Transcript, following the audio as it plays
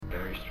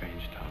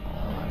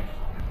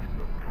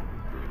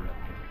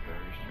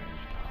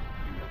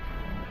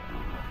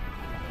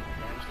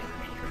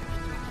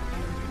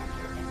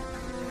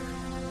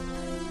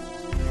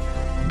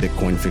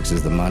Bitcoin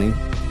fixes the money.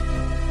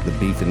 The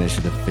Beef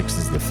Initiative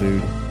fixes the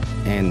food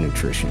and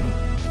nutrition.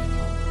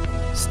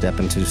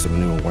 Step into some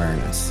new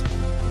awareness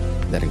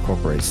that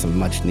incorporates some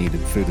much needed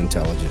food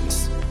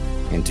intelligence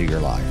into your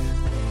life.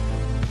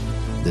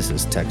 This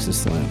is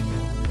Texas Slim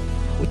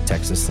with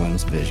Texas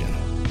Slim's Vision.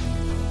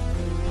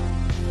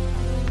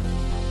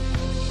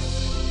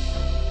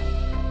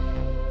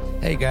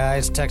 Hey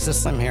guys,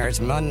 Texas Slim here. It's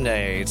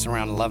Monday. It's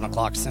around 11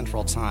 o'clock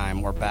Central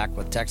Time. We're back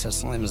with Texas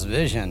Slim's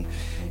Vision.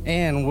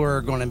 And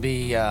we're going to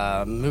be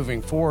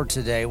moving forward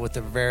today with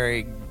a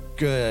very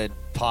good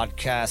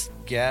podcast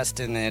guest.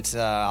 And it's,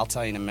 I'll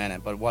tell you in a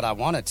minute. But what I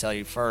want to tell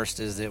you first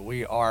is that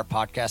we are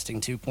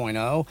podcasting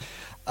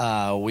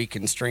 2.0. We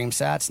can stream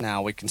sats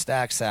now. We can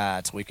stack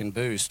sats. We can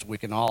boost. We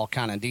can all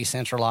kind of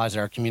decentralize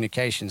our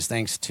communications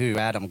thanks to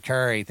Adam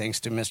Curry. Thanks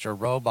to Mr.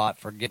 Robot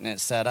for getting it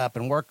set up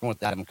and working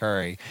with Adam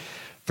Curry.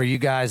 For you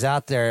guys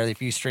out there,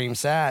 if you stream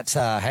sats,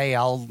 hey,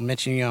 I'll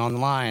mention you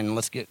online.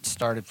 Let's get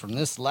started from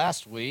this.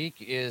 Last week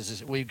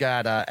is we've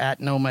got at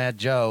Nomad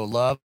Joe,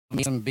 love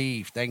me some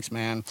beef. Thanks,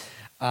 man.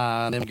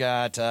 Then we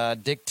got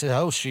Dick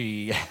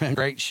Tahoshi,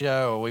 great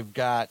show. We've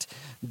got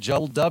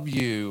Joel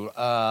W.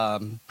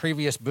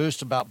 Previous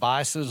boost about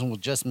Bison was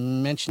just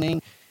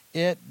mentioning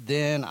it.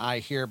 Then I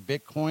hear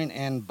Bitcoin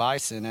and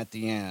Bison at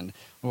the end.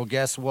 Well,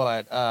 guess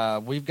what?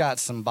 We've got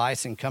some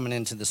Bison coming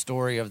into the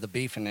story of the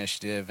Beef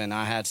Initiative, and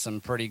I had some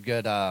pretty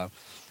good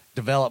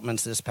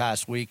developments this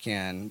past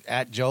weekend.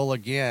 At Joel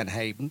again,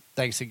 hey,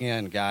 thanks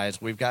again,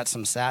 guys. We've got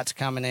some sats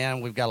coming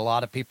in. We've got a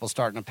lot of people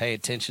starting to pay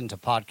attention to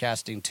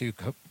podcasting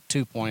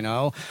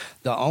 2.0.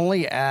 The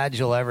only ad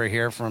you'll ever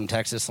hear from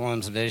Texas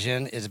Slim's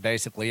Vision is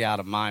basically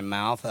out of my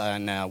mouth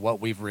and what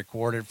we've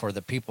recorded for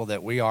the people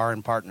that we are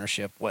in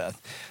partnership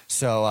with.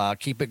 So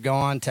keep it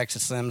going.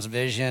 Texas Slim's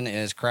Vision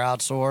is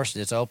crowdsourced.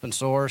 It's open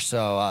source.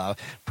 So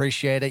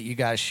appreciate it. You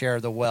guys share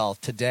the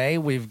wealth. Today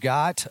we've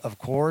got, of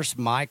course,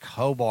 Mike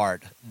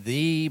Hobart,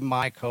 the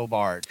Mike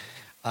Hobart.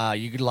 A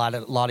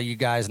lot of you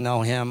guys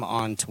know him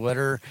on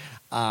Twitter.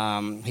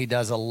 He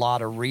does a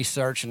lot of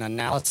research and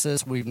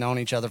analysis. We've known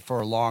each other for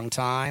a long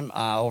time,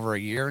 over a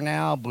year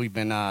now. We've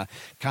been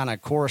kind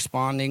of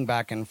corresponding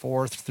back and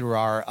forth through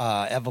our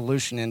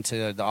evolution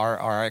into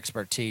our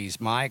expertise.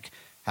 Mike,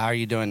 how are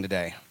you doing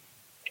today?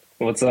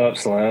 What's up,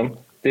 Slim?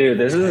 Dude,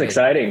 this is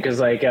exciting because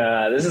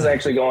this is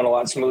actually going a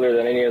lot smoother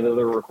than any of the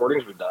other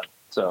recordings we've done.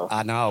 So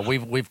I know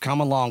we've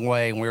come a long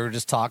way, and we were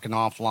just talking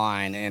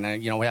offline,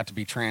 and we have to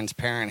be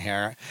transparent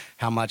here.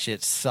 How much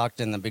it sucked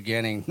in the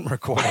beginning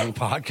recording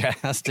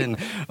podcast, and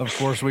of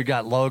course we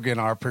got Logan,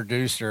 our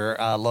producer,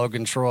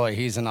 Logan Troy.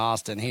 He's in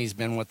Austin. He's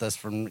been with us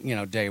from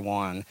day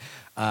one.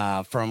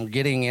 From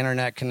getting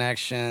internet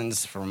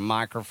connections, from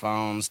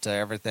microphones to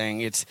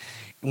everything. It's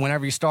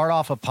whenever you start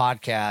off a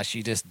podcast,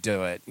 you just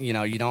do it. You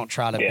don't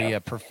try to be a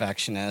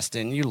perfectionist,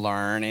 and you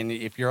learn. And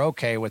if you're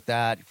okay with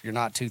that, if you're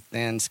not too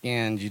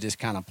thin-skinned, you just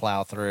kind of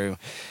plow through.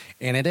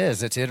 And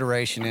it's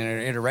iteration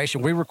and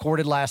iteration. We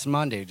recorded last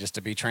Monday, just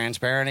to be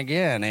transparent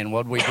again. And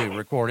what we do,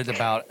 recorded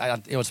about,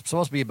 it was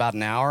supposed to be about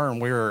an hour,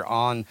 and we were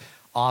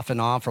off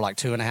and on for like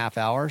 2.5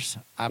 hours,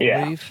 I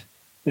believe.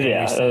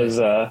 Yeah, it was...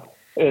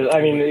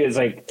 it's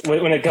like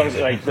when it comes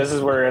to this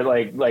is where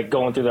like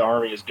going through the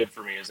Army is good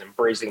for me, is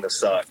embracing the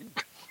suck,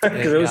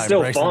 because it was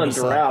still fun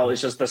throughout.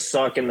 It's just the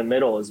suck in the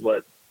middle is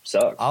what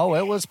sucks. Oh,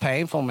 it was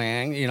painful,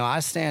 man.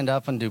 I stand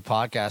up and do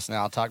podcasts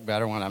now. I'll talk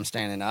better when I'm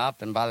standing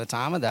up. And by the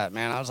time of that,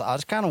 man, I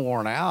was kind of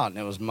worn out, and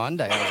it was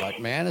Monday. I was like,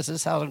 man, is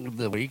this how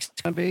the week's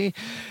gonna be?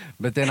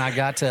 But then I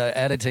got to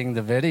editing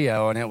the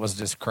video, and it was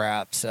just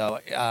crap. So,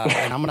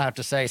 and I'm gonna have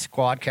to say,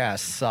 Squadcast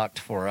sucked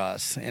for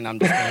us, and I'm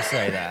just gonna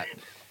say that.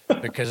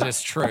 Because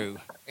it's true,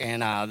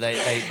 and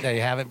they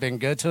haven't been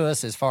good to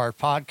us as far as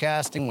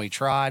podcasting. We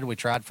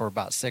tried for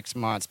about 6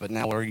 months, but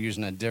now we're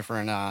using a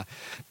different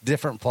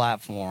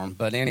platform.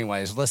 But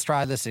anyways, let's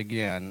try this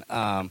again.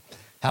 How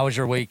was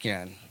your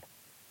weekend?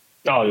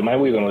 Oh, my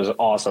weekend was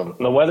awesome.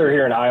 The weather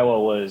here in Iowa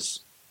was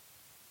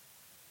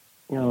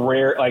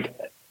rare. Like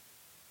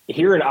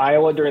here in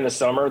Iowa during the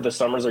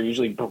summers are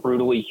usually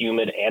brutally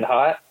humid and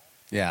hot.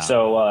 Yeah.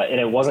 So and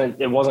it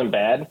wasn't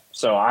bad.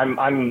 So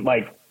I'm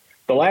like.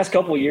 The last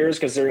couple of years,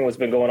 considering what's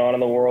been going on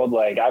in the world,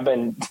 I've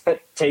been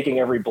taking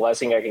every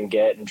blessing I can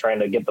get and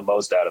trying to get the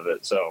most out of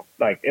it. So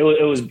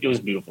it was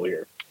beautiful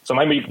here. So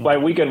my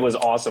weekend was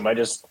awesome. I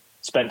just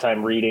spent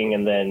time reading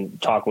and then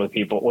talking with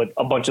people, with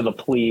a bunch of the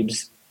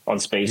plebes on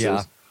Spaces.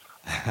 Yeah.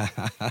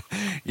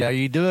 Yeah,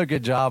 you do a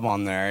good job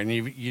on there, and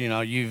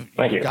you've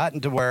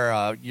gotten to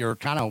where you're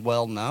kind of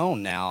well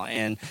known now,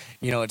 and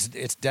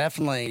it's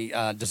definitely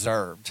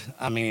deserved.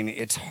 I mean,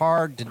 it's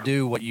hard to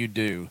do what you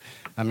do.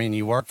 I mean,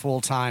 you work full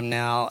time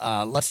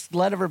now. Let's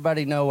let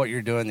everybody know what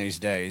you're doing these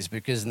days,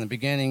 because in the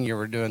beginning you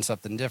were doing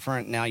something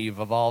different. Now you've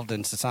evolved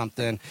into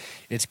something.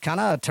 It's kind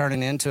of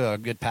turning into a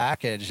good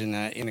package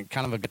and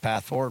kind of a good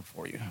path forward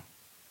for you.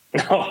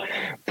 No,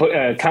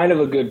 kind of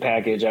a good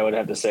package, I would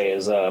have to say,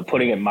 is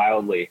putting it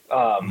mildly.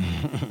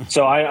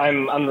 So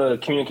I'm the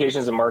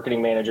communications and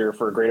marketing manager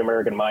for Great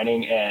American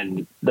Mining,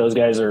 and those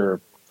guys are.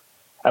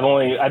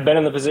 I've been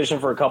in the position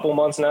for a couple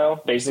months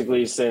now,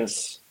 basically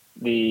since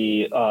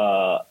the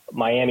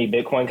Miami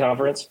Bitcoin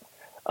conference,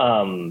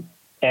 and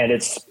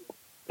it's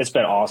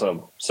been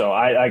awesome. So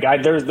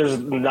there's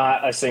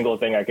not a single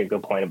thing I could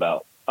complain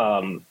about.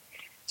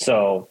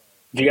 So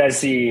if you guys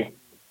see,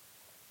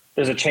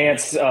 there's a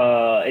chance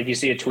if you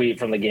see a tweet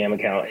from the GAM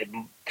account, it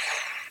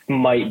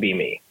might be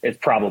me. It's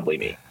probably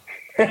me.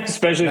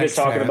 especially if it's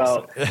talking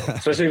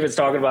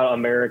about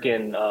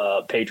American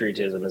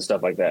patriotism and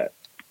stuff like that.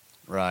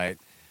 Right.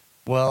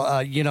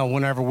 Well,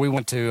 whenever we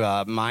went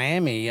to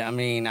Miami, I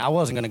mean, I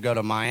wasn't going to go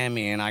to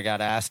Miami, and I got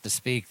asked to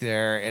speak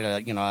there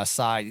at a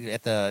site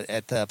at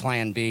the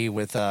Plan B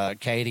with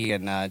Katie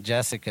and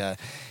Jessica,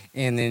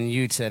 and then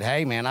you said,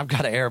 "Hey, man, I've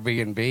got an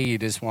Airbnb. You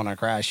just want to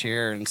crash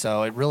here?" And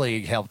so it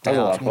really helped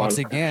out. Once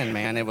again,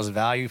 man, it was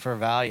value for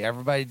value.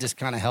 Everybody just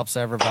kind of helps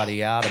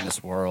everybody out in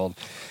this world.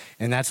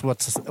 And that's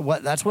what's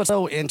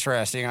so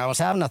interesting. I was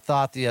having a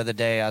thought the other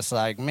day. I was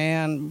like,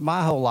 man,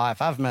 my whole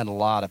life I've met a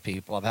lot of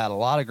people. I've had a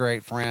lot of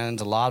great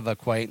friends, a lot of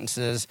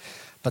acquaintances.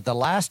 But the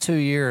last 2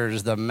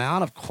 years, the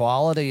amount of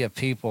quality of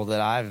people that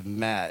I've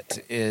met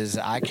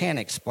I can't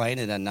explain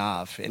it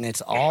enough. And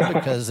it's all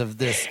because of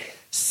this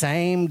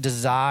same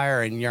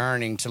desire and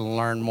yearning to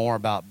learn more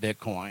about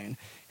Bitcoin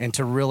and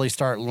to really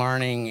start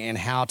learning and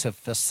how to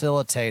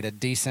facilitate a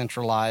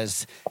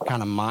decentralized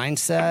kind of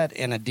mindset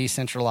and a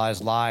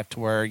decentralized life to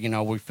where,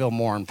 we feel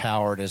more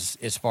empowered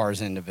as far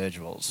as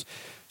individuals.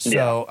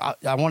 So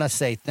yeah. I want to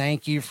say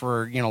thank you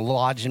for,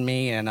 lodging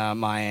me in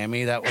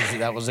Miami.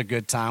 That was a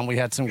good time. We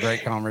had some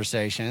great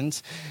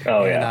conversations.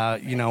 Oh,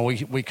 and, yeah.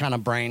 We kind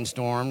of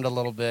brainstormed a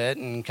little bit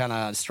and kind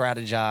of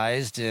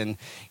strategized. And,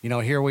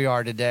 here we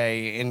are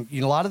today. And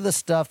a lot of the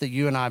stuff that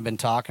you and I have been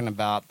talking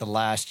about the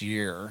last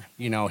year,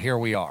 here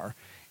we are.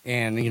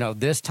 And,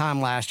 this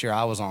time last year,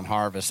 I was on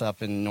harvest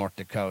up in North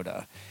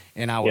Dakota.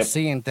 And I was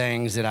seeing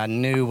things that I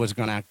knew was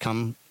going to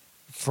come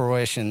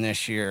fruition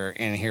this year,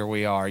 and here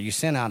we are. You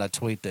sent out a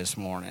tweet this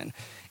morning,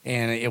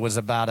 and it was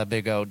about a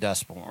big old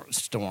dust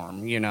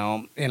storm,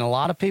 and a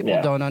lot of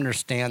people don't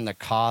understand the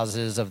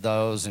causes of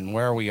those and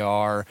where we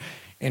are.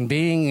 And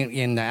being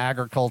in the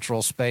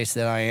agricultural space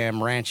that I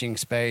am, ranching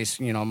space,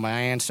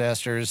 my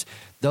ancestors,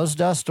 those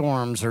dust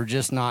storms are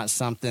just not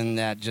something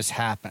that just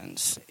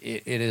happens.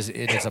 It is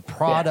a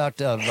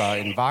product of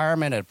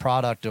environment, a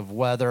product of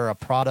weather, a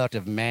product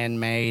of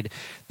man-made.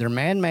 They're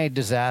man-made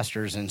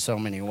disasters in so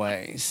many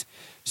ways.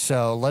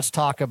 So let's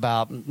talk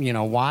about,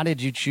 why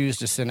did you choose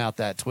to send out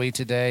that tweet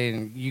today?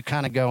 And you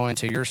kind of go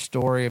into your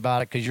story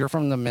about it because you're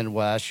from the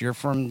Midwest. You're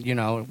from,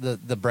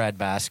 the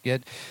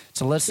breadbasket.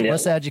 So let's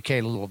educate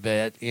a little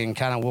bit and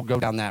kind of we'll go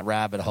down that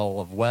rabbit hole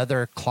of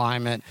weather,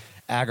 climate,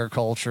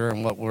 agriculture,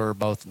 and what we're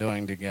both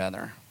doing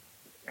together.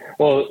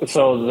 Well,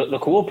 so the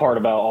cool part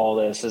about all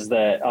this is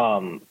that,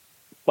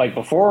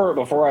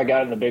 before I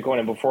got into Bitcoin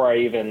and before I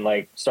even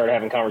started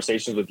having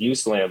conversations with you,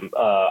 Slim,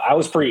 I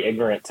was pretty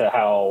ignorant to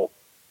how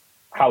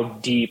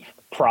deep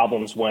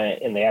problems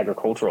went in the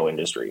agricultural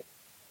industry.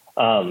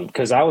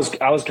 Cause I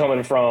was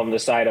coming from the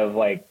side of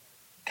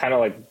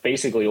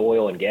basically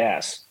oil and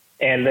gas.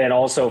 And then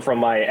also from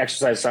my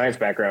exercise science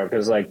background,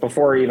 cause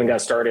before I even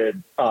got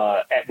started,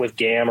 with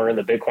GAM or in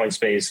the Bitcoin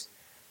space,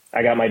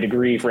 I got my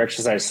degree for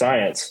exercise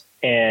science.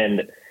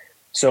 And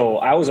so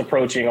I was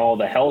approaching all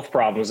the health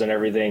problems and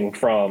everything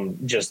from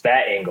just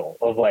that angle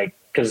of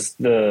cause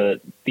the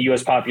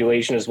US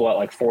population is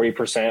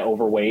 40%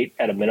 overweight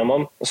at a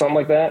minimum or something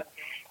like that.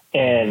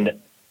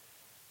 And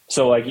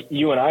so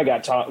you and I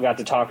got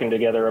to talking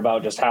together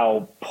about just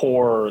how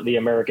poor the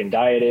American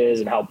diet is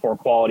and how poor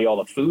quality all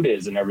the food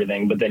is and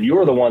everything. But then you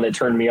were the one that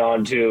turned me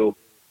on to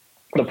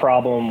the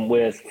problem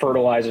with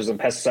fertilizers and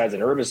pesticides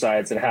and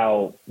herbicides and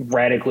how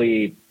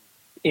radically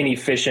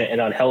inefficient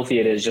and unhealthy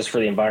it is just for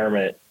the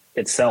environment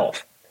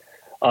itself.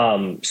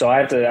 So I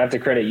have to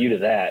credit you to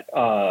that.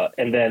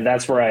 And then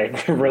that's where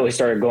I really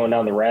started going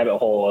down the rabbit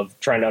hole of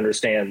trying to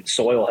understand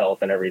soil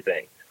health and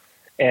everything.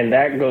 And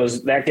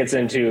that gets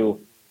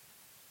into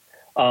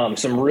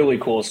some really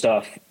cool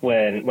stuff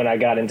when I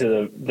got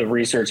into the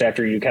research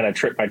after you kind of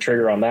tripped my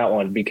trigger on that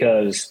one,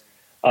 because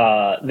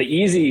the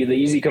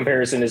easy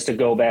comparison is to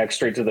go back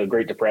straight to the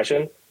Great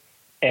Depression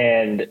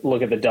and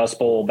look at the Dust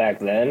Bowl back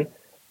then.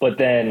 But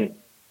then,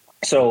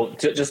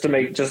 just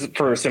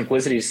for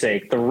simplicity's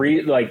sake,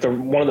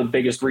 one of the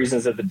biggest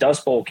reasons that the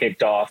Dust Bowl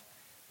kicked off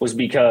was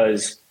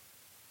because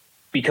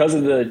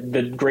of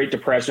the Great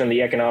Depression and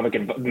the economic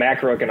and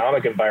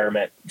macroeconomic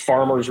environment.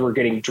 Farmers were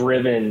getting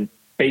driven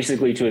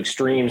basically to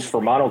extremes for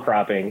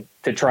monocropping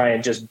to try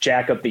and just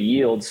jack up the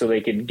yield so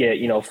they could get,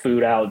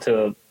 food out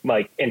to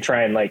and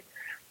try and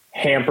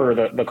hamper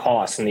the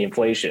costs and the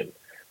inflation.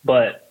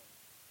 But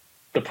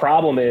the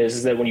problem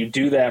is that when you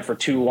do that for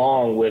too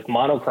long with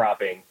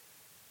monocropping,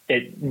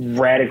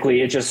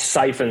 it just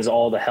siphons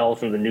all the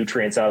health and the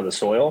nutrients out of the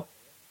soil.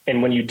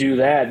 And when you do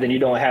that, then you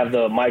don't have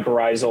the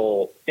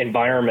mycorrhizal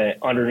environment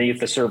underneath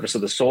the surface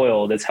of the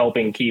soil that's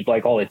helping keep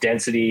all the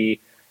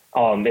density.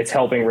 It's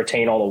helping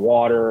retain all the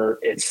water.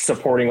 It's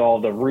supporting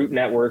all the root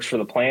networks for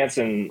the plants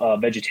and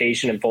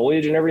vegetation and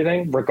foliage and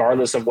everything,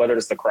 regardless of whether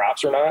it's the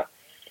crops or not.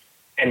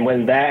 And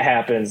when that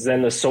happens,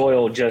 then the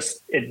soil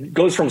it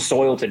goes from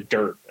soil to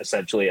dirt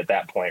essentially at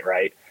that point,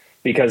 right?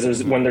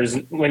 Because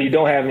when you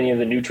don't have any of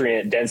the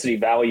nutrient density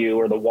value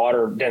or the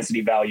water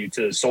density value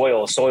to the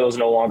soil is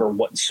no longer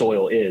what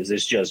soil is.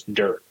 It's just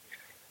dirt.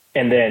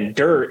 And then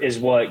dirt is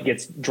what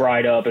gets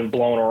dried up and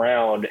blown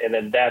around. And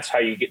then that's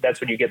when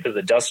you get to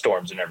the dust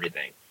storms and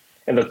everything.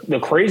 And the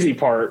crazy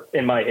part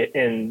in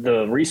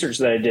the research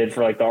that I did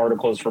for like the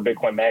articles for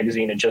Bitcoin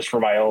Magazine and just for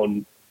my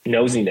own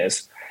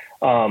nosiness,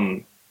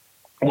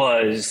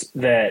 was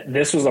that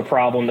this was a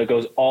problem that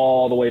goes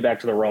all the way back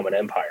to the Roman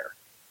Empire.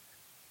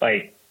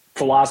 Like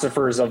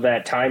philosophers of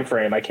that time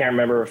frame, I can't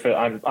remember if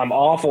I'm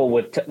awful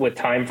with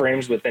time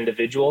frames with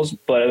individuals,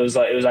 but it was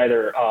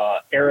either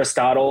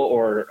Aristotle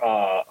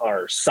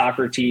or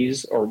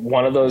Socrates or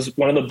one of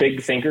the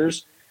big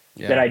thinkers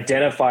that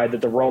identified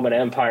that the Roman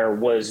Empire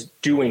was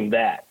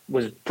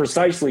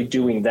precisely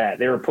doing that.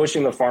 They were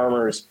pushing the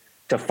farmers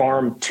to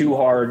farm too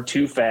hard,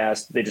 too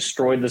fast. They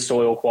destroyed the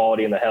soil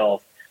quality and the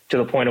health to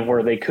the point of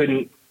where they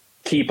couldn't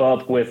keep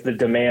up with the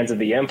demands of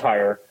the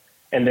empire.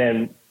 And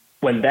then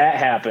when that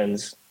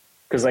happens,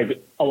 because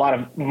like a lot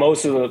of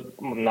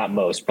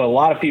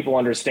people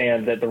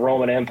understand that the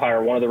Roman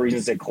Empire, one of the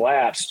reasons it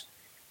collapsed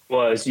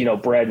was,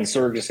 bread and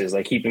circuses,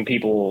 like keeping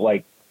people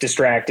like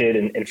distracted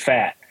and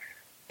fat.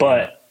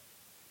 But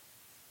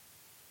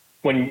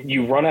when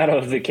you run out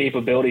of the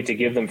capability to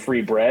give them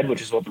free bread,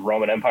 which is what the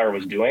Roman Empire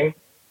was doing,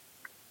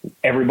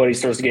 everybody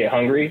starts to get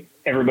hungry,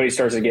 everybody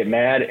starts to get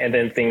mad, and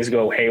then things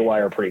go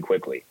haywire pretty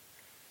quickly.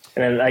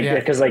 And then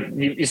because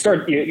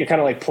you kind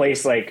of like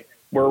place like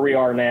where we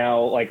are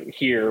now, like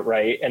here,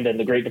 right? And then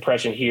the Great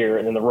Depression here,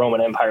 and then the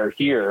Roman Empire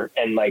here.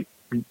 And like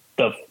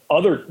the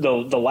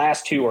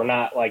last two are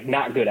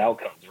not good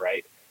outcomes,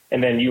 right?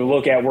 And then you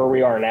look at where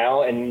we are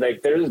now, and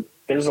like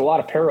there's a lot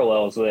of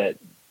parallels that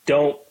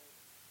don't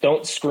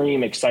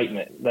scream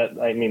excitement.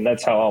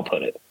 That's how I'll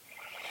put it.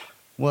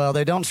 Well,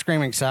 they don't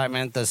scream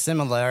excitement. The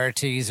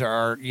similarities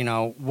are,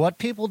 what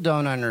people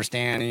don't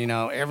understand.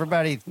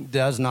 Everybody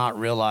does not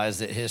realize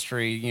that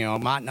history,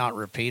 might not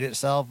repeat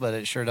itself, but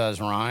it sure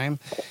does rhyme.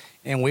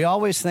 And we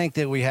always think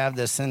that we have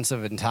this sense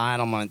of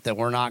entitlement that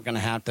we're not going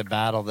to have to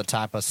battle the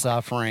type of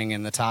suffering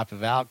and the type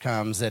of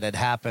outcomes that had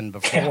happened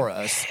before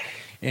us.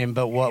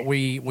 But what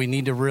we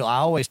need to I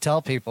always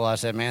tell people, I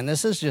said, man,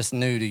 this is just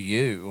new to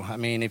you. I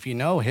mean, if you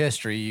know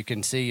history, you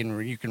can see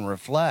and you can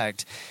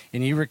reflect,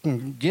 and you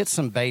can get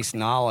some base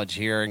knowledge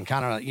here and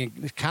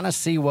kind of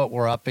see what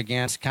we're up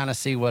against, kind of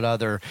see what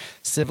other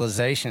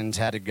civilizations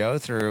had to go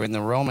through. And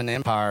the Roman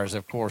Empire,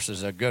 of course,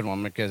 is a good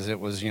one because it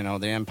was,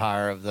 the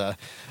empire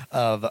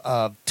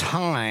of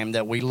time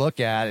that we look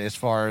at as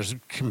far as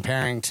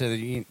comparing to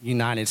the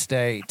United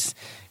States.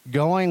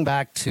 Going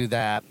back to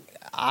that,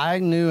 I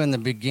knew in the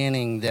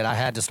beginning that I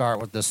had to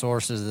start with the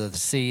sources of the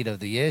seed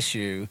of the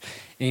issue.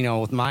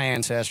 With my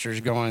ancestors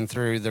going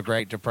through the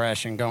Great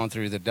Depression, going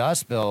through the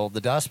Dust Bowl.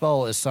 The Dust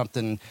Bowl is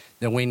something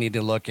that we need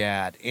to look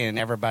at. And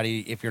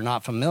everybody, if you're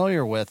not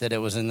familiar with it, it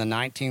was in the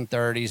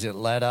 1930s. It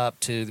led up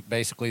to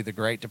basically the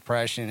Great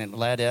Depression. It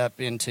led up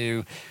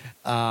into,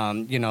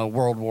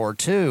 World War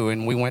II.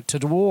 And we went to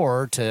the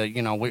war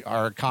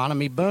our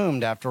economy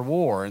boomed after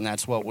war. And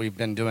that's what we've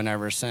been doing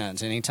ever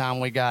since. Anytime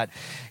we got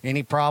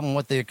any problem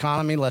with the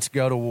economy, let's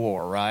go to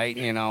war, right?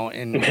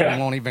 And we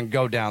won't even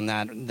go down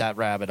that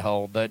rabbit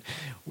hole. But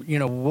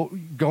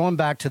going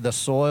back to the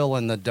soil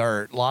and the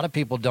dirt, a lot of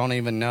people don't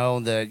even know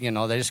that,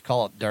 they just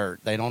call it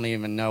dirt. They don't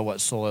even know what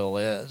soil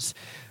is.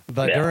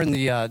 But during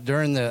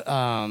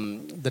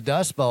the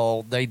Dust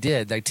Bowl, they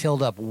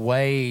tilled up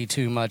way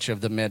too much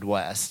of the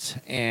Midwest.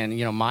 And,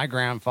 my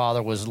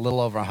grandfather was a little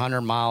over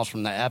 100 miles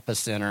from the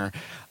epicenter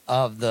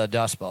of the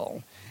Dust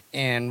Bowl.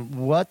 And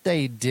what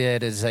they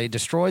did is they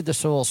destroyed the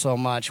soil so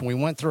much, and we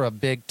went through a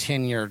big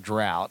 10-year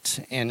drought.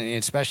 And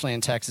especially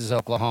in Texas,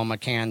 Oklahoma,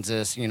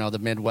 Kansas, the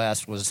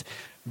Midwest was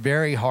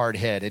very hard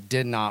hit. It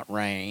did not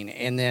rain.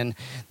 And then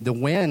the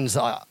winds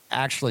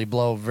actually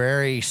blow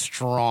very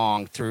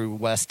strong through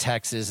West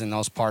Texas and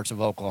those parts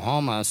of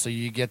Oklahoma. So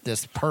you get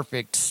this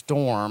perfect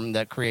storm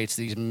that creates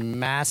these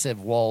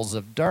massive walls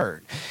of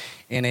dirt.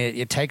 And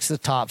it takes the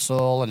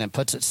topsoil and it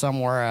puts it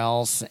somewhere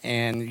else.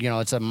 And,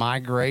 it's a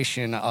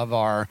migration of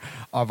our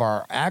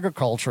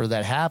agriculture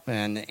that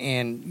happened.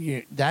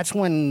 And that's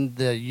when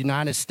the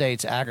United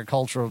States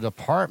Agricultural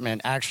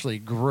Department actually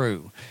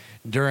grew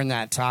during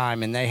that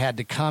time. And they had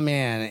to come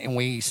in, and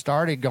we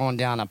started going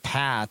down a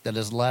path that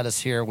has led us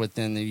here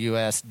within the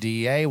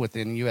USDA,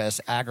 within U.S.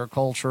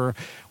 agriculture,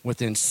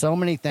 within so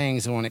many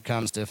things when it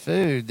comes to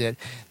food, that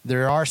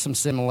there are some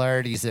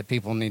similarities that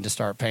people need to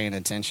start paying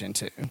attention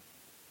to.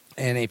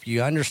 And if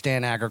you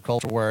understand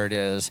agriculture where it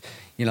is,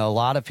 a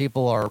lot of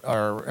people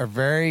are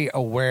very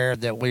aware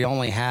that we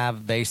only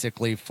have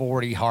basically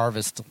 40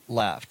 harvests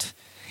left.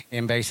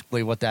 And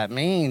basically what that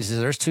means is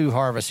there's 2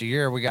 harvests a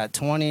year. We got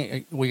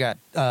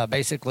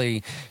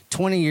basically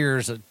 20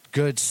 years of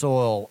good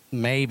soil,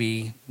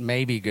 maybe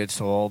good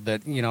soil.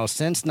 But,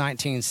 since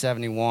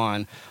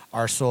 1971,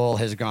 our soil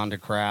has gone to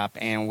crap,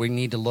 and we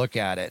need to look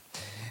at it.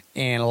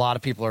 And a lot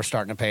of people are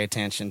starting to pay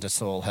attention to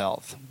soil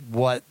health.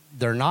 What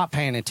they're not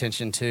paying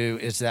attention to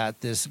is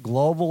that this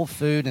global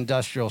food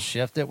industrial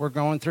shift that we're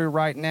going through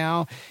right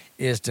now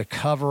is to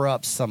cover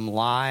up some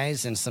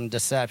lies and some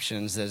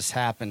deceptions that has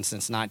happened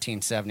since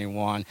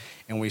 1971.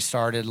 And we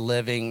started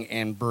living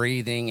and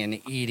breathing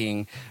and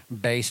eating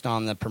based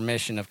on the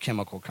permission of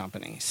chemical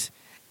companies.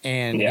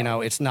 And, Yeah. you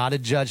know, it's not a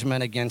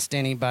judgment against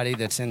anybody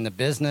that's in the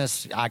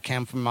business. I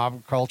came from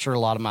agriculture. A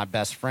lot of my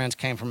best friends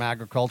came from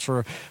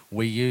agriculture.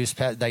 They use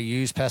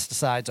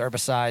pesticides,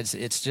 herbicides.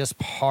 It's just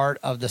part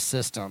of the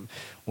system.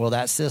 Well,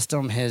 that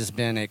system has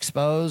been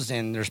exposed,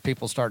 and there's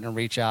people starting to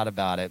reach out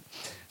about it.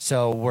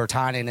 So we're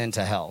tying it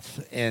into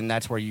health, and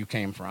that's where you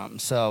came from.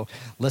 So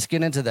let's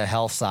get into the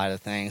health side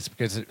of things,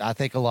 because I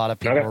think a lot of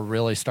people are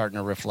really starting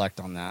to reflect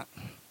on that.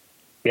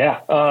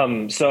 Yeah.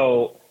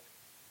 So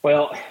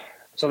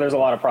there's a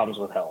lot of problems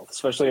with health,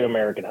 especially in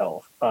American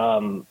health.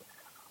 One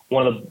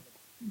of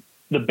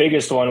the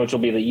biggest one, which will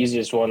be the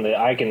easiest one that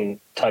I can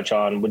touch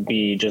on, would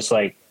be just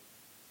like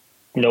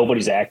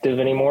nobody's active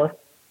anymore.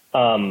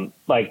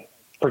 Like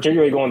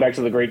particularly going back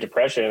to the Great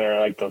Depression or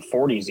like the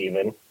 40s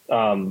even,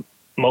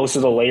 most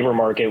of the labor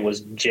market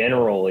was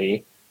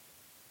generally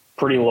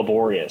pretty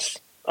laborious.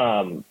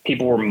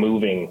 People were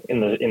moving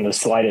in the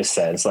slightest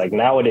sense. Like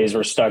nowadays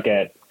we're stuck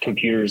at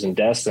computers and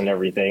desks and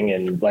everything.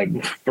 And like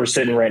we're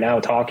sitting right now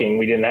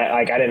talking,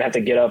 I didn't have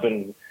to get up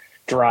and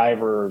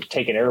drive or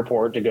take an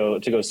airport to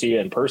go see you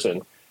in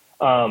person.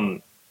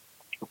 And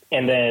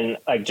then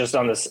like just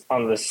on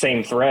the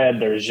same thread,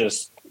 there's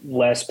just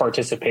less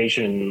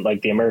participation in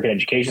like the American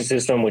education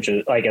system, which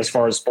is like, as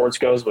far as sports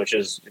goes, which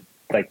is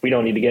like, we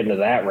don't need to get into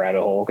that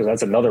rabbit hole, because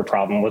that's another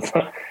problem with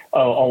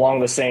along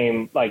the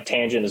same like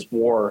tangent as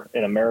war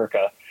in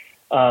America.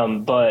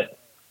 But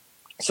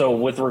so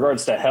with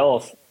regards to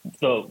health,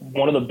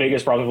 one of the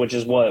biggest problems, which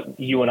is what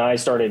you and I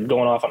started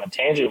going off on a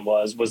tangent,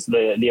 was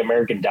the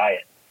American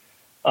diet.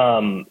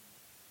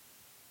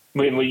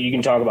 You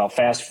can talk about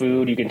fast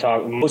food. You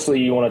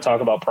want to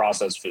talk about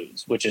processed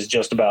foods, which is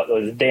just about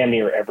damn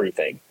near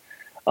everything.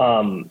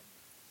 And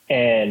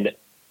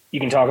you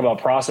can talk about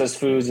processed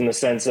foods in the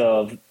sense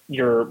of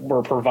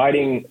we're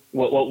providing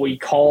what we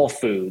call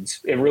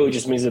foods. It really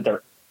just means that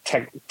they're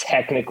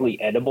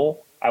technically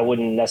edible. I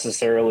wouldn't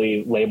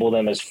necessarily label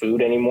them as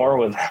food anymore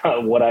with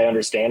what I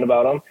understand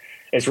about them.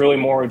 It's really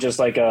more just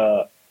like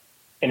an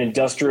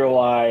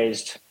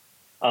industrialized,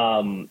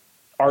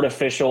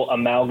 artificial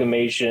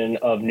amalgamation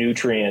of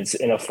nutrients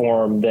in a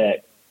form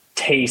that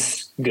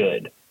tastes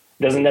good.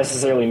 Doesn't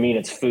necessarily mean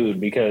it's food,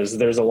 because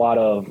there's a lot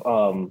of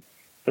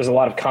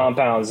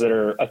compounds that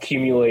are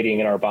accumulating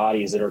in our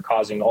bodies that are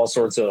causing all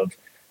sorts of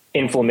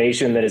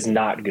inflammation that is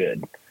not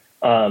good.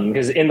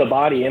 Because in the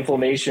body,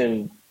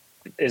 inflammation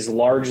is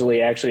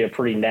largely actually a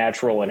pretty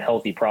natural and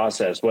healthy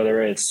process.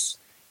 Whether it's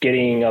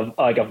getting a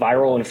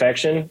viral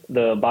infection,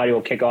 the body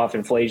will kick off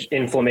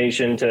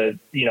inflammation to,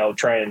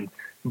 try and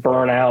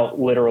burn out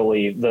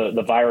literally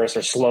the virus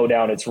or slow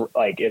down its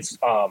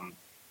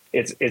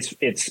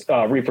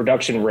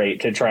reproduction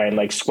rate to try and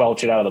like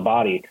squelch it out of the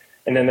body.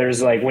 And then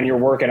there's like, when you're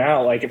working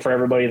out, like for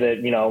everybody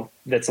that,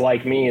 that's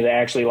like me, that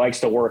actually likes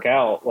to work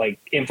out, like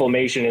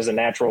inflammation is a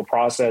natural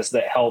process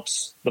that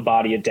helps the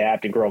body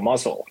adapt and grow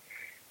muscle.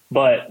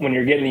 But when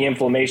you're getting the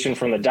inflammation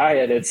from the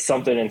diet, it's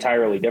something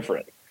entirely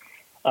different.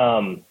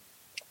 And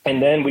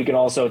then we can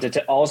also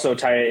also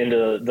tie it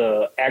into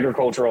the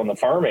agricultural and the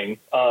farming.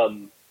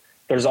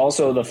 There's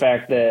also the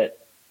fact that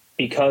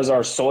because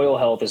our soil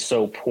health is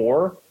so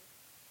poor,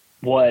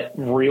 what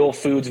real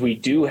foods we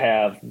do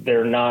have,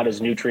 they're not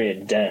as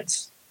nutrient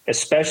dense,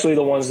 especially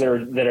the ones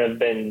that have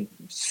been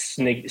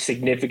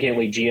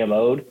significantly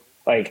GMO'd,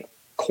 like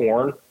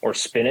corn or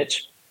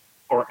spinach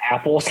or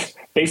apples.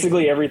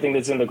 Basically everything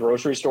that's in the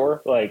grocery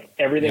store, like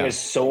everything is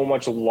so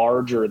much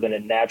larger than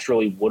it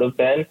naturally would have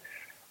been.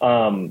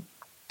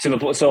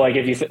 So like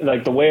if you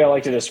like, the way I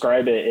like to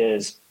describe it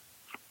is,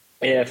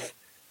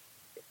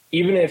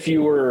 even if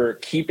you were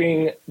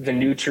keeping the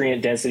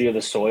nutrient density of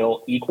the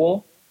soil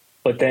equal,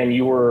 but then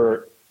you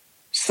were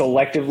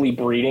selectively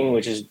breeding,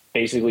 which is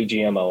basically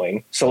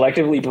GMOing,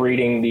 selectively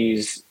breeding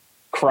these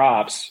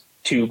crops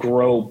to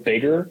grow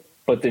bigger,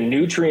 but the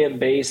nutrient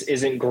base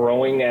isn't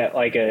growing at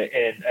like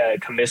a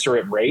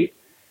commensurate rate,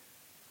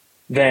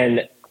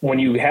 then when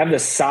you have the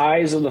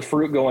size of the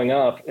fruit going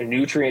up and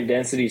nutrient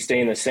density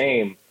staying the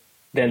same,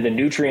 then the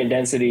nutrient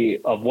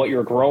density of what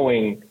you're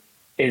growing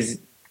is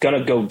going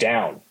to go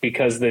down,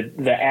 because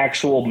the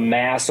actual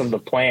mass of the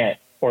plant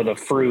or the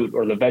fruit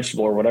or the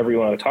vegetable or whatever you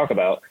want to talk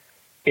about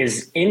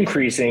is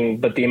increasing,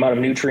 but the amount of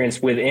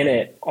nutrients within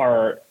it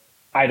are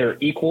either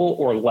equal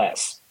or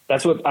less.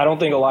 That's what I don't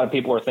think a lot of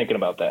people are thinking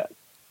about that.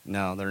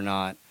 No, they're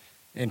not.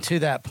 And to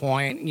that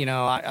point,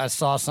 I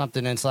saw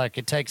something. It's like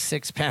it takes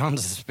 6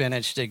 pounds of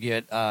spinach to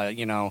get,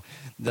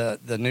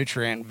 the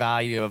nutrient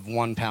value of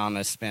 1 pound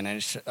of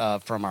spinach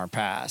from our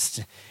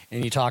past.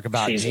 And you talk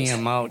about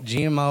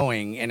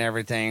GMOing and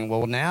everything.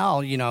 Well,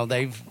 now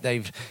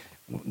they've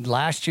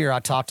last year I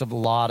talked a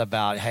lot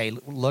about, hey,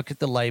 look at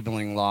the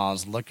labeling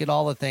laws, look at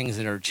all the things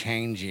that are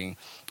changing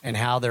and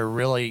how they're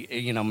really,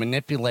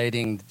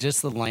 manipulating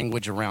just the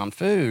language around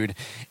food.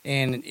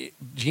 And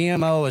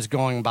GMO is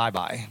going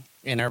bye-bye.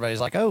 And everybody's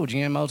like, oh,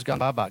 GMO's gone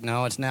bye-bye.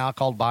 No, it's now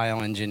called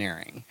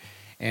bioengineering.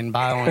 And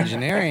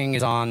bioengineering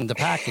is on the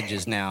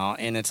packages now,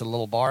 and it's a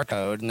little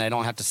barcode, and they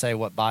don't have to say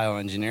what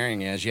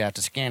bioengineering is. You have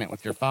to scan it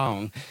with your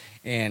phone,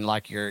 and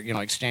like you're,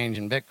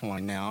 exchanging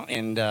Bitcoin now.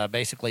 And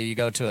basically, you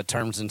go to a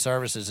terms and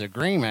services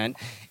agreement,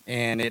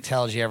 and it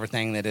tells you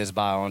everything that is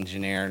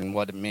bioengineered and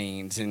what it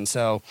means. And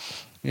so,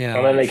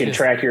 and then they can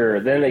track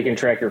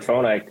your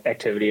phone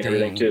activity and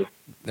everything too.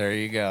 There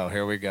you go.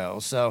 Here we go.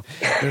 So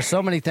there's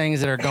so many things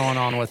that are going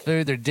on with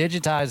food. They're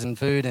digitizing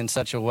food in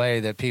such a way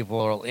that people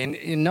are,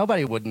 and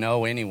nobody would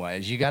know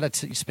anyways. You got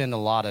to spend a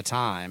lot of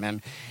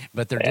time.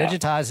 But they're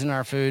digitizing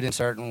our food in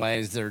certain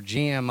ways. They're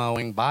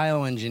GMOing,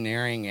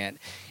 bioengineering it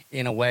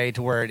in a way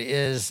to where it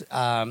is,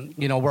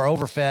 we're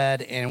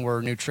overfed and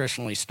we're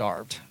nutritionally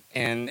starved.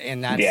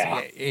 And that's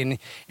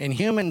and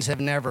humans have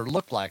never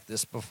looked like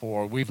this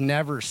before. We've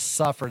never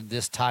suffered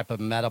this type of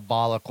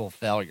metabolical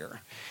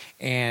failure.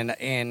 And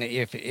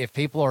if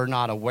people are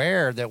not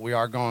aware that we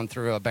are going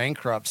through a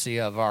bankruptcy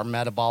of our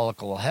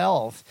metabolical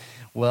health,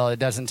 well, it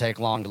doesn't take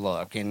long to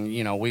look. And,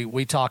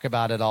 we talk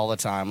about it all the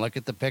time. Look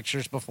at the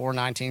pictures before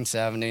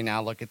 1970.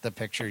 Now look at the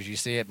pictures. You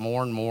see it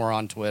more and more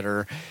on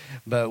Twitter.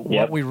 But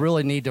what we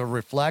really need to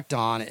reflect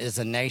on is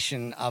a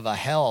nation of a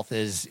health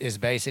is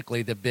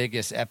basically the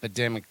biggest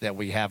epidemic that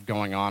we have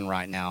going on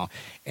right now.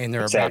 And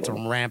they're about to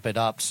ramp it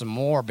up some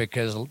more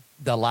because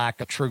the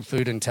lack of true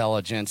food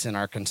intelligence in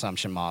our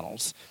consumption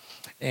models.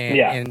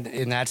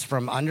 And that's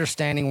from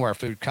understanding where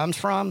food comes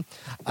from,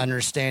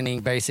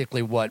 understanding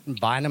basically what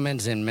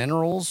vitamins and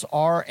minerals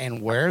are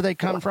and where they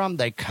come from.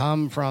 They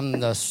come from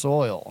the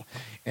soil.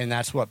 And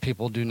that's what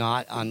people do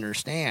not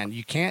understand.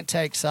 You can't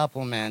take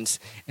supplements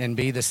and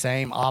be the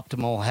same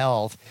optimal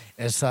health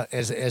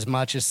as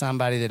much as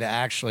somebody that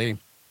actually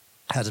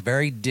has a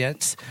very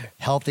dense,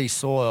 healthy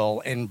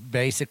soil and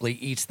basically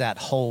eats that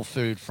whole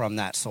food from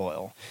that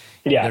soil.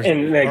 Yeah,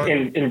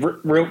 and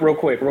real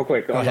quick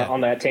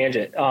on that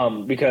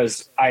tangent,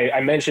 because I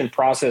mentioned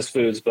processed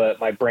foods, but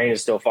my brain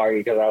is still foggy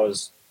because I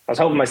was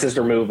helping my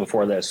sister move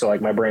before this, so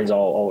like my brain's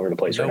all over the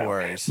place right now. No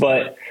worries.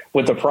 But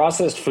with the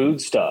processed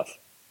food stuff,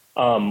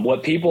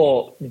 what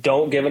people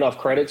don't give enough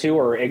credit to,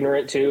 or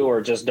ignorant to,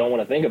 or just don't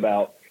want to think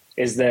about,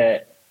 is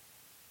that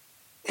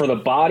for the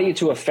body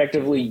to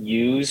effectively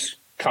use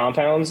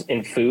compounds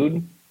in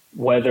food,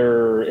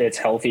 whether it's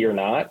healthy or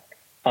not,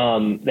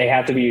 they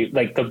have to be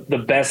like the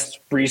best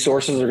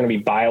resources are going to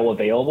be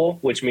bioavailable,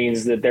 which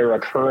means that they're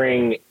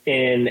occurring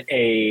in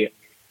a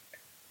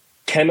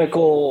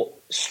chemical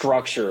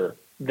structure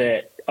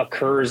that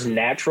occurs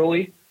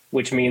naturally,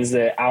 which means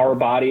that our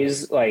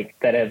bodies, like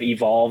that have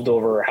evolved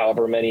over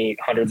however many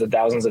hundreds of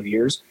thousands of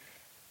years,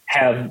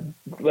 have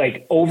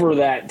like over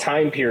that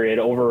time period,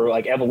 over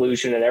like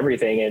evolution and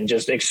everything, and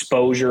just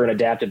exposure and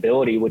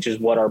adaptability, which is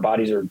what our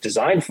bodies are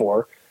designed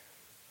for.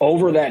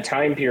 Over that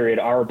time period,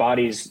 our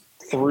bodies,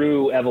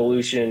 through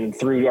evolution,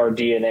 through our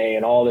DNA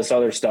and all this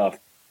other stuff,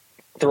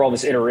 through all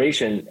this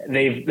iteration,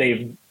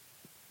 they've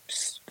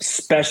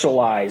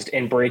specialized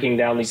in breaking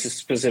down these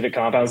specific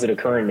compounds that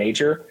occur in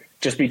nature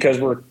just because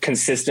we're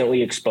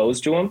consistently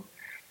exposed to them.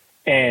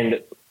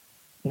 And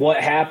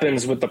what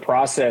happens with the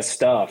processed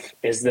stuff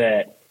is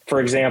that, for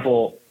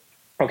example,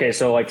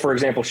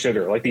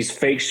 sugar, like these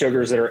fake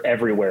sugars that are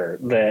everywhere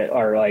that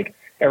are like,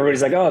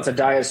 everybody's like, oh, it's a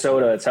diet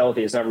soda, it's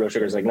healthy, it's not real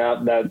sugar. It's like,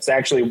 no, that's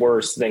actually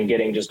worse than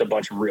getting just a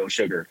bunch of real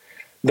sugar.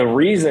 The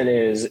reason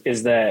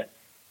is that,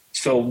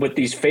 so with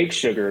these fake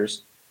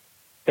sugars,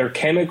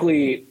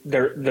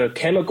 the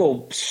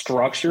chemical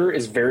structure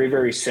is very,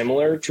 very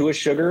similar to a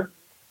sugar,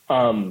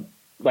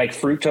 like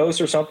fructose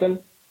or something,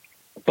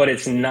 but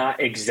it's not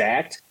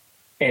exact.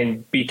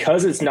 And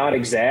because it's not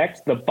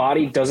exact, the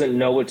body doesn't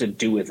know what to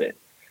do with it,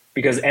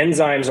 because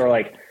enzymes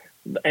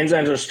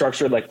are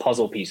structured like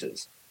puzzle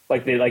pieces.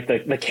 Like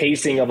the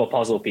casing of a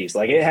puzzle piece.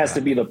 Like it has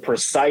to be the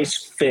precise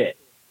fit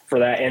for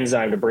that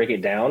enzyme to break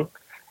it down.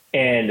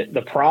 And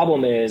the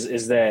problem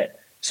is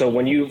that, so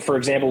when you, for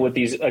example, with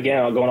these,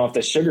 again, going off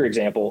the sugar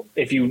example,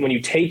 when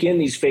you take in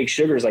these fake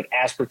sugars like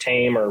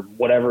aspartame or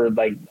whatever,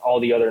 like all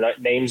the other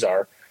names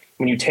are,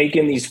 when you take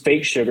in these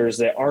fake sugars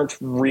that aren't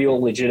real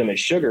legitimate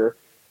sugar,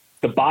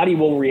 the body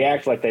will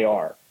react like they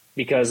are.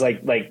 Because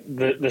like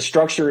the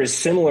structure is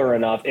similar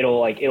enough,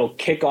 it'll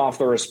kick off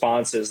the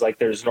responses like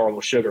there's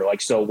normal sugar, like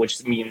so,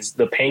 which means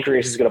the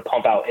pancreas is going to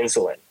pump out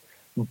insulin.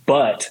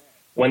 But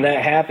when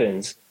that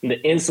happens, the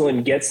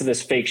insulin gets to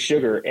this fake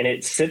sugar and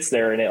it sits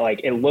there and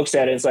it looks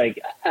at it. And it's like,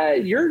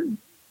 you're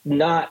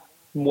not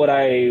what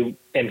I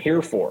am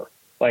here for.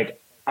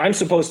 Like I'm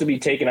supposed to be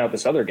taking out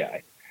this other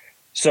guy.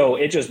 So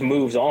it just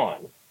moves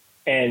on.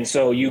 And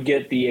so you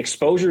get the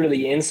exposure to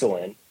the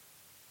insulin,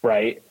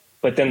 right?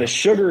 But then the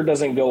sugar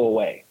doesn't go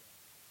away.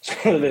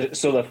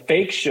 So the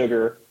fake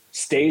sugar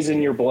stays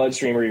in your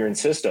bloodstream or your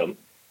system.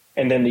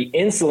 And then the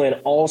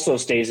insulin also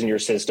stays in your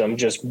system,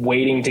 just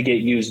waiting to get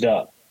used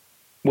up.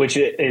 which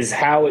is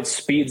how it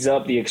speeds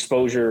up the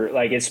exposure.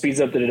 Like it speeds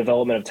up the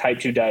development of type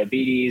 2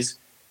 diabetes,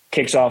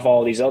 kicks off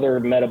all these other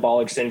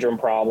metabolic syndrome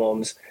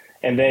problems.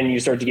 And then you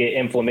start to get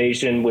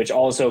inflammation, which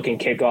also can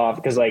kick off,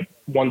 because like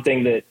one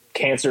thing that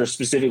cancer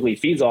specifically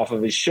feeds off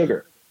of is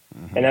sugar.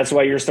 Mm-hmm. And that's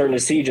why you're starting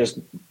to see just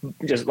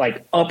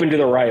like up and to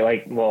the right,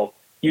 like, well,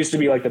 used to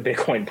be like the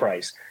Bitcoin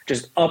price,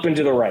 just up and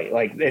to the right.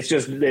 Like it's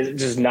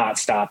just not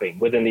stopping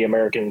within the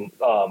American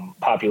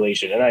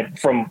population. And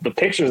from the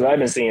pictures that I've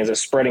been seeing, is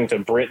it's spreading to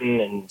Britain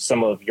and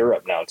some of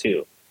Europe now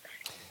too.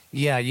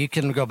 Yeah, you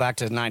can go back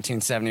to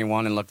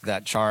 1971 and look at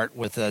that chart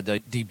with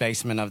the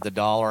debasement of the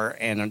dollar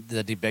and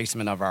the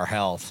debasement of our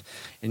health.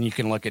 And you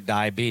can look at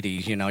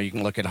diabetes, you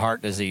can look at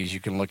heart disease, you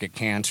can look at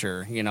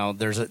cancer.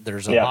 There's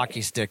a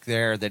hockey stick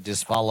there that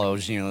just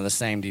follows, the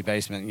same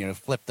debasement.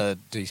 Flip the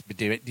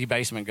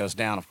debasement goes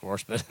down, of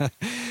course, but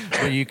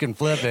but you can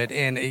flip it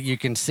and you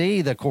can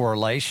see the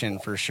correlation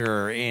for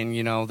sure. And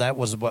that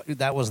was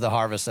the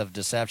Harvest of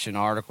Deception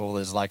article,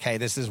 is like, hey,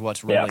 this is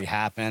what's really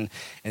happened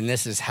and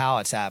this is how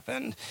it's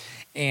happened.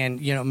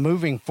 And,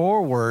 moving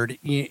forward,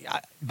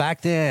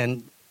 back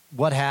then,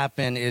 what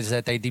happened is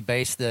that they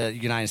debased the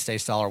United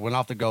States dollar, went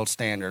off the gold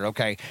standard.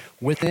 Okay,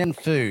 within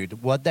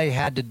food, what they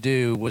had to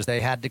do was they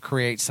had to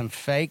create some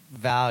fake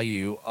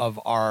value of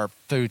our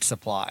food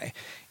supply.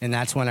 And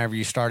that's whenever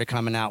you started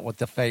coming out with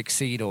the fake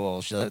seed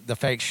oils, the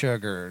fake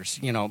sugars,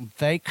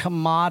 fake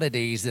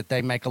commodities that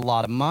they make a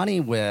lot of money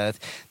with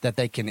that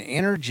they can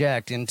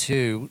interject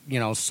into,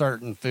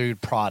 certain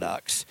food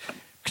products.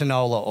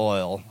 Canola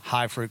oil,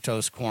 high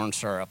fructose corn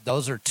syrup.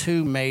 Those are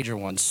two major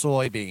ones.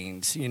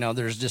 Soybeans.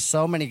 There's just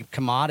so many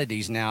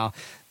commodities now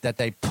that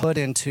they put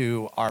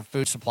into our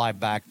food supply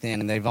back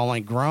then, and they've only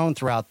grown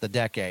throughout the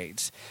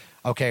decades.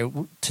 Okay,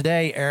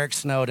 today Eric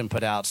Snowden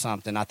put out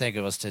something. I think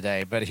it was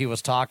today, but he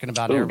was talking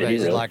about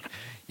everybody's really?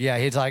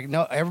 He's like,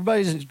 no,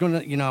 everybody's going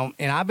to,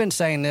 and I've been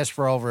saying this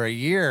for over a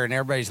year, and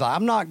everybody's like,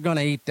 I'm not going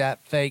to eat that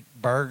fake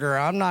burger.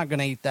 I'm not going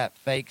to eat that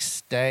fake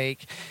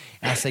steak.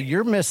 And I say,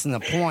 you're missing the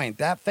point.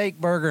 That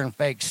fake burger and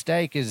fake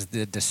steak is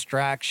the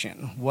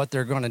distraction. What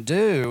they're going to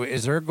do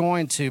is they're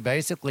going to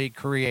basically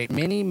create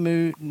many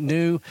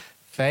new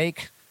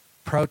fake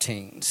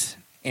proteins.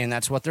 And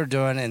that's what they're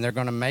doing. And they're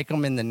going to make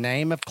them in the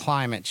name of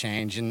climate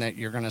change, and that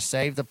you're going to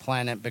save the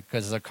planet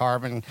because the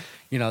carbon,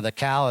 the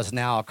cow is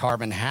now a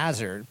carbon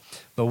hazard.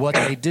 But what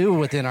they do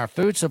within our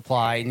food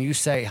supply, and you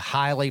say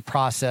highly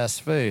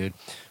processed food,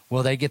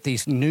 well, they get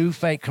these new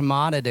fake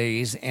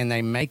commodities and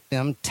they make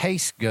them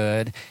taste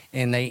good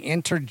and they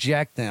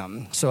interject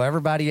them. So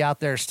everybody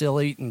out there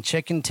still eating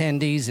chicken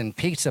tendies and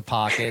pizza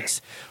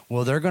pockets,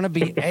 well, they're going to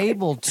be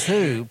able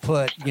to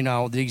put,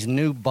 these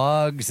new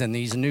bugs and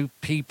these new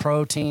pea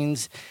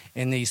proteins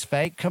and these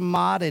fake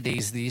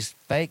commodities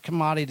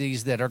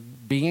that are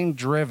being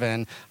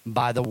driven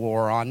by the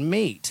war on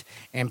meat.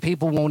 And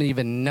people won't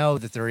even know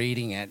that they're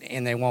eating it,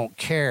 and they won't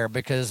care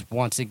because,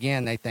 once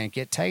again, they think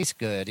it tastes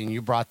good. And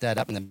you brought that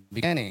up in the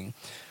beginning.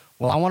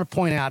 Well, I want to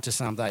point out to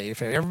somebody,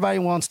 if everybody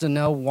wants to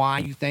know why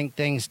you think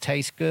things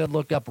taste good,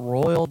 look up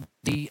Royal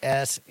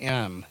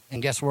DSM.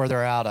 And guess where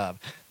they're out of?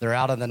 They're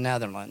out of the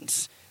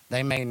Netherlands.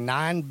 They made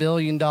 $9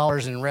 billion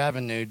in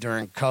revenue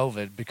during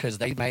COVID because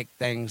they make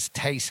things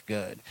taste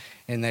good.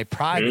 And they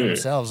pride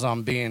themselves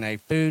on being a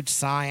food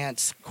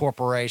science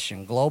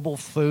corporation, global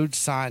food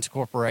science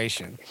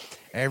corporation.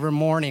 Every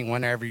morning,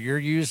 whenever you're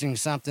using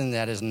something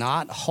that is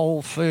not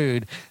whole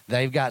food,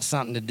 they've got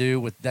something to do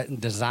with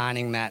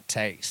designing that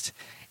taste.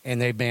 And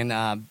they've been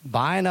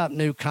buying up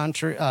new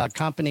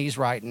companies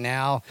right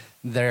now.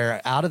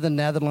 They're out of the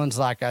Netherlands,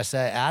 like I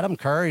said. Adam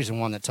Curry's the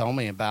one that told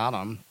me about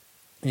them,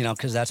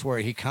 because that's where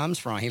he comes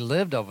from. He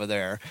lived over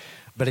there.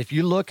 But if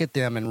you look at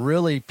them, and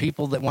really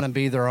people that want to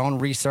be their own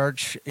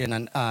research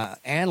and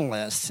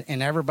analysts,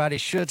 and everybody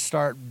should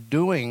start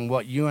doing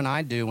what you and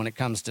I do when it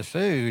comes to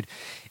food,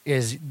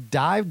 is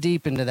dive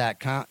deep into that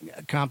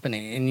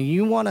company. And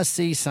you want to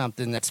see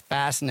something that's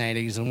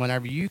fascinating, and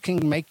whenever you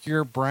can make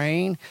your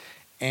brain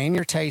and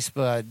your taste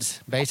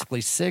buds basically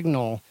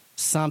signal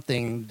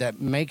something that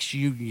makes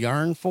you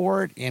yearn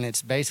for it, and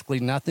it's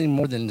basically nothing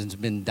more than it's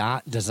been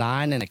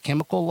designed in a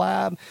chemical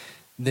lab,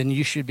 then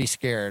you should be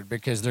scared,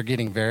 because they're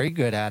getting very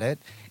good at it.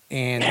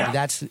 And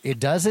it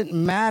doesn't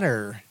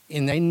matter.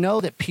 And they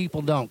know that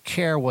people don't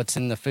care what's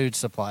in the food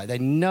supply. They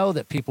know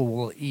that people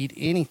will eat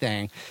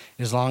anything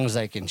as long as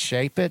they can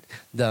shape it.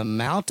 The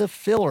amount of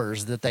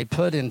fillers that they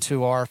put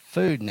into our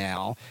food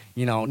now,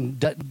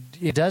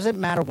 it doesn't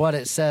matter what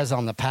it says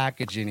on the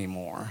package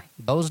anymore.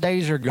 Those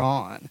days are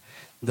gone.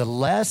 The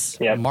less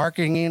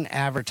marketing and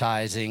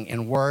advertising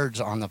and words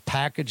on the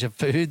package of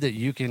food that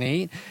you can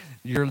eat,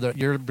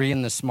 you're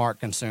being the smart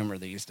consumer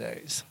these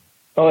days.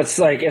 Oh, it's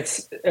like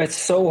it's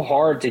so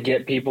hard to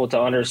get people to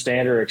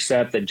understand or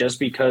accept that just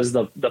because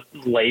the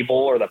label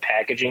or the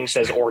packaging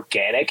says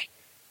organic,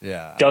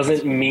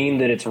 doesn't mean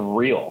that it's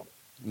real.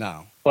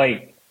 No.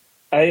 Like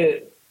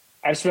I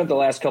spent the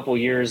last couple of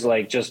years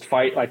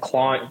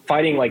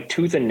fighting like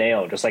tooth and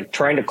nail, just like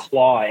trying to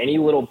claw any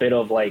little bit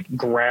of like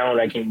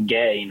ground I can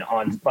gain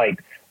on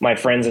like my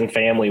friends and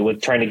family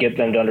with trying to get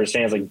them to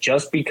understand. It's like,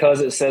 just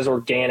because it says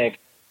organic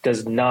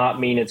does not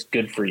mean it's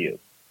good for you.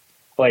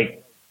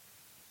 Like,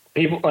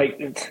 people,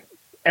 like,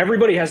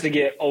 everybody has to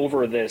get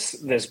over this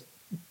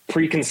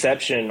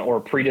preconception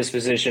or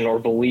predisposition or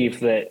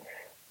belief that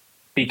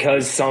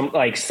because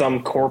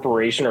some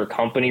corporation or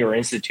company or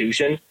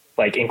institution,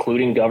 like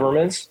including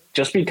governments,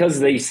 just because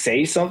they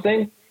say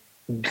something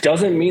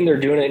doesn't mean they're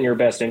doing it in your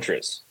best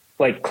interest.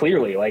 Like,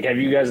 clearly, like, have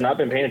you guys not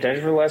been paying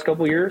attention for the last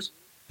couple of years?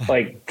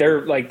 Like,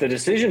 they're like, the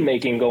decision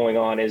making going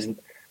on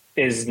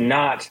is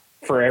not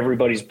for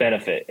everybody's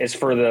benefit. It's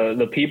for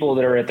the people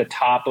that are at the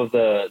top of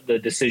the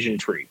decision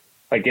tree.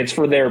 Like, it's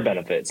for their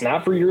benefit. It's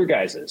not for your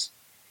guys's.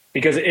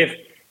 Because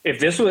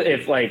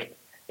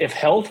if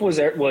health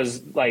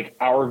was like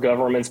our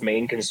government's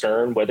main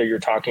concern, whether you're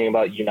talking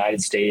about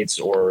United States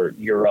or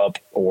Europe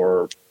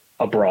or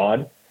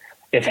abroad,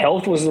 if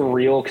health was the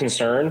real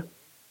concern,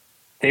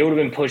 they would have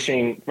been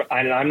pushing.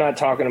 And I'm not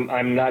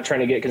trying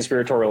to get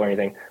conspiratorial or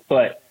anything,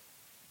 but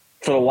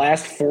for the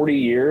last 40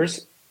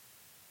 years,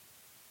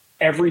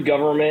 every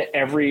government,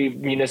 every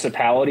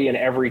municipality, and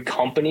every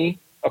company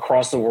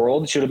across the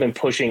world should have been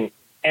pushing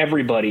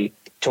everybody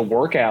to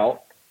work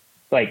out,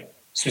 like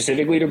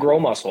specifically to grow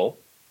muscle,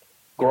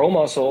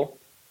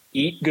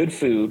 eat good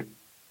food,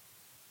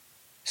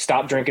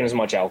 stop drinking as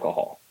much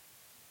alcohol.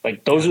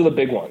 Like, those are the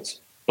big ones.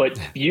 But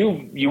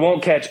you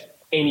won't catch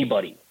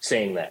anybody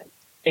saying that.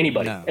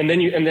 Anybody. No. And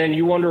then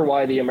you wonder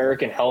why the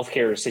American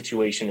healthcare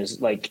situation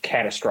is like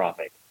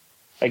catastrophic.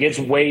 Like, it's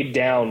weighed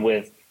down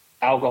with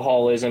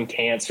alcoholism,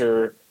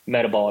 cancer,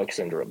 metabolic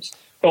syndromes.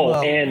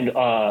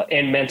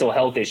 And mental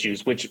health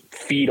issues, which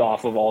feed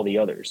off of all the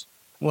others.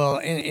 Well,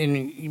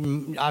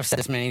 and I've said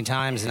this many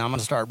times, and I'm going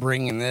to start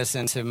bringing this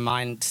into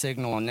mind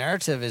signal and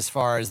narrative as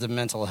far as the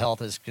mental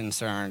health is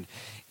concerned.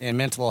 And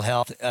mental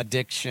health,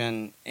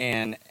 addiction,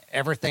 and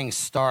everything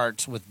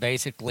starts with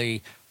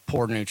basically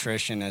poor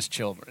nutrition as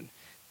children.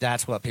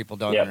 That's what people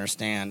don't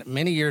understand.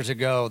 Many years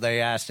ago,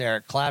 they asked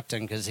Eric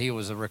Clapton, because he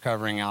was a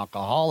recovering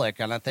alcoholic,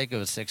 and I think it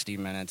was 60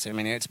 Minutes. I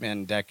mean, it's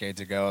been decades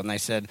ago. And they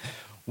said,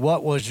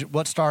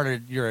 what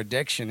started your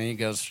addiction? And he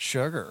goes,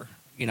 sugar.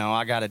 You know,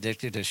 I got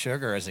addicted to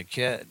sugar as a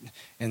kid,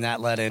 and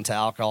that led into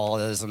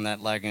alcoholism,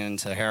 that led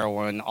into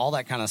heroin, all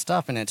that kind of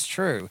stuff. And it's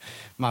true.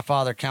 My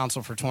father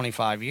counseled for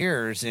 25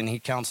 years, and he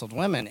counseled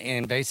women.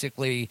 And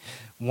basically,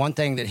 one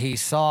thing that he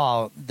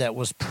saw that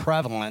was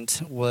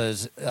prevalent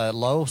was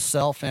low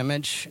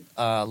self-image,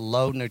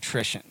 low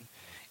nutrition.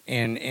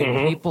 And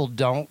people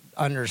don't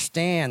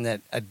understand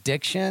that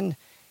addiction,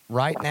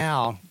 right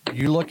now,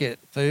 you look at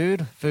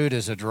food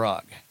is a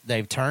drug.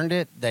 They've turned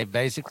it. They've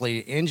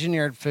basically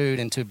engineered food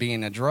into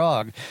being a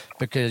drug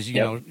because,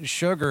 you know,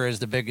 sugar is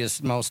the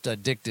biggest, most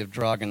addictive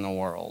drug in the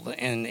world.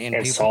 And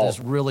people salt. Just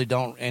really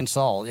don't, and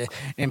salt.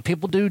 And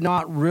people do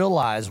not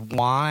realize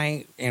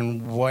why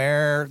and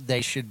where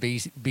they should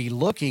be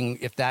looking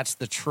if that's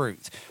the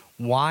truth.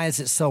 Why is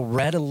it so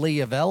readily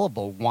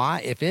available? Why,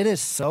 if it is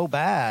so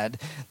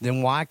bad,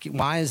 then why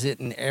is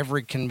it in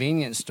every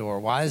convenience store?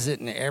 Why is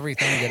it in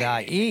everything that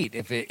I eat?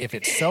 If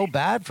it's so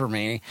bad for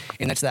me,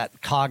 and it's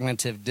that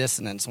cognitive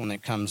dissonance when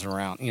it comes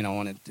around, you know,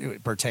 when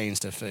it pertains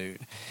to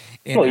food.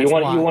 And well, you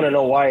want to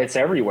know why it's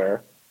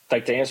everywhere.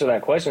 Like, to answer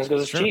that question, is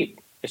because it's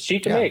cheap. It's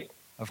cheap to make.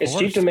 It's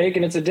cheap to make,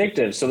 and it's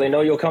addictive. So they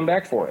know you'll come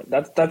back for it.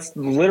 That's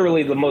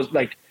literally the most,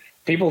 like,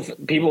 people.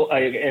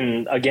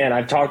 And again,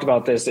 I've talked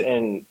about this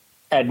in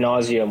ad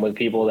nauseum with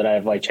people that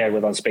I've like chatted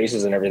with on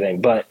Spaces and everything,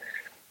 but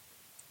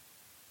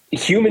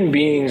human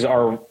beings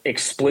are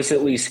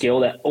explicitly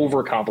skilled at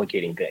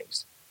overcomplicating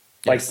things.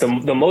 Yes.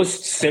 Like, the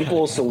most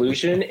simple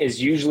solution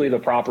is usually the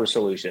proper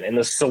solution. And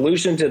the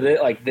solution to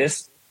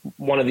this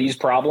one of these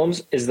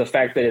problems is the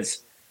fact that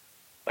it's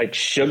like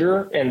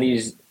sugar and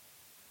these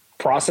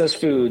processed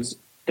foods,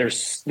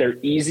 they're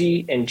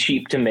easy and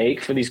cheap to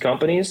make for these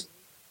companies.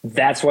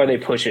 That's why they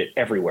push it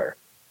everywhere.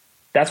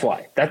 That's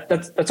why.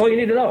 That's all you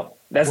need to know.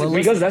 That's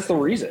the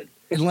reason.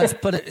 And let's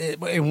put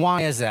it. And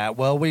why is that?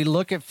 Well, we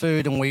look at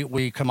food and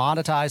we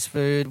commoditize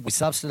food. We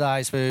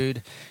subsidize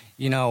food.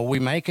 You know, we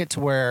make it to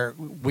where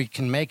we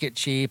can make it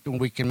cheap, and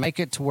we can make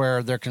it to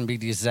where there can be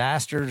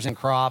disasters in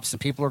crops,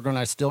 and people are going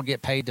to still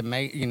get paid to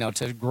make, you know,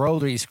 to grow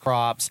these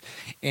crops,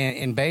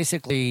 and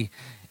basically,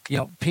 you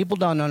know, people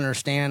don't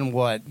understand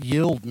what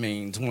yield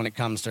means when it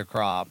comes to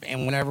crop.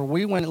 And whenever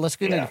we went, let's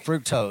get into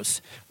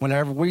fructose.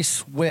 Whenever we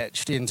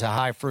switched into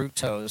high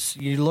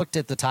fructose, you looked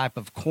at the type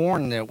of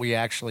corn that we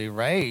actually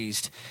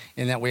raised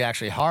and that we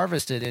actually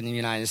harvested in the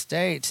United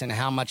States, and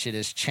how much it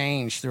has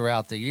changed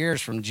throughout the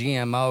years from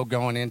GMO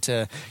going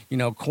into, you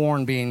know,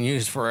 corn being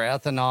used for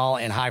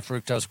ethanol and high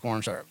fructose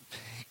corn syrup.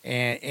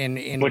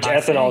 And which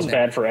ethanol is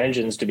bad for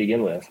engines to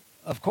begin with.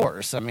 Of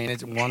course. I mean,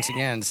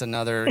 it's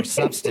another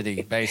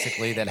subsidy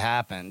basically that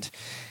happened.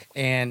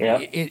 And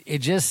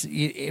it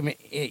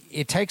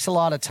takes a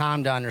lot of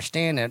time to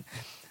understand it,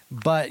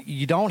 but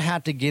you don't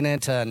have to get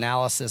into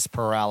analysis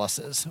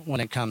paralysis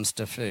when it comes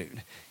to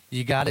food.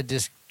 You got to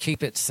just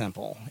keep it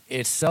simple.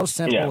 It's so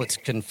simple, Yeah. it's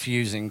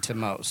confusing to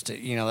most.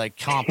 They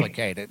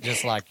complicate it,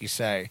 just like you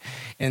say.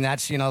 And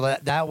that's,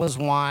 that was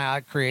why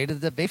I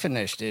created the Beef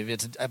Initiative.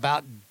 It's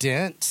about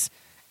dense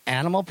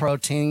animal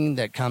protein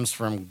that comes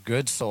from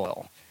good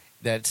soil,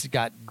 that's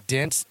got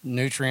dense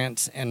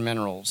nutrients and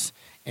minerals,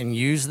 and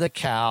use the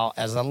cow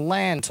as a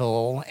land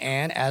tool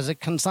and as a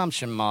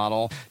consumption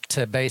model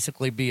to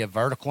basically be a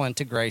vertical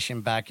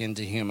integration back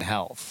into human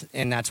health.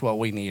 And that's what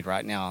we need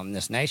right now in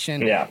this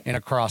nation and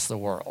across the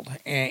world.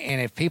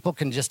 And if people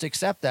can just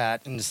accept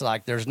that, and it's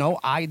like there's no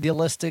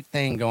idealistic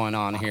thing going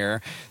on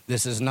here.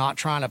 This is not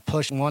trying to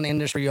push one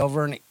industry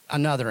over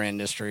another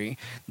industry.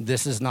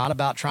 This is not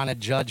about trying to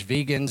judge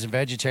vegans,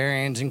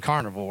 vegetarians, and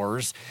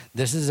carnivores.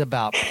 This is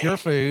about pure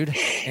food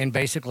and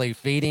basically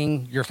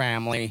feeding your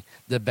family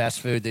the best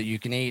food that you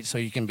can eat so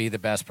you can be the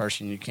best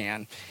person you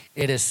can.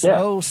 It is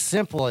so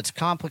simple, it's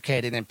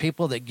complicated, and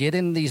people that get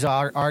in these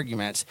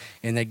arguments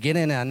and they get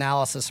in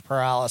analysis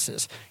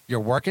paralysis, you're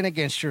working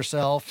against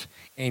yourself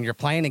and you're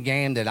playing a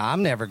game that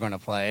I'm never going to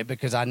play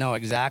because I know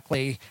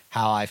exactly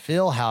how I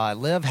feel, how I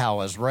live, how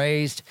I was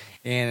raised,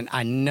 and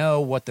I know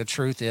what the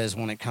truth is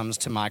when it comes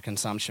to my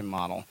consumption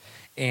model.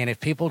 And if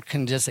people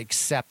can just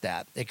accept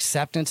that,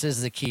 acceptance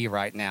is the key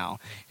right now.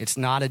 It's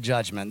not a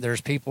judgment.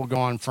 There's people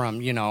going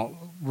from,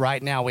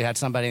 right now we had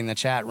somebody in the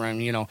chat room,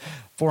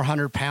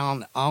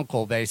 400-pound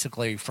uncle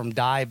basically from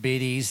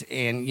diabetes,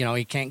 and,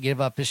 he can't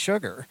give up his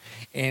sugar.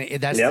 And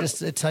that's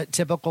just a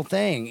typical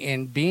thing.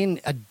 And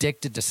being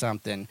addicted to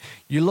something,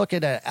 you look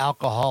at an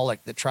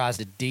alcoholic that tries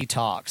to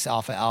detox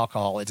off of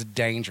alcohol, it's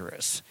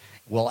dangerous.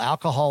 Well,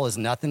 alcohol is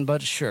nothing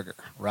but sugar,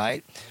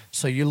 right?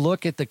 So you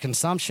look at the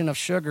consumption of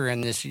sugar in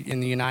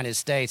the United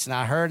States, and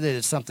I heard that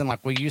it's something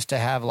like we used to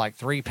have like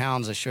 3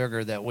 pounds of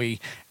sugar that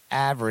we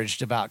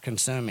averaged about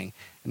consuming.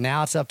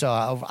 Now it's up to,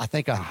 I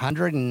think,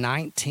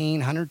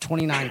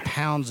 129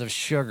 pounds of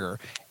sugar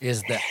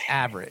is the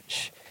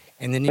average.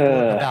 And then you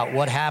look about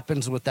what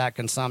happens with that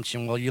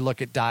consumption. Well, you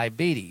look at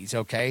diabetes,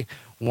 okay?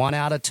 1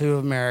 out of 2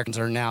 Americans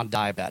are now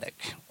diabetic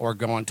or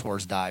going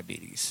towards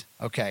diabetes.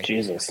 Okay.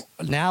 Jesus.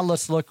 Now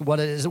let's look what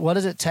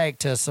does it take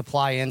to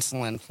supply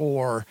insulin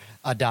for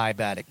a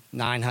diabetic?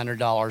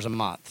 $900 a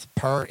month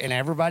and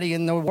everybody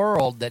in the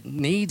world that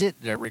needs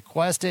it, that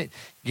requests it,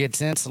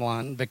 gets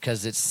insulin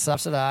because it's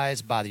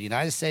subsidized by the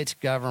United States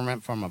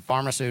government from a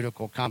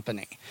pharmaceutical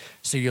company.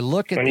 So you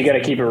look at, and you got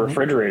to keep it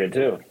refrigerated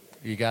too.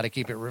 You got to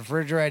keep it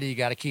refrigerated. You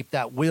got to keep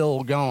that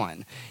wheel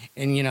going.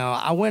 And,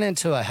 I went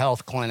into a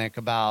health clinic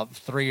about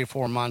 3 or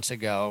 4 months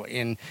ago,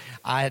 and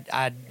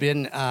I'd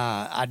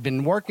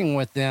been working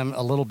with them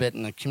a little bit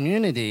in the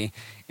community.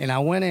 And I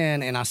went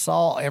in and I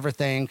saw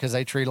everything because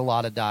they treat a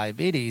lot of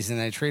diabetes and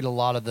they treat a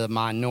lot of the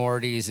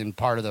minorities and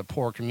part of the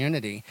poor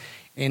community.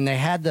 And they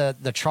had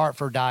the chart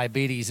for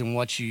diabetes and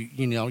what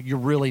you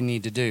really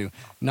need to do.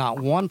 Not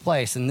one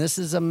place, and this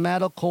is a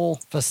medical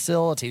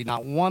facility,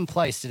 not one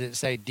place did it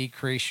say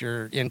decrease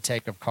your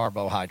intake of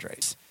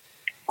carbohydrates.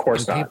 Of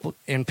course not.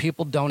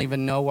 People don't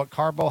even know what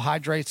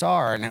carbohydrates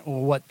are and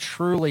what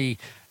truly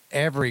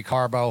every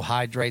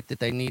carbohydrate that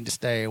they need to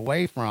stay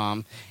away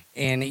from.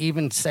 And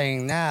even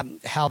saying that,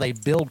 how they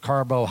build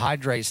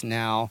carbohydrates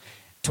now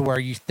to where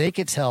you think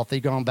it's healthy,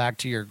 going back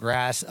to your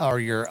grass or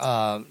your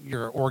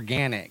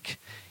organic.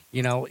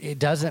 It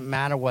doesn't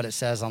matter what it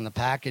says on the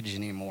package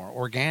anymore.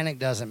 Organic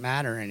doesn't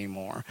matter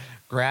anymore.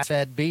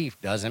 Grass-fed beef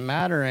doesn't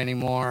matter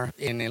anymore.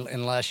 And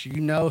unless you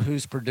know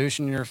who's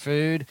producing your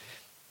food,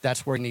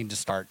 that's where you need to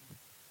start.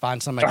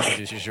 Find somebody who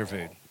produces your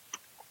food.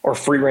 Or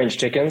free-range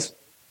chickens.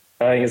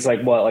 I think it's like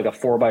a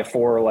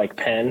 4x4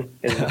 pen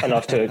is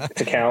enough to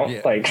count.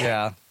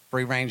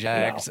 Free range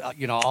eggs,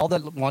 all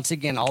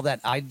that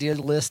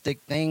idealistic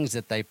things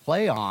that they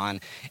play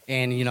on,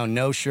 and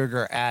no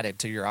sugar added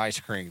to your ice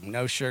cream,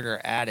 no sugar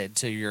added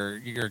to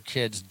your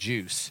kids'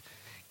 juice.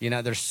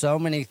 There's so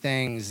many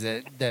things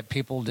that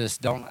people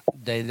just don't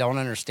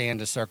understand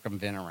to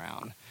circumvent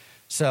around.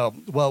 So,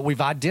 we've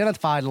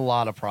identified a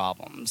lot of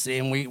problems,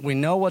 and we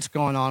know what's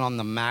going on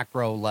the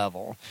macro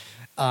level.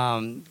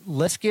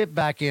 Let's get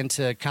back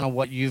into kind of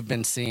what you've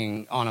been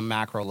seeing on a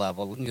macro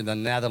level, the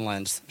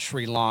Netherlands,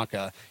 Sri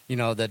Lanka,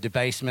 the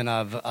debasement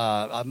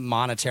of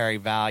monetary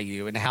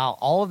value, and how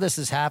all of this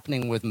is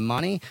happening with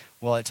money.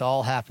 Well, it's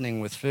all happening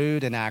with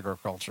food and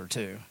agriculture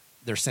too.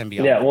 They're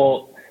symbiotic. Yeah,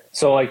 well,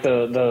 so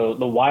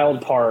the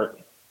wild part,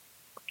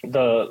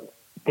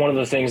 one of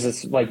the things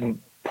that's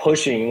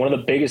pushing, one of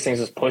the biggest things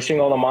that's pushing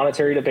all the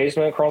monetary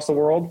debasement across the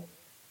world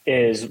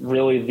is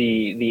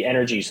really the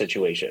energy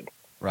situation.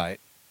 Right.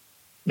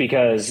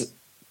 Because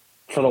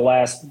for the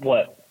last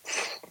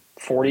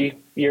 40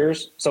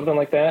 years, something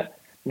like that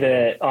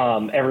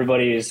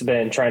everybody's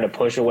been trying to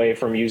push away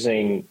from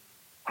using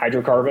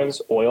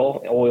hydrocarbons,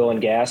 oil and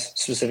gas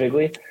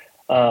specifically,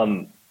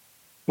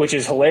 which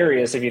is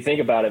hilarious if you think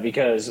about it,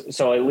 because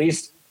so at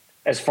least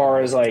as far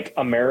as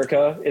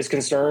America is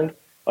concerned,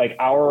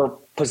 our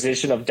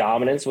position of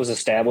dominance was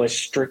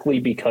established strictly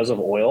because of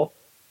oil,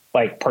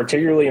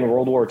 particularly in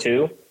World War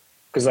II,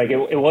 because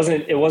it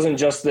wasn't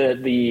just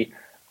the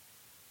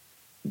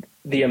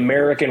the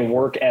American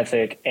work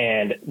ethic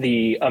and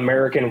the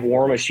American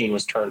war machine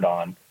was turned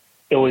on.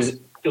 It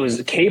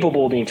was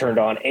capable of being turned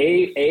on,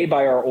 A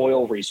by our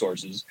oil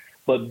resources,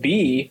 but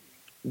B,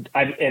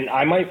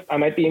 I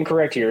might be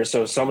incorrect here,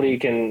 so somebody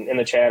can in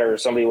the chat or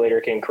somebody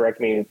later can correct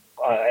me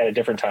at a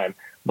different time.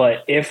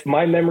 But if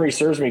my memory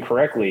serves me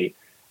correctly,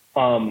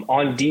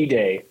 on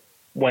D-Day,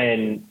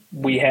 when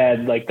we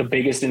had like the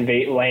biggest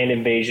land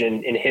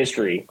invasion in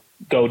history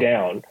go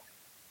down,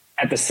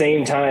 at the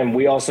same time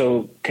we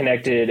also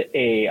connected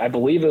I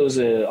believe it was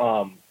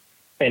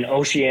an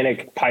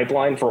oceanic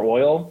pipeline for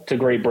oil to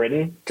Great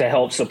Britain to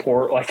help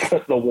support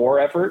like the war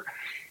effort,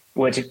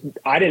 which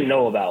I didn't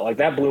know about. Like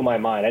that blew my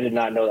mind. I did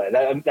not know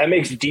that. That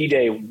makes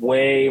D-Day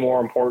way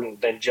more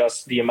important than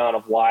just the amount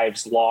of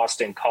lives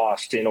lost and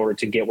cost in order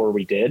to get where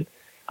we did.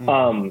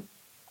 Mm-hmm.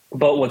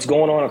 But what's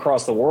going on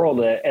across the world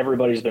that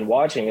everybody's been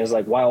watching is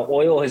like, while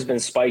oil has been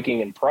spiking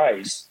in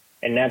price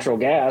and natural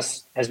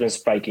gas has been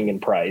spiking in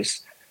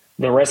price,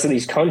 the rest of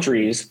these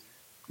countries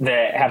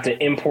that have to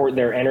import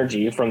their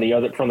energy from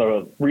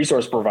the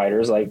resource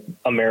providers like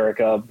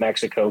America,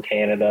 Mexico,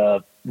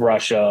 Canada,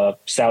 Russia,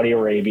 Saudi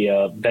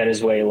Arabia,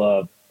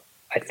 Venezuela,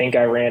 I think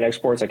Iran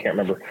exports, I can't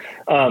remember.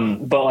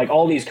 But like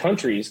all these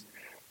countries,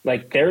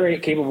 like they're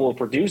capable of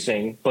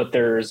producing, but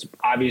there's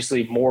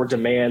obviously more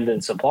demand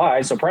than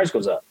supply, so price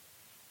goes up.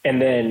 And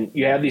then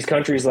you have these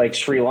countries like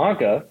Sri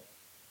Lanka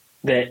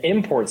that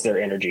imports their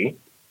energy.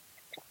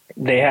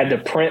 They had to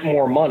print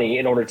more money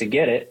in order to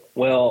get it.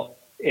 Well,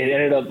 it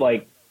ended up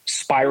like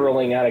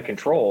spiraling out of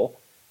control,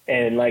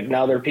 and like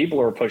now their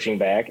people are pushing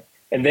back.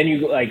 And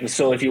then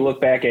so if you look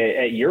back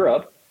at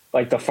Europe,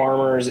 like the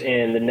farmers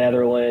in the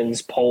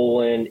Netherlands,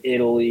 Poland,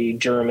 Italy,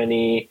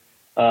 Germany,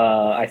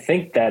 I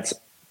think that's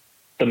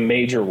the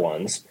major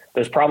ones.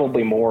 There's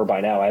probably more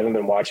by now. I haven't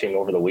been watching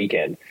over the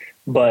weekend,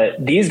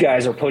 but these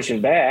guys are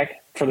pushing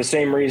back for the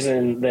same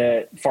reason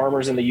that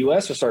farmers in the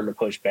US are starting to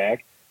push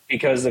back,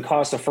 because the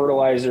cost of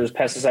fertilizers,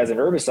 pesticides, and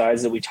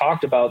herbicides that we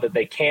talked about, that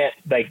they can't,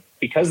 like,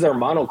 because they're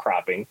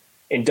monocropping,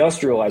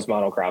 industrialized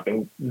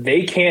monocropping,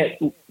 they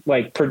can't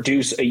like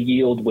produce a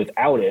yield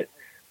without it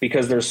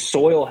because their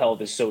soil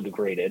health is so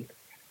degraded.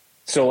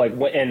 So like,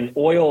 and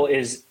oil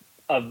is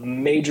a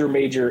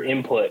major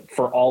input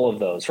for all of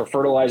those, for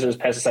fertilizers,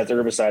 pesticides,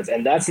 herbicides.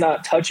 And that's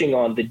not touching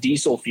on the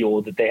diesel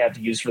fuel that they have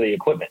to use for the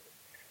equipment,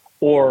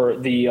 or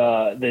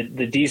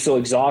the diesel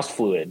exhaust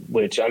fluid,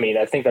 which, I mean,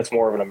 I think that's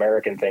more of an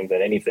American thing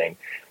than anything.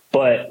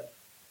 But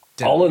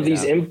all of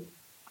these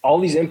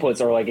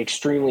inputs are like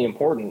extremely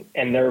important,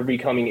 and they're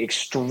becoming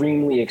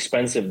extremely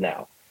expensive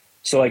now.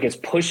 So like it's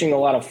pushing a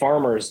lot of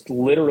farmers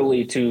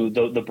literally to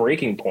the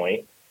breaking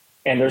point,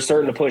 and they're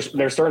starting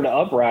to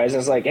uprise. And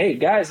it's like, hey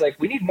guys, like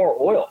we need more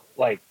oil.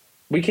 Like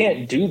we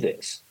can't do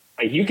this.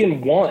 Like you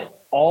can want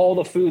all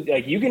the food,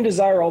 like you can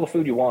desire all the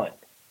food you want,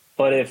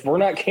 but if we're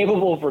not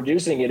capable of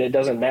producing it, it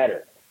doesn't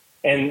matter.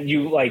 And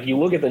you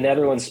look at the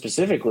Netherlands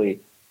specifically,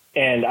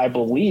 and I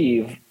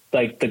believe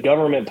like the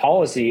government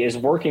policy is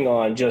working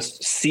on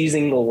just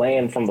seizing the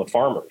land from the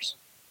farmers.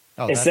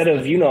 Instead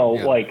of,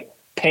 like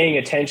paying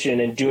attention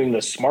and doing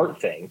the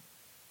smart thing.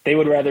 They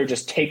would rather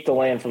just take the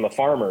land from the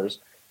farmers,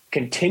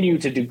 continue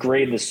to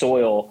degrade the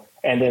soil,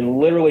 and then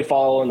literally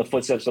follow in the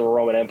footsteps of the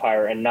Roman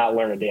Empire and not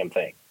learn a damn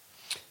thing.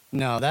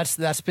 No,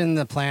 that's been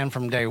the plan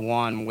from day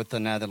one with the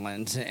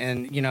Netherlands.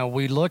 And,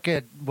 we look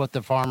at what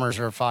the farmers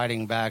are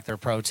fighting back. They're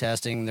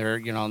protesting. They're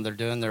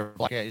doing their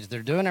blockades.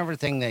 They're doing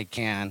everything they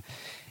can.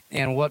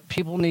 And what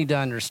people need to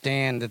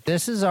understand, that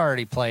this is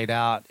already played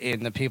out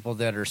in the people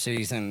that are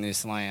seizing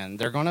this land.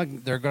 They're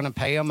gonna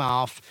pay them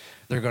off.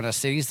 They're gonna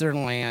seize their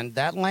land.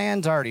 That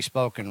land's already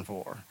spoken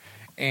for.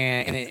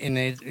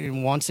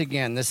 And once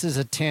again, this is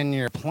a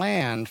 10-year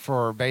plan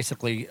for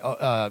basically,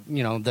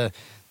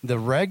 the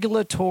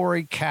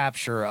regulatory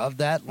capture of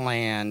that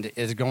land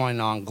is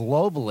going on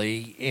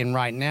globally. And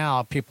right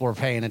now, people are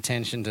paying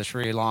attention to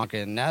Sri Lanka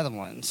and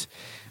Netherlands.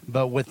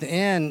 But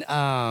within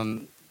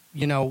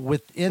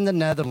the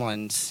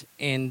Netherlands,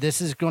 and this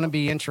is going to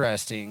be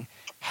interesting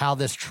how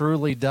this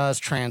truly does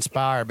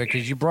transpire,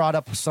 because you brought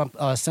up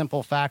a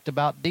simple fact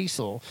about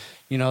diesel.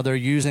 They're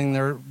using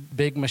their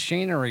big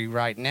machinery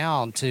right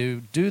now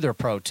to do their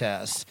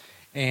protests.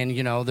 And,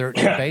 they're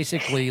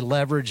basically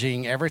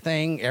leveraging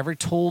every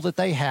tool that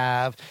they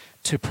have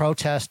to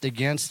protest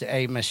against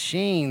a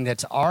machine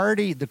that's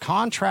already, the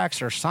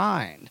contracts are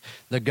signed.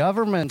 The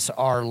governments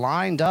are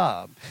lined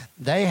up.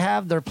 They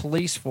have their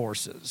police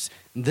forces.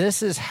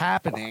 This is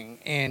happening,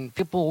 and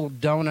people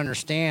don't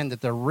understand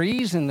that the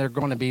reason they're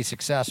going to be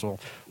successful,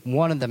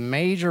 one of the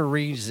major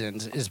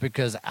reasons, is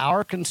because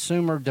our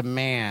consumer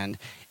demand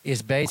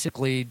is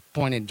basically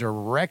pointed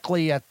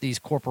directly at these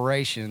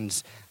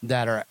corporations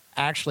that are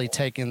actually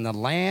taking the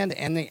land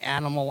and the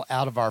animal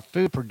out of our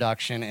food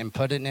production and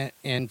putting it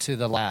into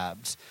the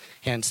labs.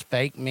 Hence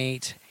fake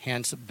meat,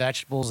 hence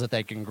vegetables that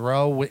they can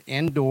grow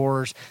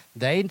indoors.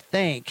 They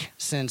think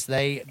since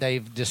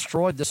they've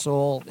destroyed the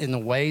soil in the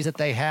ways that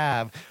they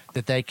have,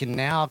 that they can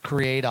now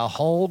create a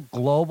whole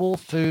global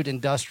food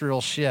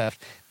industrial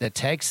shift that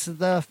takes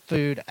the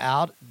food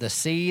out, the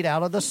seed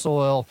out of the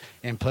soil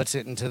and puts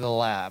it into the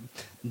lab.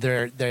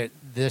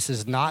 This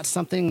is not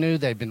something new.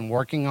 They've been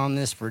working on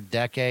this for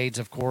decades.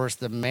 Of course,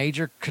 the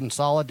major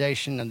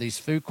consolidation of these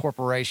food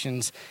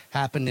corporations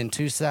happened in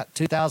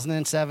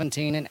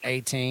 2017 and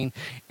 18,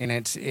 and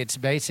it's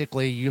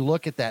basically, you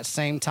look at that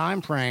same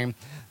time frame,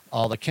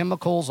 all the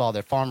chemicals, all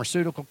the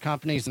pharmaceutical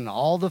companies, and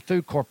all the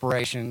food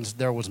corporations,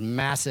 there was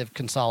massive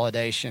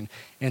consolidation,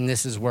 and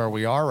this is where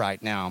we are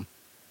right now.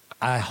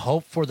 I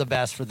hope for the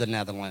best for the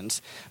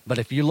Netherlands. But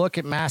if you look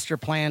at master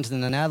plans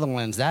in the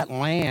Netherlands, that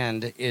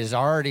land is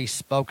already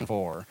spoken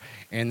for,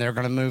 and they're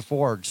going to move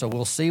forward. So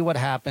we'll see what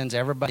happens.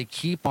 Everybody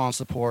keep on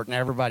support, and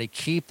everybody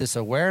keep this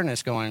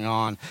awareness going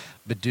on.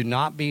 But do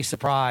not be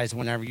surprised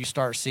whenever you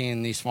start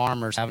seeing these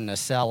farmers having to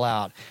sell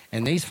out.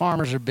 And these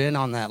farmers have been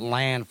on that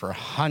land for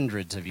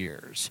hundreds of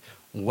years,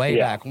 way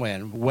back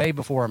when, way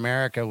before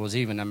America was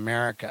even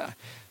America.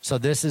 So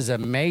this is a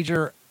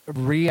major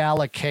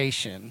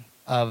reallocation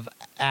of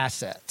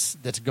assets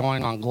that's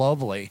going on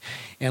globally.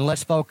 And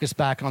let's focus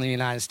back on the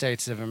United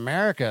States of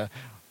America.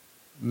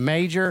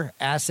 Major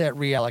asset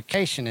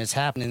reallocation is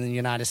happening in the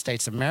United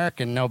States of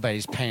America, and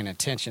nobody's paying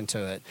attention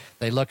to it.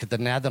 They look at the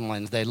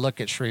Netherlands, they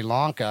look at Sri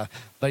Lanka,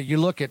 but you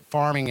look at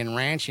farming and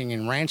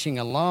ranching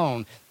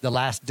alone, the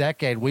last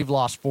decade, we've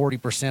lost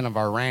 40% of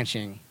our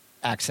ranching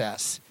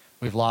access.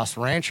 We've lost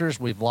ranchers,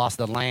 we've lost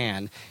the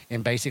land,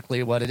 and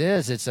basically what it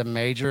is, it's a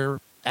major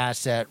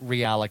asset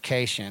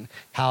reallocation.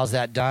 How's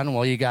that done?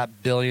 Well, you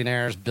got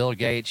billionaires, Bill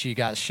Gates, you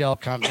got shell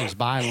companies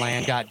buying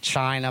land, got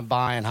China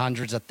buying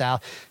hundreds of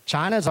thousands.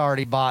 China's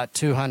already bought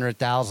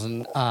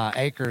 200,000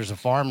 acres of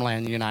farmland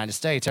in the United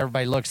States.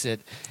 Everybody looks at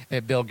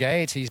Bill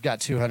Gates. He's got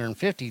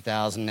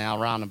 250,000 now,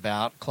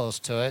 roundabout, close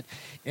to it.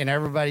 And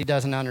everybody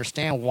doesn't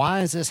understand,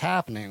 why is this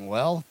happening?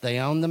 Well, they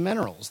own the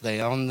minerals. They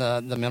own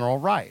the mineral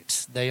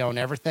rights. They own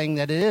everything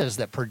that it is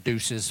that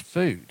produces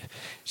food.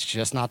 It's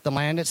just not the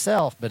land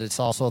itself, but it's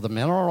also the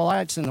mineral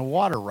rights and the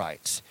water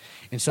rights.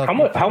 And so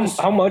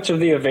how much of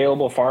the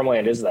available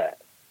farmland is that?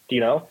 Do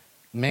you know?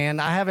 Man,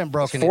 I haven't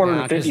broken it down.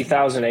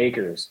 450,000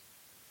 acres.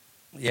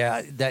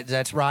 Yeah,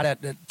 that's right at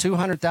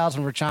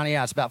 200,000 for China.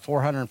 Yeah, it's about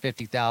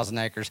 450,000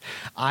 acres.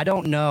 I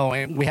don't know,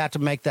 and we have to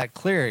make that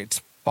clear.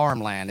 It's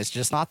farmland. It's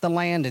just not the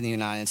land in the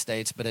United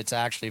States, but it's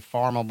actually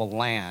farmable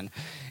land.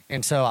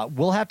 And so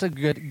we'll have to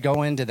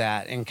go into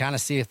that and kind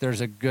of see if there's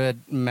a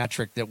good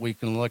metric that we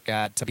can look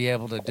at to be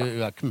able to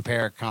do a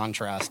compare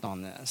contrast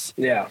on this.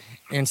 Yeah.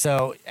 And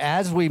so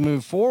as we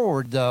move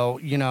forward, though,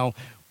 you know,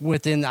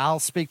 I'll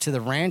speak to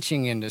the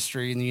ranching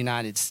industry in the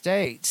United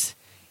States.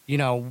 You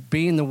know,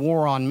 being the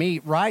war on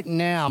meat, right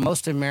now,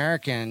 most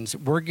Americans,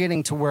 we're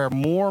getting to where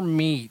more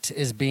meat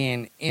is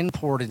being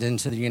imported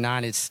into the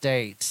United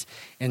States,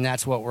 and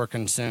that's what we're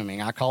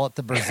consuming. I call it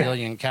the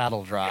Brazilian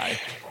cattle drive.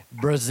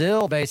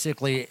 Brazil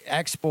basically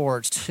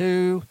exports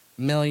 2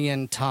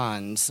 million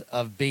tons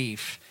of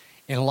beef,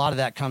 and a lot of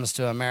that comes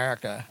to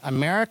America.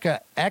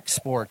 America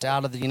exports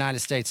out of the United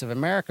States of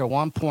America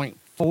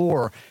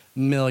 1.4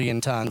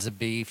 million tons of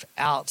beef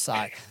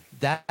outside.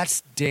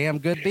 That's damn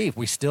good beef.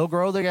 We still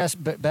grow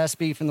the best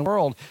beef in the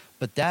world,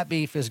 but that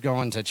beef is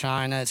going to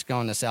China, it's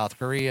going to South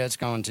Korea, it's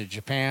going to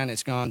Japan,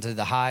 it's going to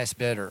the highest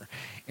bidder.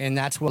 And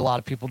that's what a lot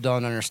of people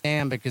don't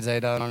understand, because they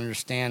don't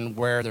understand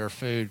where their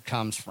food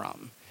comes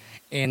from.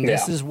 And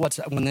this is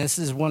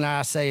when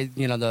I say,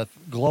 you know, the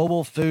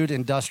global food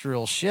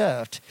industrial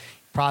shift,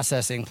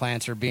 processing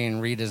plants are being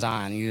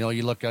redesigned. You know,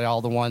 you look at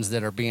all the ones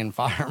that are being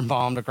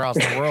firebombed across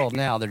the world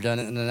now. They're doing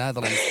it in the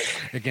Netherlands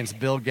against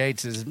Bill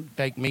Gates'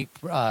 fake meat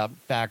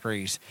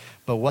factories.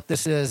 But what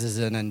this is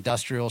an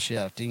industrial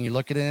shift. And you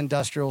look at an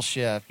industrial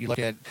shift, you look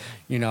at,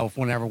 you know,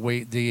 whenever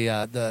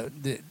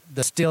the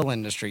steel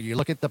industry, you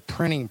look at the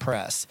printing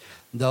press.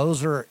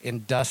 Those are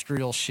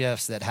industrial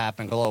shifts that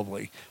happen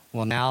globally.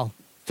 Well, now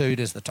food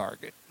is the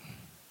target.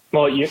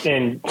 Well, you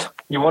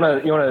want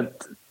to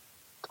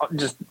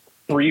just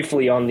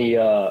briefly on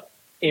the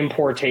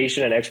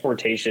importation and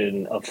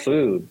exportation of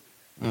food.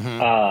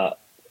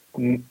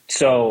 Mm-hmm.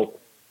 So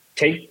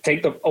take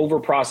the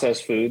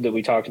over-processed food that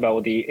we talked about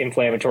with the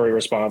inflammatory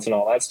response and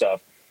all that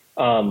stuff.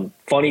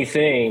 Funny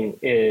thing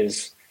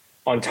is,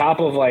 on top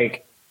of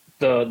like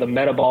the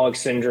metabolic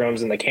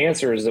syndromes and the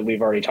cancers that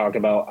we've already talked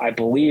about, I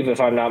believe,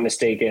 if I'm not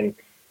mistaken,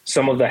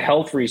 some of the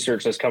health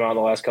research that's come out in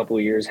the last couple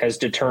of years has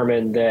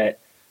determined that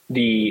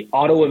the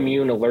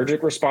autoimmune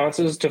allergic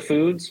responses to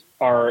foods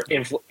are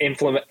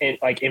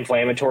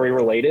inflammatory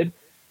related.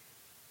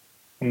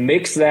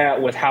 Mix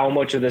that with how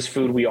much of this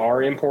food we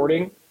are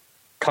importing,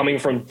 coming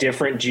from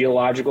different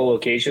geological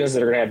locations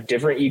that are going to have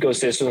different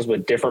ecosystems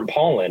with different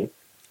pollen.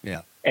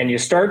 Yeah. And you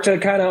start to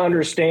kind of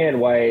understand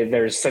why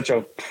there's such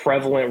a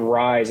prevalent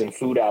rise in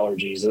food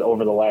allergies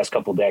over the last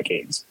couple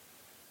decades.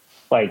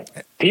 Like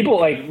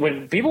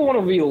when people want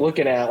to be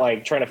looking at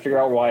like trying to figure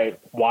out why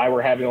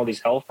we're having all these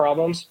health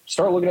problems,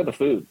 start looking at the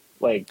food.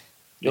 Like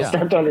you'll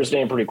start to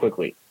understand pretty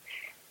quickly.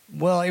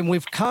 Well, and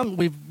we've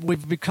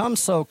become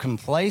so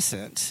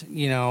complacent,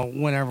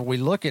 whenever we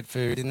look at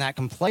food, and that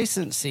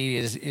complacency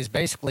is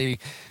basically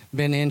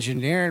been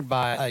engineered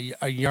by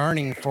a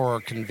yearning for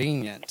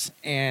convenience.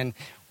 And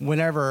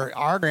whenever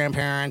our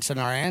grandparents and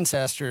our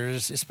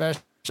ancestors,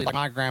 especially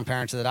my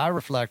grandparents that I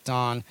reflect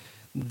on,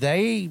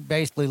 they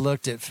basically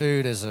looked at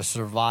food as a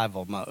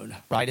survival mode,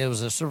 right? It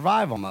was a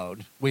survival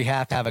mode. We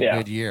have to have a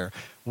good year.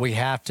 We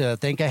have to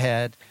think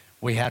ahead.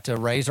 We have to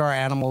raise our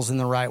animals in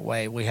the right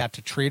way. We have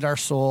to treat our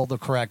soil the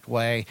correct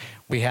way.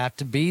 We have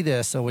to be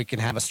this so we can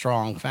have a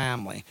strong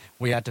family.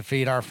 We have to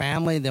feed our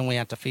family, then we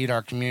have to feed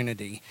our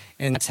community.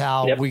 And that's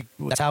how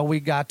we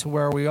got to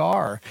where we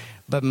are.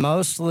 But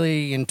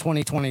mostly in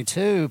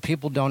 2022,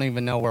 people don't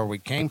even know where we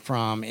came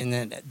from. And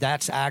then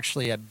that's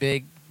actually a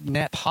big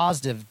net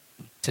positive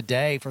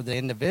today for the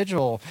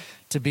individual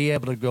to be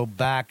able to go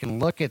back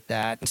and look at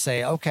that and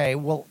say, okay,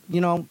 well,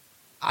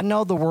 I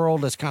know the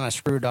world is kind of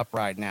screwed up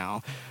right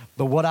now,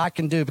 but what I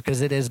can do,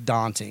 because it is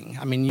daunting.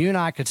 I mean, you and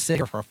I could sit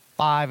here for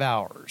 5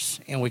 hours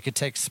and we could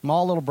take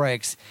small little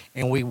breaks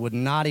and we would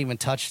not even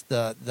touch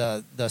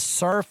the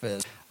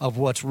surface of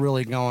what's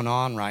really going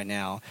on right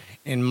now.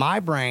 In my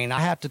brain,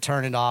 I have to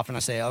turn it off and I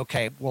say,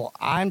 okay, well,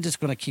 I'm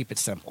just going to keep it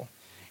simple.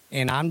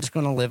 And I'm just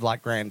going to live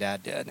like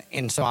Granddad did.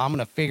 And so I'm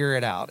going to figure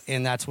it out.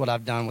 And that's what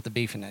I've done with the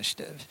Beef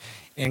Initiative.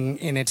 And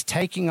it's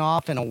taking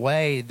off in a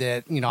way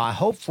that, I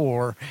hope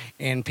for,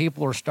 and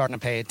people are starting to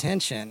pay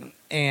attention.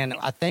 And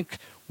I think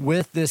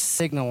with this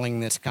signaling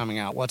that's coming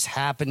out, what's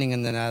happening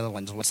in the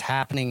Netherlands, what's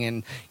happening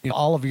in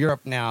all of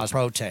Europe now is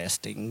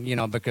protesting,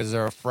 because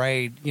they're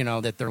afraid,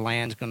 that their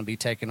land's going to be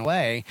taken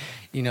away.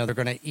 They're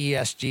going to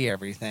ESG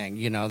everything.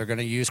 They're going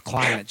to use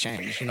climate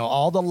change.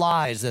 All the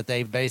lies that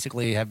they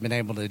basically have been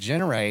able to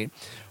generate.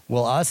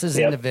 Well, us as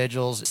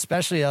individuals,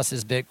 especially us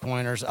as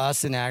Bitcoiners,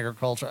 us in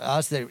agriculture,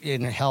 us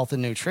in health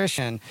and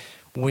nutrition,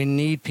 we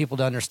need people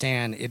to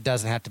understand it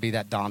doesn't have to be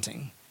that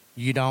daunting.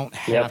 You don't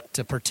have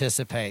to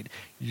participate.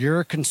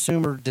 Your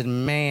consumer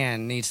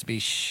demand needs to be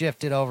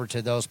shifted over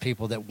to those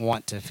people that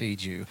want to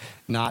feed you,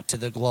 not to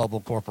the global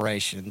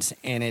corporations.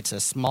 And it's a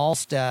small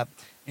step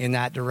in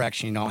that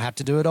direction. You don't have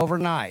to do it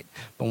overnight.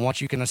 But once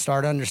you can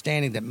start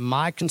understanding that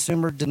my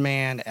consumer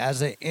demand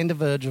as an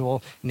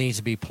individual needs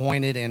to be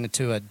pointed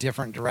into a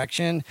different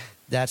direction,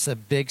 that's a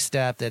big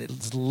step that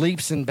it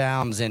leaps and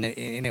bounds and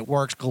it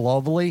works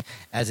globally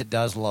as it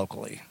does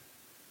locally.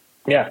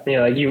 Yeah,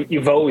 you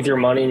vote with your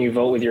money and you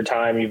vote with your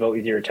time, and you vote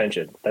with your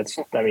attention. It's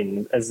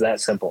that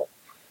simple.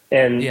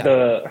 And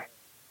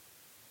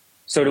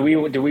so do we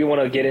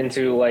want to get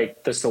into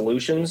like the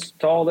solutions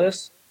to all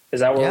this? Is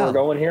that where we're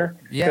going here?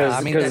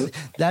 Yeah,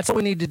 that's what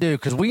we need to do,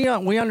 because we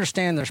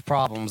understand there's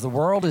problems. The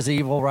world is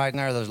evil right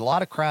now. There's a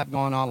lot of crap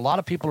going on. A lot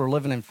of people are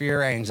living in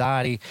fear,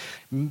 anxiety,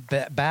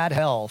 bad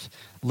health.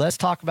 Let's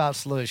talk about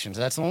solutions.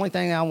 That's the only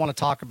thing I want to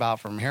talk about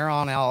from here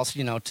on out,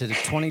 to the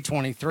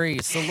 2023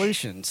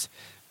 solutions.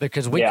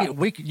 Because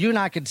you and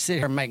I could sit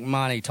here and make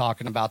money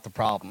talking about the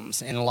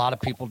problems, and a lot of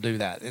people do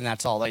that, and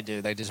that's all they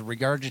do. They just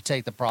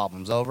regurgitate the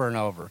problems over and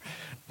over.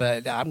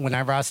 But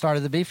whenever I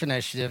started the Beef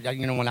Initiative,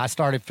 when I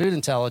started Food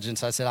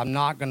Intelligence, I said, I'm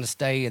not going to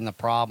stay in the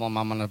problem.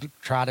 I'm going to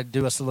try to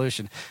do a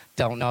solution.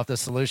 Don't know if the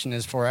solution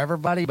is for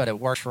everybody, but it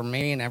works for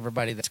me and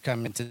everybody that's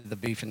come into the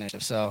Beef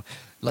Initiative. So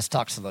let's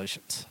talk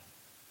solutions.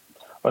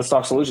 Let's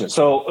talk solutions.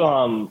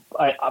 So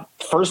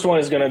first one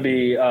is going to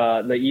be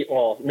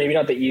maybe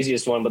not the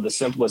easiest one, but the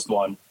simplest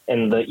one,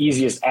 and the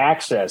easiest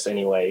access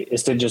anyway,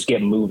 is to just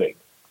get moving.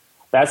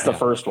 That's the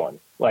first one.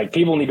 Like,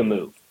 people need to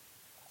move.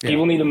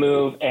 People need to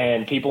move,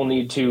 and people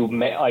need to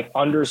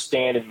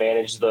understand and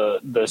manage the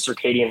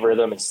circadian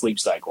rhythm and sleep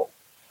cycle,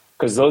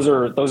 because those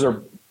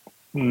are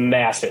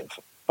massive.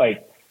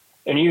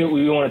 And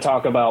we want to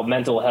talk about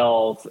mental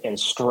health and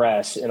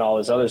stress and all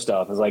this other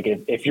stuff. It's like,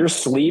 if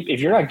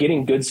you're not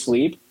getting good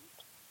sleep,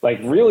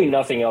 really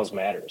nothing else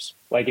matters.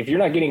 If you're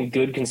not getting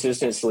good,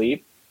 consistent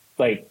sleep,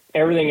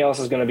 everything else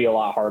is going to be a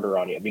lot harder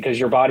on you, because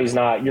you're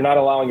not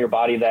allowing your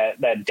body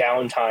that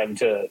downtime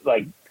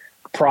to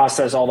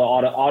process all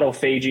the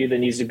autophagy that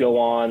needs to go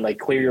on,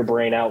 clear your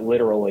brain out,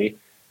 literally,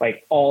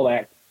 all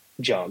that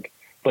junk.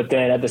 But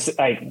then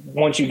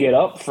once you get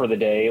up for the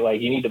day,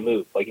 you need to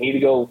move. You need to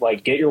go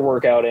get your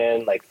workout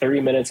in.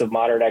 30 minutes of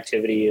moderate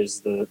activity is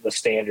the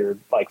standard,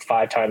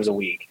 5 times a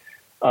week.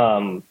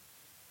 I'm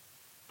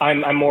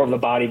more of the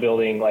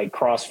bodybuilding,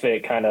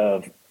 CrossFit kind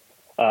of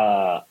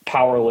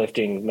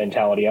powerlifting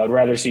mentality. I would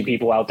rather see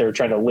people out there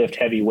trying to lift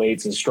heavy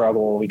weights and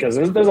struggle, because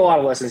there's a lot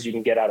of lessons you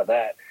can get out of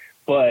that.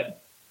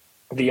 But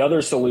the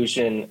other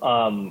solution,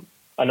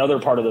 another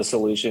part of the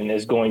solution,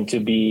 is going to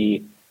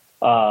be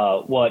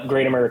what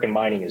Great American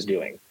Mining is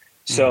doing.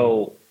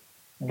 So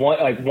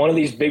one of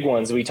these big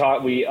ones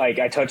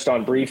I touched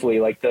on briefly,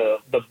 the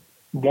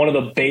one of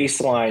the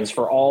baselines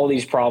for all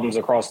these problems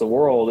across the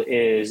world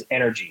is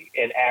energy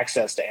and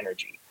access to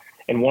energy.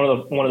 And one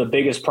of the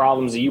biggest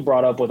problems that you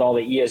brought up with all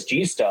the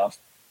ESG stuff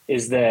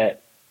is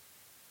that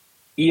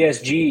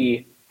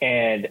ESG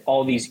and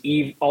all this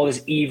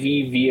EV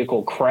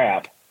vehicle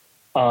crap,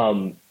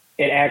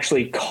 it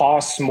actually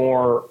costs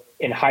more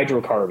in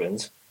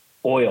hydrocarbons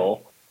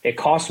oil. It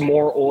costs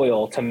more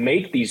oil to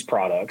make these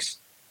products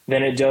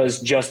than it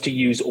does just to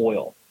use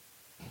oil.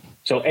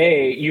 So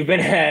you've been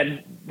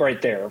had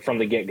right there from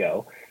the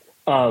get-go.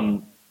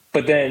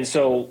 But then,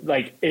 so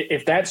like,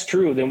 if that's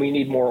true, then we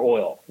need more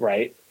oil,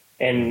 right?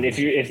 And if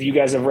you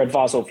guys have read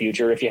Fossil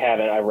Future, if you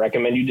haven't, I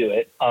recommend you do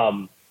it.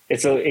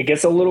 It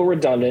gets a little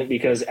redundant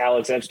because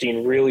Alex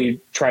Epstein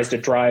really tries to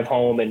drive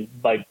home and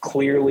like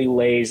clearly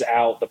lays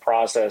out the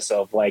process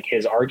of like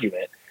his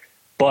argument.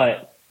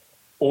 But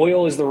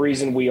oil is the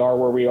reason we are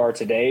where we are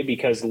today,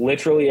 because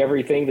literally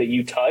everything that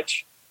you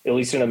touch, at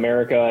least in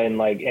America and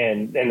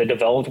the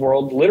developed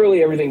world,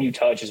 literally everything you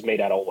touch is made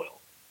out of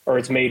oil, or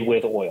it's made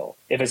with oil.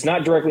 If it's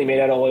not directly made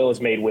out of oil, it's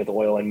made with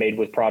oil and made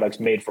with products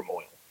made from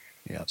oil.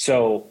 Yep.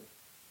 So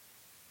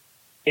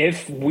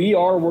if we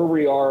are where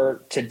we are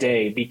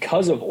today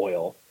because of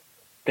oil,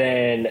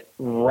 then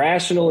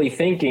rationally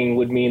thinking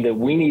would mean that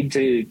we need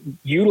to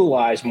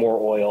utilize more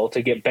oil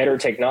to get better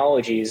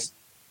technologies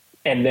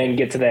and then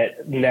get to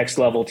that next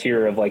level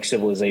tier of like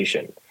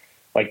civilization,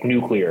 like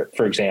nuclear,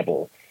 for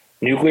example.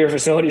 Nuclear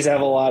facilities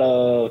have a lot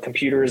of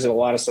computers and a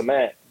lot of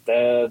cement.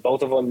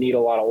 Both of them need a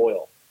lot of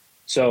oil.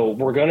 So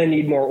we're going to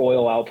need more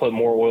oil output,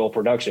 more oil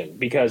production,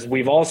 because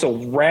we've also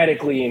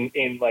radically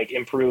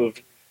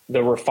improved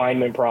the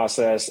refinement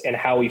process and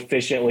how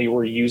efficiently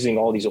we're using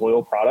all these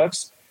oil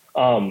products.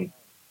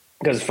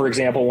 Because, for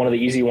example, one of the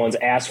easy ones,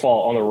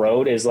 asphalt on the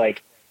road, is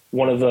like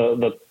one of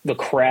the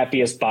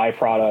crappiest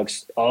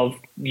byproducts of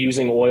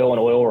using oil and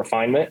oil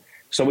refinement.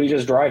 So we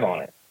just drive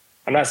on it.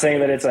 I'm not saying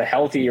that it's a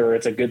healthy or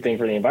it's a good thing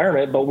for the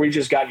environment, but we've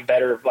just gotten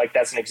better. Like,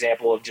 that's an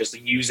example of just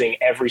using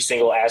every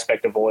single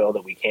aspect of oil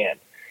that we can.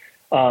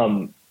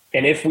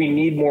 And if we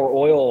need more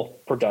oil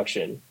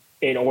production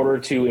in order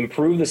to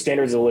improve the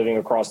standards of living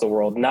across the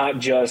world, not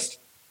just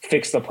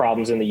fix the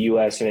problems in the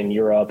US and in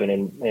Europe and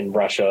in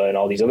Russia and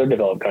all these other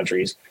developed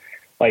countries,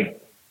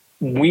 like,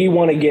 we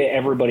want to get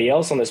everybody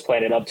else on this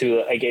planet up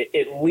to like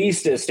at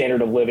least a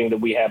standard of living that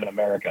we have in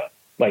America.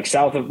 Like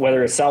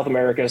whether it's South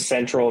America,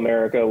 Central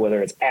America,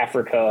 whether it's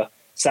Africa,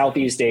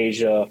 Southeast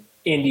Asia,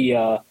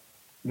 India,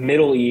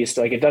 Middle East,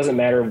 like, it doesn't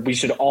matter. We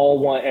should all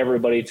want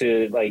everybody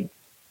to like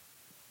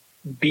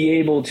be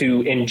able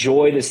to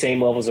enjoy the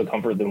same levels of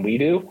comfort than we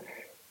do.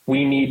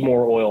 We need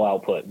more oil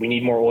output. We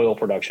need more oil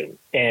production.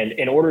 And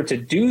in order to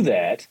do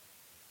that,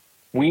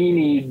 we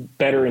need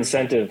better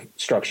incentive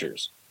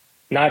structures,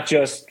 not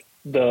just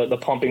the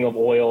pumping of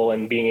oil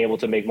and being able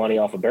to make money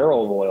off a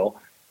barrel of oil.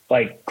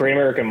 Like Great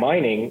American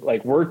Mining,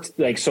 like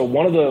so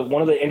one of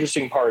the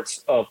interesting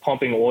parts of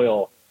pumping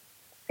oil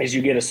is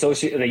you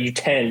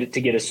tend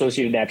to get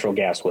associated natural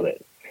gas with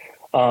it.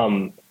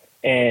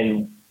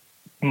 And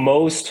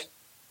most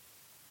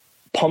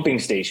pumping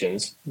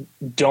stations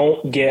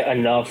don't get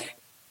enough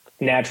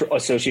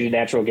associated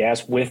natural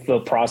gas with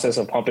the process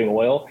of pumping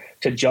oil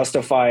to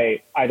justify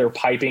either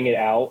piping it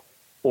out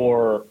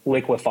or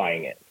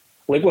liquefying it.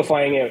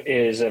 Liquefying it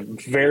is a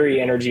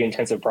very energy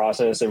intensive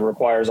process. It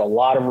requires a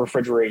lot of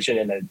refrigeration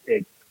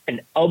and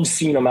an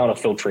obscene amount of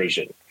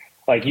filtration.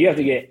 Like, you have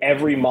to get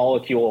every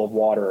molecule of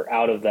water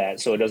out of that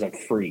so it doesn't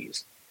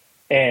freeze.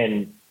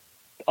 And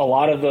a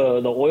lot of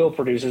the oil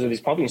producers of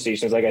these pumping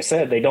stations, like I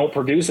said, they don't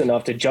produce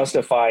enough to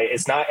justify.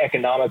 It's not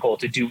economical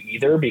to do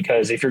either,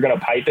 because if you're going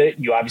to pipe it,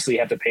 you obviously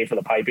have to pay for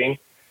the piping.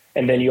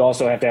 And then you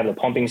also have to have the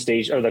pumping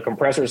station or the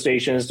compressor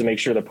stations to make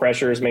sure the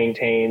pressure is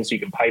maintained so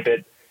you can pipe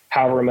it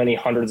however many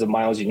hundreds of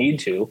miles you need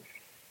to.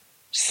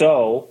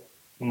 So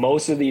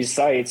most of these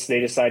sites,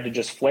 they decide to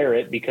just flare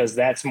it because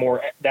that's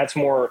more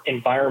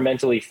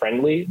environmentally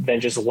friendly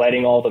than just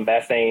letting all the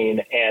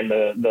methane and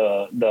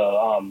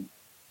the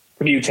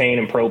butane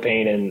and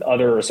propane and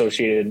other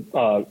associated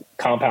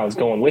compounds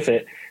going with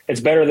it. It's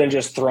better than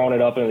just throwing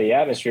it up into the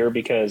atmosphere,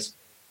 because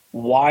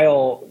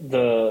while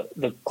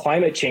the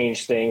climate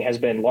change thing has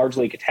been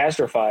largely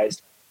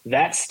catastrophized,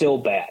 that's still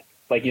bad.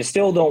 Like, you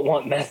still don't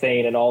want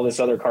methane and all this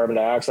other carbon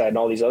dioxide and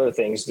all these other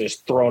things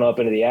just thrown up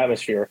into the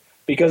atmosphere,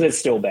 because it's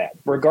still bad.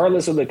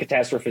 Regardless of the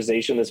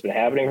catastrophization that's been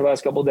happening for the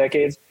last couple of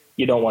decades,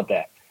 you don't want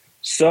that.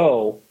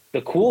 So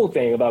the cool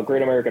thing about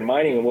Great American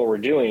Mining and what we're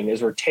doing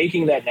is we're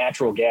taking that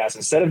natural gas,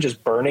 instead of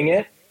just burning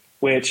it,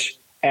 which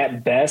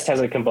at best has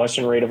a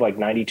combustion rate of like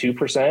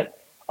 92%,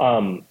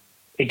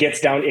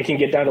 it can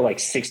get down to like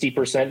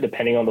 60%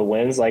 depending on the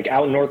winds. Like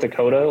out in North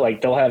Dakota,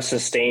 like they'll have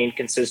sustained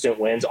consistent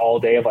winds all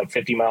day of like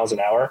 50 miles an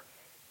hour.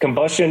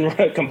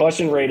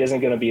 Combustion rate isn't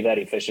going to be that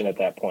efficient at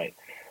that point.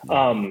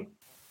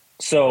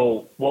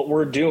 So what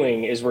we're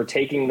doing is we're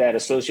taking that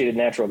associated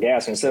natural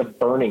gas, and instead of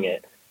burning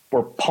it,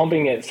 we're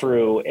pumping it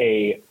through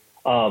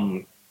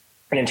an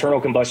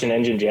internal combustion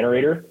engine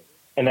generator.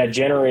 And that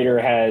generator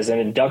has an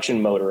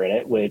induction motor in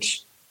it,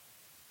 which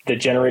the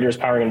generator is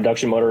powering an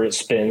induction motor. It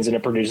spins and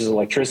it produces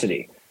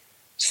electricity.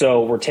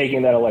 So we're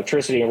taking that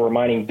electricity and we're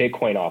mining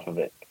Bitcoin off of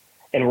it.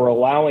 And we're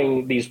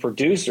allowing these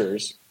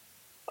producers,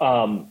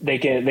 they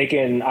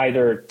can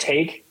either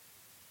take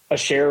a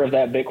share of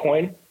that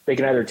Bitcoin. They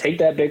can either take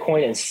that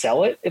Bitcoin and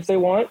sell it if they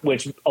want,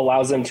 which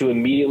allows them to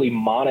immediately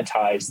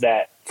monetize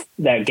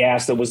that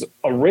gas that was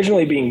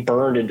originally being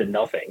burned into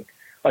nothing.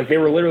 Like they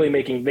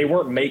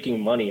weren't making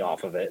money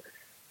off of it,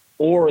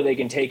 or they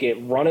can take it,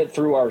 run it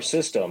through our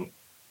system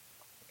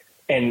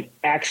and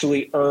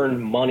actually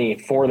earn money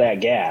for that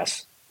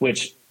gas,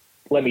 which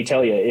let me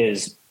tell you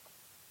is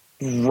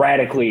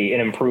radically an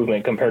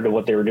improvement compared to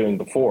what they were doing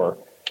before.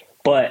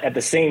 But at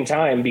the same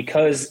time,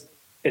 because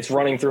it's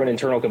running through an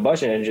internal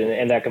combustion engine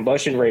and that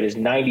combustion rate is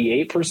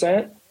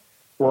 98%,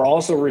 we're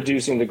also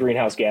reducing the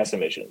greenhouse gas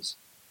emissions.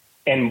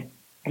 And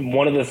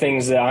one of the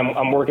things that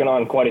I'm working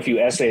on quite a few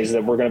essays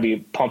that we're going to be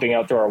pumping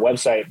out through our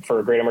website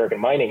for Great American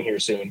Mining here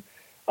soon.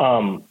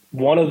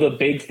 One of the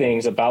big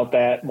things about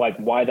that, like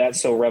why that's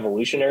so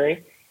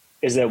revolutionary,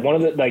 is that one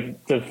of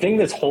the thing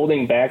that's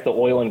holding back the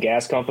oil and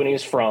gas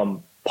companies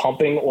from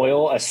pumping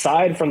oil,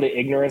 aside from the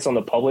ignorance on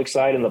the public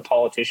side and the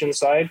politician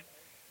side,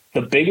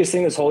 the biggest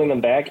thing that's holding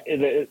them back,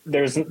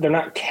 they're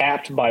not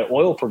capped by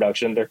oil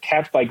production, they're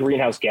capped by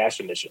greenhouse gas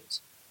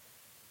emissions.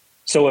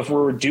 So if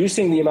we're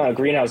reducing the amount of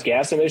greenhouse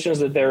gas emissions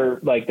that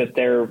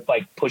they're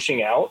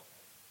pushing out,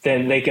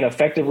 then they can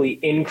effectively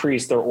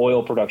increase their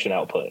oil production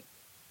output.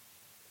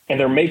 And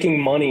they're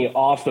making money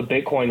off the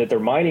Bitcoin that they're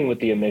mining with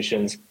the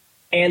emissions,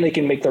 and they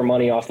can make their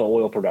money off the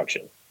oil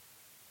production.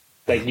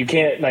 Like you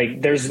can't, like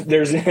there's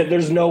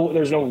no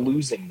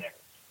losing there.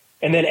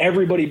 And then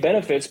everybody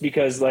benefits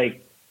because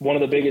like one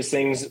of the biggest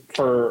things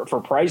for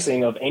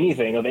pricing of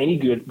anything, of any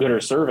good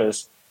or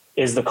service,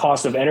 is the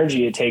cost of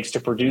energy it takes to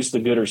produce the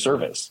good or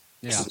service.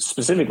 Yeah.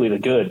 Specifically the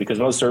good, because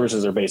most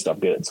services are based off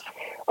goods.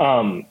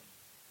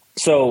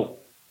 So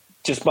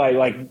just by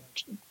like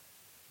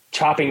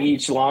chopping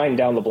each line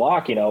down the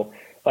block,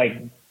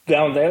 like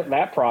down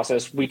that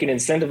process, we can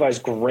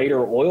incentivize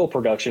greater oil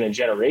production and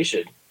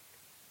generation.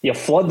 You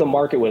flood the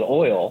market with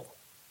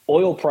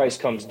oil price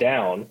comes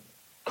down,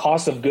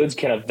 cost of goods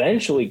can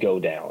eventually go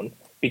down,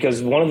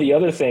 because one of the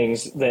other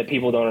things that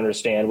people don't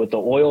understand with the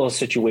oil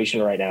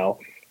situation right now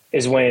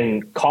is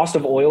when cost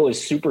of oil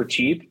is super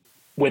cheap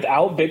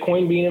without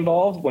Bitcoin being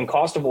involved, when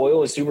cost of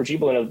oil is super cheap,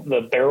 when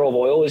the barrel of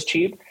oil is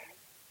cheap,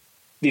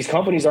 these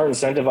companies aren't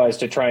incentivized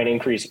to try and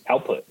increase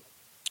output.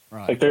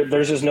 Right. Like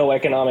there's just no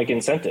economic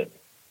incentive.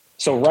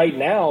 So right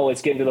now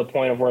it's getting to the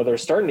point of where they're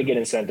starting to get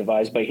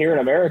incentivized. But here in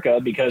America,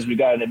 because we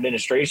got an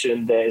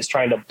administration that is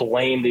trying to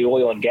blame the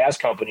oil and gas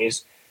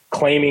companies,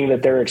 claiming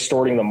that they're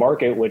extorting the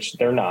market, which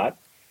they're not.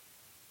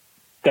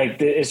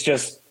 Like it's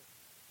just,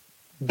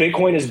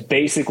 Bitcoin is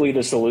basically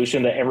the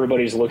solution that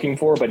everybody's looking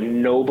for, but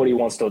nobody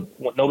wants to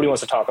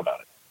talk about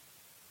it.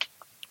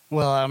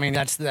 Well, I mean,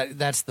 that's the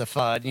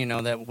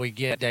FUD, that we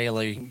get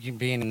daily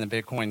being in the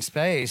Bitcoin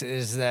space,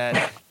 is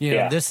that,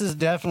 this is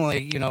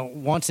definitely,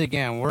 once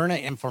again, we're in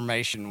an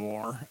information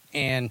war.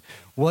 And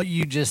what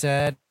you just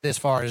said, as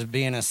far as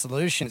being a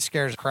solution, it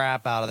scares the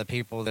crap out of the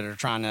people that are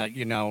trying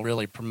to,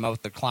 really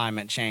promote the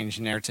climate change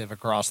narrative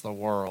across the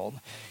world.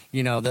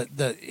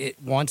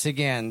 Once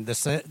again,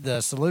 the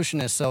solution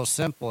is so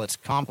simple, it's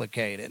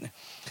complicated.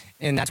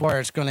 And that's where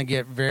it's going to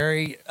get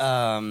very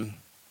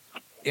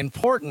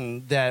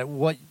important that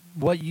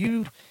what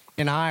you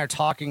and I are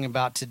talking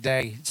about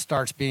today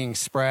starts being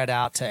spread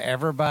out to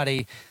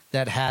everybody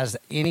that has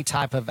any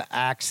type of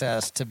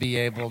access to be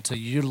able to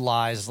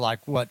utilize like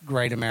what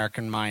Great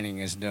American Mining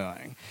is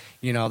doing.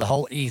 The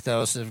whole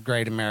ethos of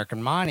Great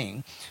American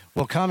Mining.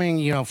 Well,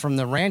 coming, from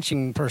the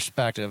ranching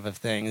perspective of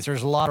things,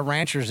 there's a lot of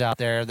ranchers out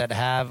there that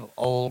have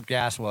old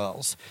gas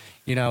wells.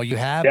 You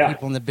have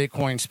people in the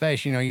Bitcoin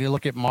space. You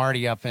look at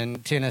Marty up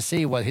in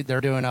Tennessee, what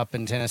they're doing up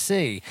in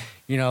Tennessee.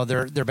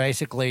 They're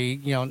basically,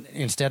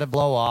 instead of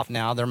blow off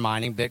now, they're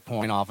mining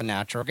Bitcoin off of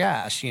natural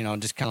gas,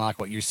 just kind of like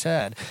what you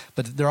said.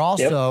 But they're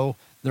also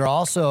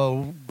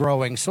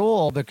growing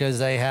soil because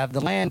they have the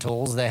land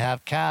tools, they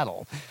have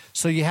cattle.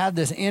 So you have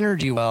this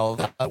energy well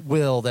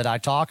that I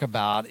talk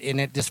about,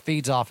 and it just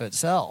feeds off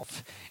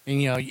itself.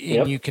 And,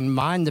 and you can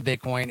mine the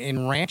Bitcoin.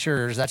 And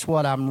ranchers, that's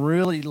what I'm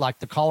really like,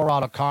 the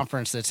Colorado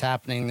conference that's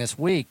happening this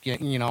week,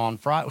 on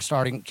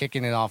Friday,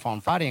 kicking it off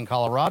on Friday in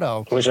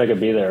Colorado. Wish I could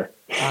be there.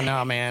 I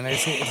know, man.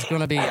 It's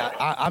going to be,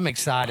 I'm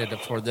excited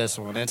for this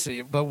one.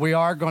 But we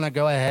are going to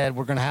go ahead.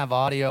 We're going to have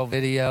audio,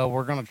 video.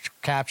 We're going to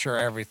capture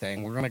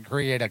everything. We're going to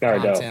create a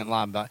content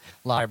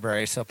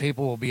library so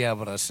people will be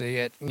able to see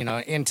it,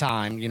 in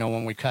time,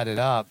 when we cut it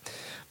up.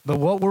 But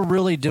what we're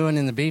really doing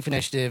in the Beef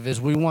Initiative is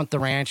we want the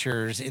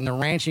ranchers in the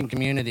ranching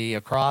community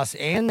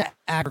and the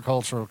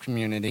agricultural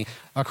community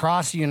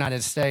across the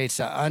United States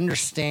to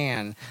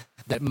understand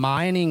that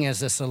mining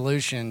is a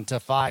solution to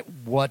fight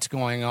what's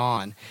going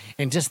on.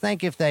 And just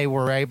think if they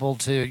were able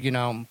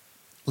to,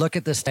 look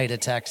at the state of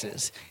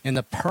Texas. In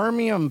the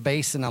Permian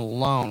Basin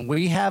alone,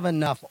 we have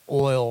enough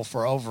oil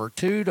for over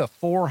 200 to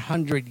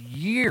 400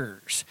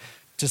 years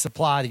to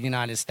supply the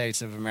United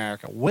States of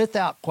America,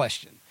 without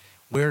question.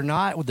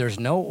 There's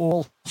no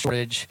oil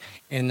shortage,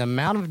 and the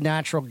amount of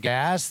natural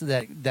gas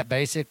that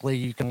basically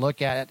you can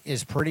look at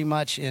is pretty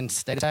much in the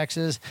state of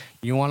Texas.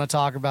 You want to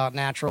talk about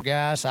natural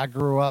gas? I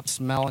grew up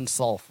smelling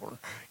sulfur.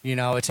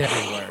 It's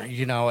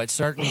everywhere. At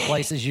certain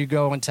places you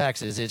go in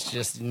Texas, it's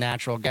just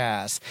natural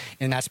gas.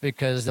 And that's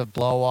because of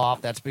blow off.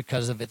 That's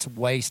because of it's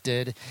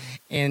wasted.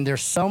 And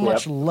there's so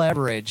much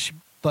leverage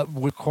but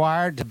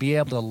required to be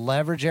able to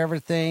leverage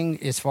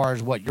everything as far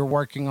as what you're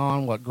working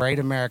on, what Great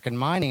American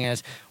Mining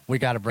is, we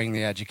got to bring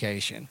the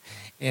education.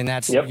 And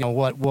that's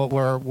what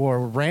we're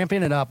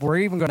ramping it up. We're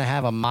even going to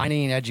have a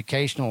mining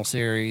educational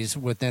series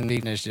within the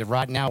initiative.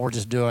 Right now, we're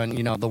just doing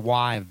the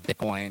why of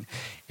Bitcoin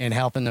and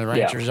helping the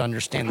ranchers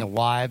understand the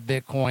why of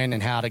Bitcoin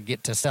and how to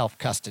get to self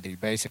custody.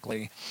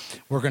 Basically,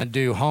 we're going to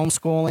do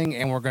homeschooling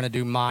and we're going to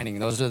do mining.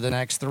 Those are the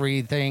next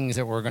three things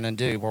that we're going to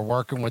do. We're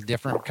working with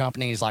different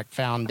companies like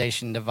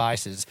Foundation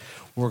Devices.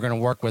 We're going to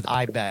work with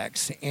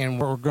IBEX,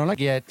 and we're going to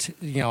get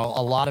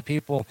a lot of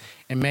people,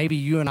 and maybe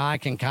you and I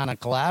can kind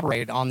of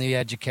collaborate on the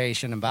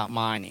education about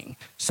mining,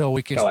 so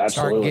we can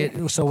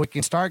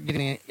start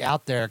getting it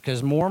out there,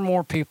 because more and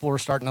more people are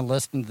starting to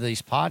listen to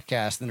these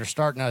podcasts, and they're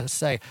starting to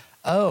say,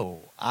 "Oh,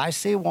 I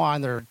see why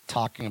they're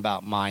talking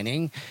about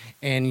mining,"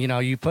 and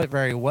you put it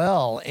very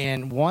well.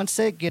 And once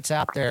it gets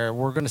out there,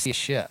 we're going to see a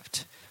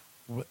shift.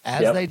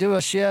 As they do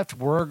a shift,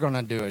 we're going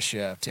to do a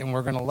shift, and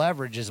we're going to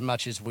leverage as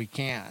much as we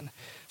can.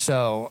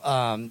 So,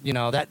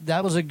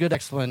 that was a good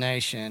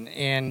explanation.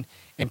 And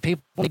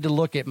people need to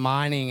look at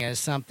mining as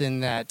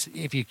something that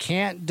if you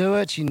can't do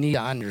it, you need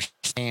to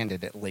understand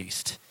it at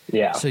least.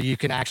 Yeah. So you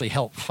can actually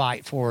help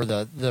fight for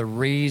the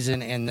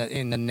reason and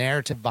the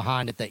narrative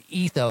behind it, the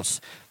ethos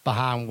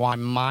behind why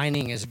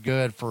mining is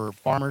good for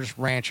farmers,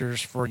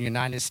 ranchers, for the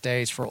United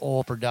States, for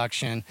oil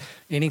production,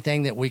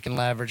 anything that we can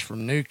leverage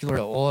from nuclear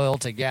to oil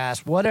to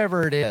gas,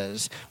 whatever it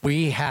is,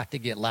 we have to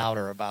get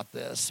louder about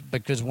this,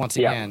 because once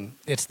again,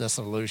 it's the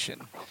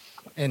solution.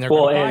 And they're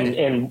one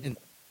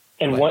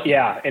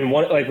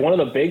of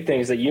the big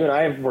things that you and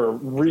I were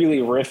really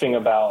riffing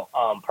about,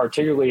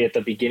 particularly at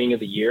the beginning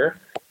of the year,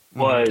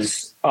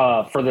 was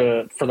for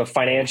the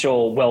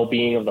financial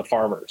well-being of the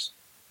farmers,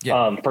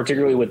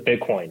 particularly with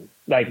Bitcoin.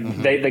 They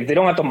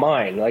don't have to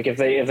mine. Like if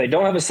they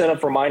don't have a setup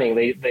for mining,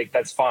 they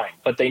that's fine.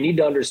 But they need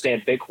to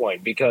understand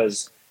Bitcoin,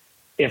 because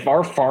if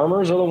our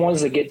farmers are the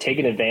ones that get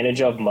taken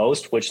advantage of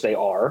most, which they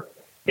are,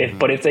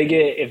 if they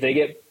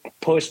get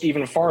pushed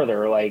even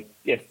farther, like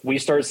if we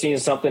start seeing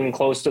something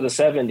close to the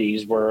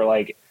 70s, where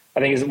like I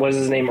think was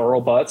his name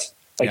Earl Butz,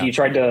 he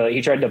tried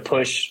to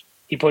push.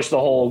 He pushed the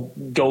whole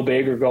go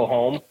big or go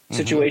home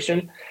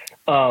situation.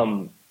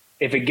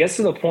 If it gets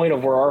to the point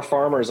of where our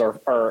farmers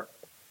are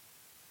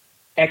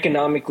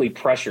economically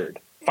pressured,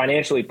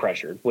 financially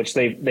pressured, which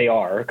they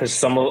are,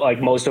 because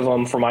most of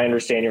them, from my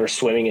understanding, are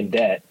swimming in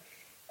debt.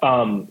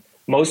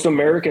 Most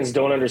Americans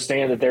don't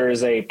understand that there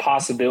is a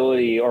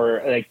possibility,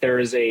 or like there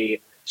is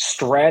a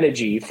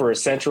strategy for a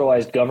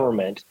centralized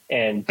government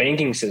and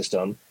banking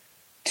system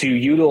to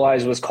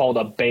utilize what's called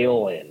a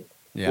bail-in.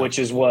 Yeah. Which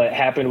is what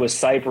happened with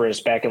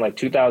Cyprus back in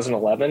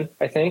 2011,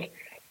 I think,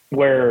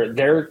 where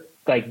their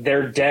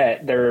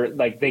debt,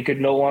 they could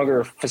no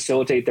longer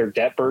facilitate their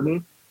debt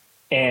burden,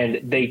 and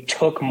they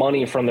took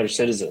money from their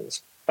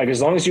citizens. Like,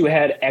 as long as you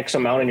had X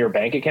amount in your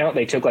bank account,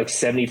 they took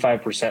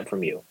 75%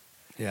 from you.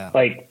 Yeah.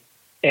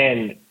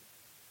 And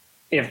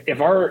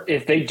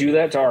if they do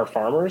that to our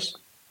farmers,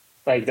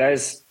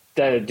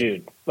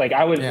 dude,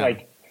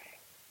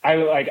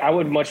 I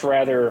would much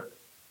rather,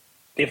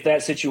 if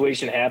that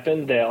situation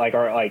happened,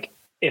 that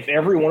if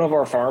every one of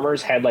our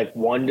farmers had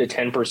 1 to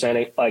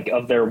 10%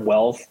 of their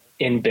wealth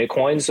in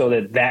Bitcoin, so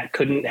that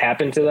couldn't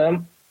happen to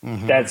them,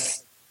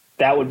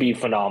 that would be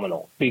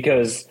phenomenal.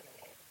 Because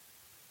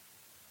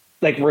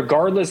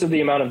regardless of the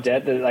amount of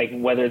debt that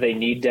whether they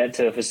need debt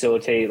to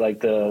facilitate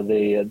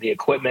the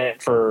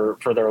equipment for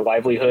their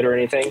livelihood or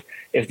anything,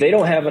 if they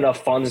don't have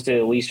enough funds to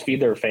at least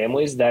feed their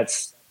families,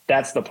 that's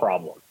the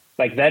problem.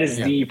 That is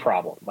the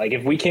problem.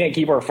 If we can't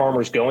keep our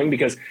farmers going,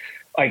 because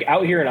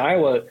out here in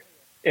Iowa,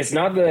 it's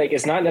not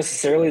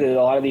necessarily that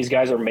a lot of these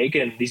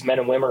men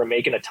and women are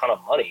making a ton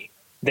of money.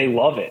 They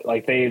love it.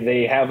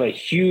 They have a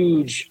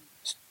huge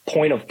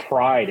point of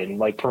pride in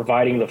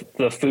providing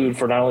the food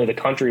for not only the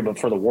country, but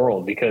for the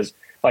world, because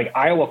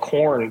Iowa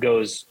corn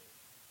goes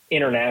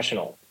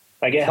international.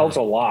 It helps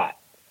a lot,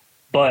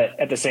 but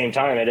at the same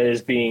time, it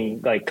is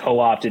being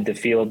co-opted to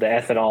field the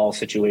ethanol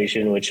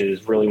situation, which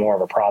is really more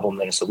of a problem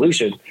than a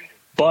solution.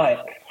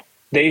 But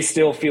they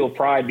still feel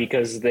pride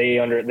because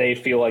they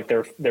feel like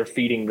they're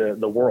feeding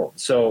the world.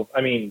 So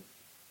I mean,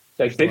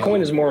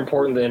 Bitcoin is more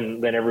important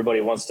than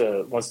everybody wants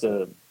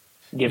to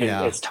give it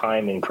its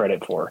time and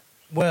credit for.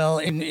 Well,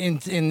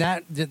 in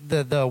that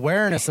the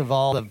awareness of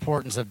all the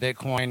importance of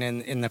Bitcoin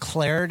and in the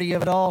clarity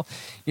of it all,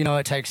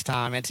 it takes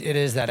time. It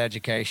is that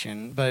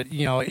education, but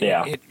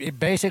it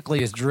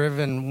basically is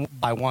driven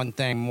by one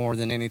thing more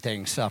than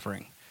anything: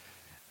 suffering.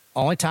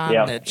 Only time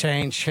that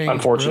change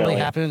really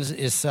happens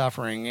is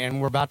suffering,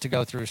 and we're about to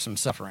go through some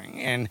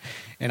suffering. And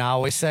I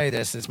always say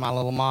this: it's my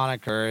little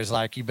moniker, is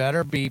you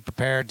better be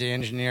prepared to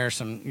engineer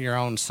your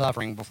own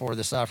suffering before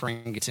the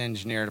suffering gets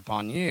engineered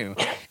upon you.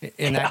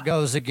 And that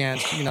goes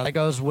against, that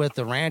goes with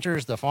the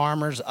ranchers, the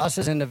farmers, us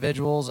as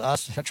individuals,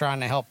 us trying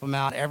to help them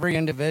out. Every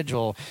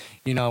individual,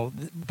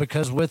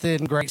 because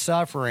within great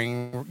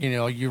suffering,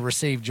 you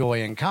receive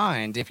joy in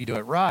kind if you do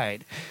it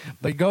right.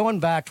 But going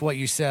back to what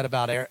you said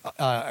about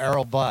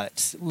Errol Butt.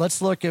 But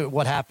let's look at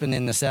what happened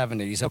in the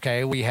 70s.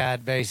 Okay, we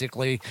had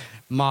basically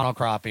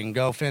monocropping,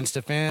 go fence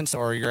to fence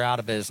or you're out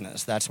of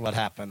business. That's what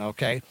happened,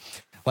 okay?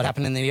 What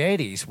happened in the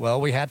 80s? Well,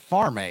 we had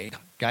Farm Aid.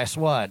 Guess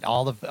what?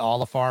 All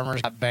the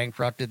farmers got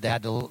bankrupted. They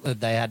had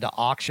to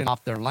auction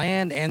off their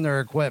land and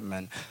their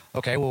equipment.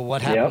 Okay, well,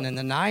 what happened in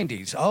the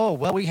 90s? Oh,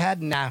 well, we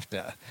had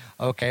NAFTA.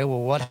 Okay, well,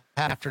 what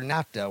happened after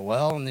NAFTA?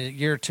 Well, in the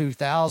year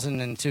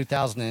 2000 and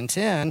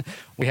 2010,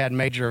 we had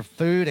major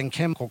food and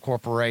chemical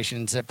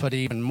corporations that put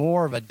even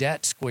more of a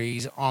debt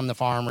squeeze on the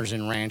farmers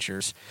and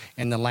ranchers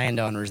and the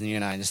landowners in the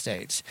United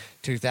States.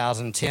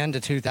 2010 to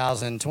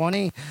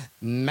 2020,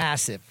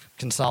 massive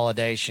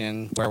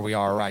consolidation where we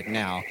are right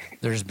now.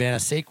 There's been a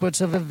sequence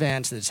of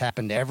events that's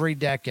happened every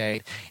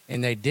decade,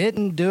 and they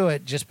didn't do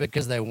it just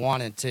because they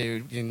wanted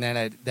to, and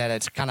that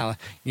it's kind of,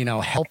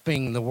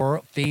 helping the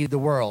world, feed the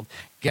world.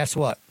 Guess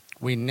what?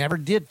 We never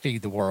did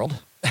feed the world,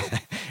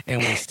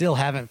 and we still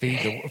haven't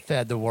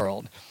fed the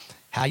world.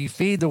 How you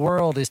feed the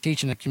world is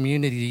teaching a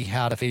community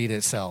how to feed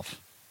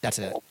itself. That's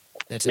it.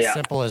 It's as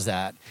simple as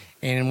that.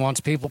 And once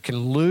people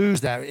can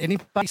lose that,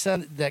 anybody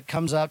that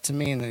comes up to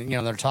me and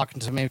they're talking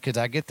to me, because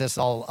I get this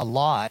a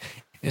lot,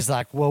 is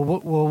like, well,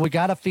 we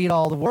got to feed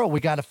all the world. We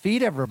got to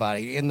feed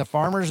everybody. And the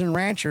farmers and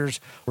ranchers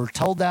were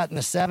told that in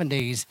the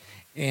 70s.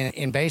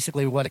 And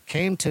basically what it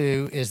came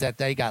to is that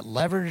they got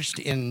leveraged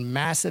in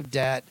massive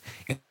debt,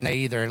 and they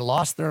either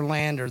lost their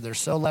land or they're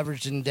so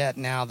leveraged in debt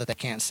now that they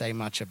can't say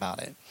much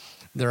about it.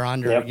 They're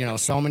under,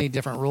 so many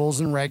different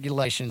rules and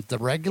regulations. The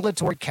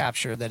regulatory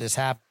capture that has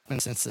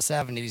happened since the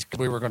 70s, because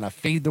we were going to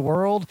feed the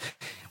world.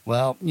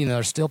 Well,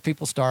 there's still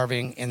people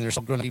starving, and there's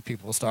still going to be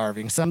people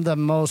starving. Some of the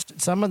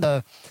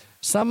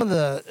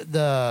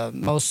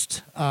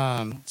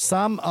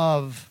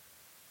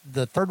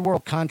third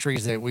world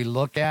countries that we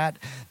look at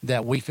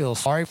that we feel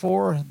sorry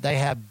for, they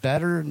have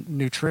better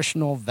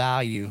nutritional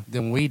value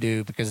than we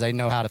do because they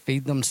know how to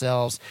feed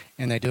themselves,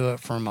 and they do it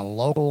from a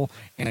local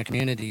and a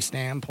community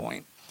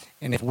standpoint.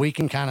 And if we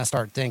can kind of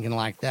start thinking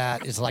like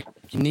that, it's like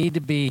you need to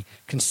be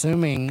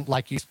consuming,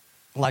 like you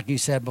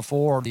said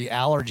before, the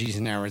allergies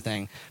and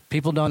everything.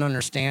 People don't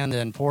understand the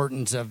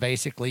importance of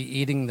basically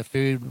eating the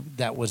food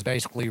that was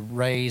basically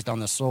raised on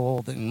the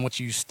soil in which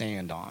you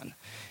stand on.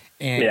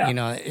 And,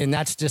 and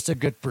that's just a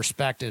good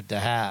perspective to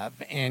have.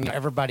 And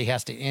everybody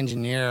has to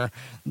engineer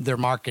their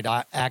market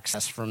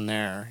access from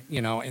there,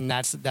 and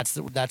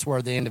that's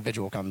where the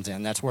individual comes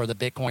in. That's where the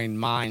Bitcoin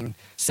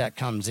mindset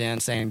comes in,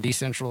 saying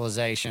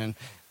decentralization,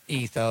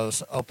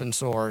 ethos, open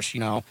source,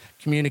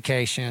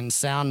 communication,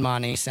 sound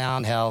money,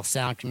 sound health,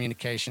 sound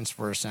communications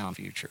for a sound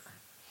future.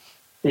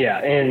 Yeah.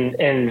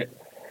 And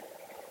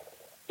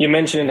you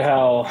mentioned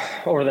how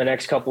over the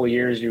next couple of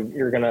years,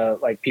 you're going to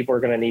people are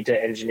going to need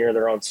to engineer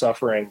their own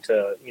suffering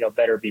to,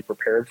 better be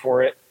prepared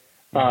for it.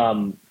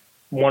 Mm-hmm.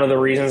 One of the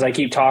reasons I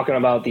keep talking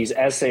about these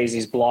essays,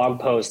 these blog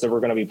posts that we're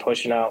going to be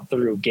pushing out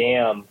through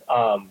GAM,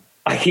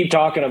 I keep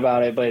talking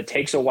about it, but it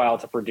takes a while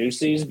to produce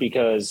these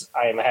because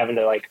I am having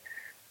to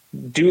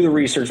do the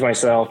research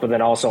myself, but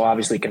then also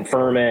obviously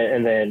confirm it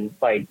and then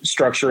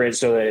structure it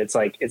so that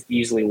it's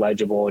easily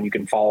legible and you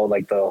can follow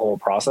the whole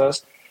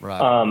process.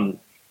 Right.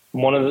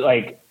 One of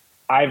the,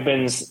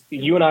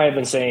 you and I have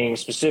been saying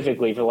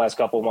specifically for the last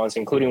couple of months,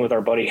 including with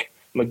our buddy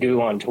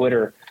Magoo on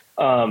Twitter,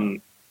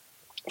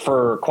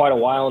 for quite a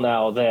while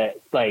now that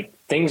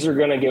things are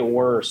going to get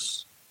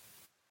worse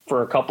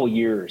for a couple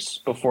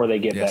years before they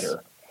get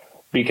better.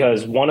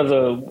 Because one of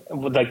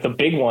the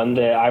big one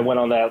that I went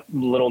on that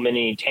little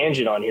mini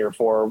tangent on here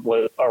for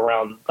was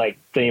around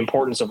the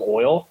importance of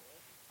oil.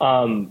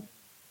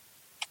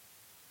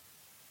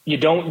 You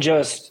don't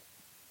just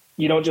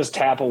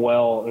tap a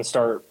well and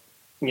start,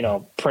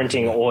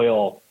 printing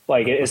oil.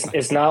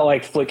 It's not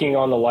like flicking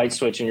on the light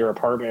switch in your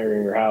apartment or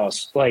in your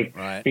house.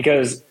 Right.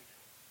 Because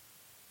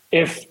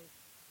if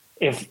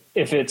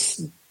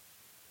it's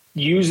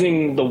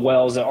using the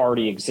wells that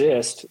already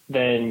exist,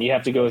 then you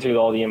have to go through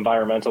all the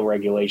environmental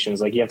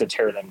regulations. You have to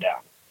tear them down.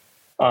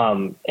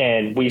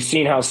 And we've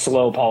seen how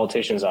slow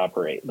politicians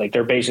operate.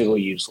 They're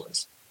basically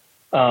useless.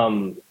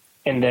 And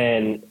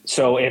then,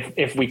 so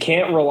if we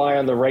can't rely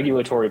on the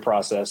regulatory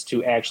process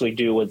to actually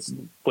do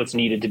what's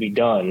needed to be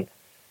done,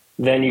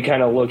 then you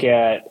kind of look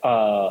at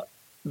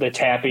the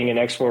tapping and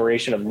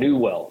exploration of new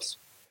wells.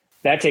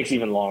 That takes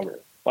even longer.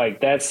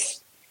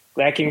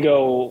 That can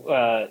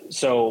go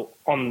so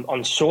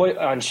on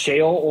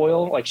shale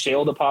oil,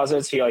 shale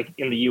deposits here,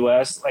 in the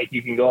U.S.,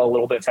 you can go a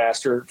little bit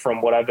faster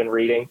from what I've been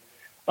reading.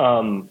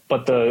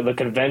 But the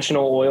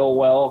conventional oil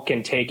well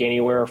can take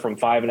anywhere from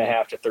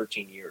 5.5 to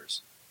 13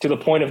 years to the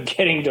point of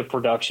getting to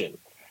production.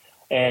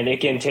 And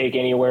it can take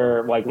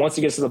anywhere, once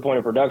it gets to the point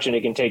of production,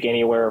 it can take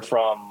anywhere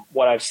from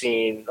what I've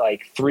seen,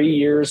 3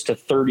 years to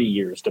 30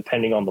 years,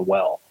 depending on the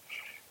well.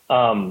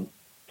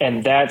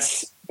 And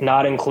that's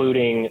not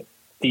including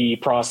the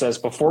process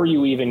before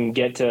you even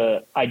get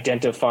to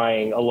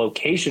identifying a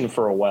location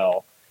for a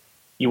well.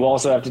 You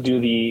also have to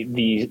do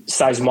the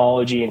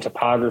seismology and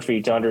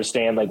topography to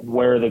understand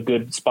where the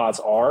good spots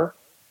are.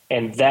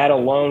 And that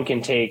alone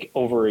can take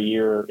over a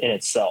year in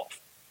itself.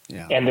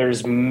 Yeah. And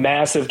there's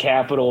massive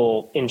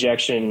capital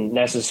injection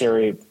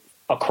necessary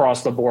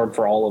across the board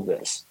for all of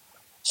this.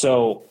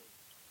 So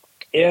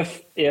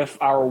if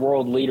our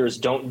world leaders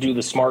don't do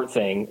the smart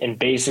thing and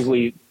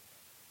basically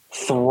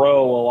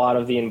throw a lot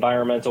of the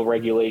environmental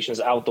regulations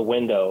out the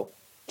window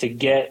to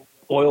get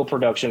oil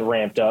production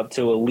ramped up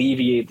to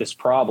alleviate this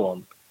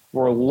problem,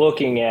 we're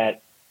looking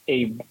at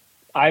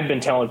I've been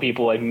telling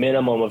people a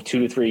minimum of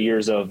 2 to 3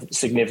 years of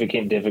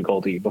significant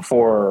difficulty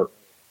before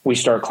we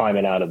start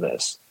climbing out of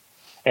this.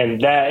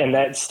 And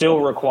that still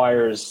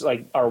requires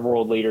like our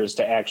world leaders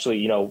to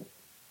actually,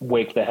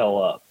 wake the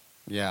hell up.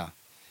 Yeah.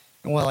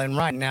 Well, and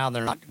right now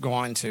they're not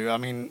going to. I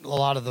mean, a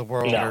lot of the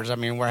world leaders, I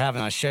mean, we're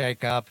having a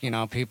shake-up.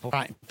 People,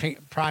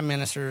 prime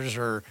ministers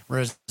are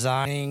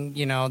resigning.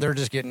 They're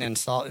just getting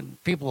installed.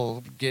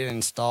 People get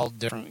installed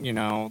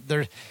different,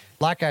 They're,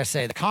 like I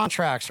say, the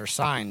contracts are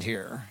signed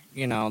here.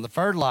 The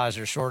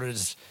fertilizer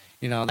shortage,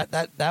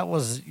 that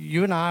was,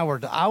 you and I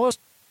was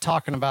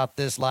talking about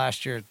this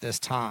last year at this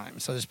time.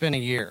 So it's been a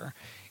year.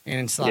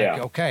 And it's like,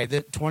 okay,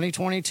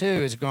 2022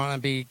 is going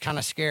to be kind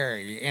of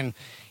scary. And,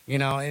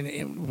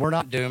 and we're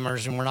not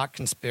doomers and we're not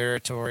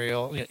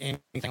conspiratorial,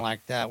 anything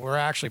like that. We're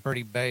actually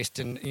pretty based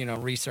in,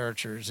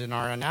 researchers, and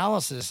our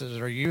analyses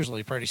are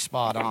usually pretty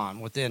spot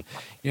on within,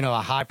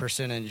 a high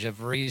percentage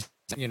of reason,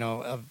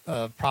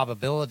 of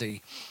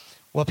probability.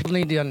 What people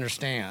need to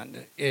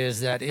understand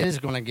is that it is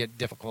going to get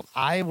difficult.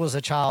 I was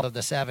a child of the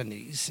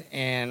 70s,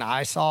 and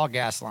I saw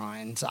gas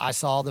lines. I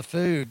saw the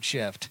food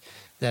shift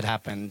that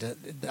happened.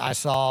 I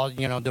saw,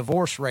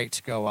 divorce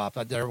rates go up.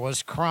 There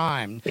was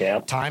crime. Yeah.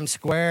 Times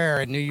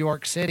Square in New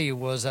York City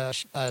was a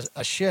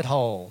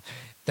shithole.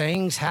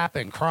 Things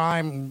happen.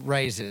 Crime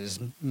raises.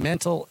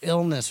 Mental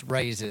illness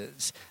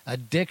raises.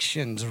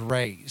 Addictions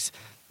raise.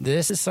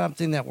 This is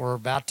something that we're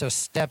about to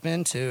step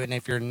into, and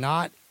if you're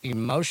not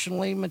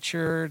emotionally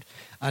matured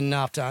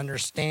enough to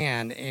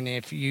understand, and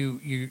if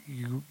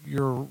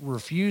you're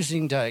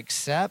refusing to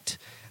accept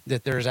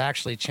that there's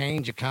actually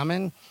change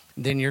coming,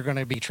 then you're going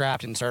to be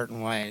trapped in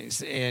certain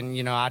ways. And,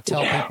 I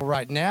tell people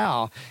right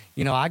now,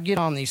 I get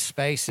on these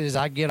spaces,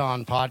 I get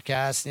on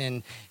podcasts,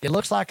 and it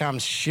looks like I'm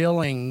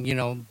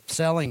shilling,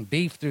 selling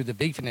beef through the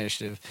Beef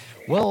Initiative.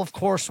 Well, of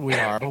course we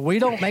are, but we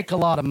don't make a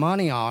lot of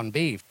money on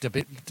beef.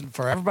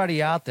 For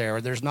everybody out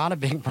there, there's not a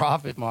big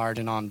profit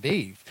margin on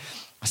beef.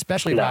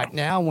 Especially right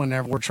now,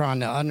 whenever we're trying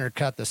to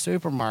undercut the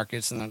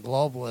supermarkets and the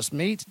globalist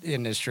meat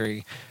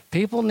industry,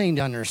 people need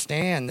to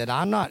understand that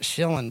I'm not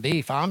shilling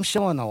beef. I'm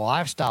shilling a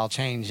lifestyle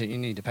change that you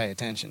need to pay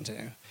attention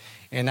to.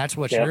 And that's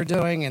what you're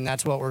doing, and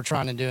that's what we're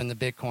trying to do in the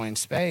Bitcoin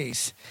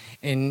space.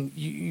 And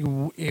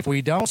if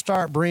we don't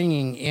start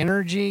bringing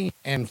energy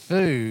and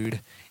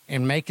food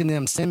and making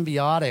them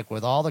symbiotic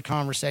with all the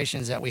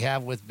conversations that we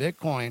have with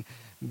Bitcoin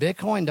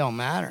don't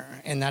matter,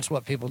 and that's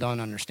what people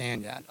don't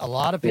understand yet. A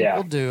lot of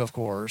people do, of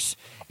course,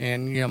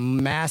 and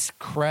mass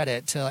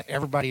credit to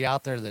everybody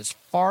out there that's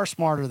far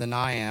smarter than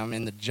I am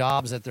in the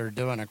jobs that they're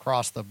doing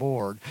across the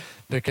board.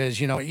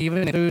 Because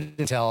even in food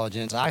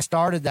intelligence, I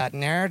started that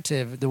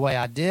narrative the way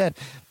I did,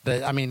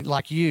 but I mean,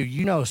 like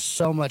you know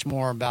so much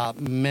more about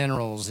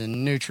minerals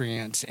and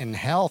nutrients and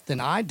health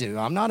than I do.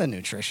 I'm not a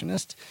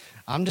nutritionist.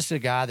 I'm just a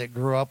guy that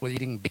grew up with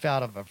eating beef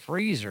out of a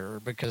freezer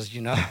because,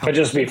 But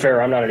just to be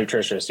fair, I'm not a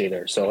nutritionist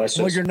either. So let's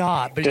just. Well, you're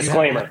not. But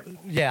disclaimer.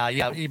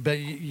 But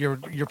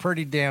you're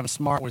pretty damn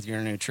smart with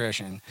your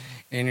nutrition,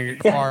 and you're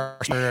far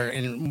smarter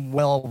and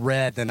well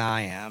read than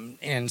I am.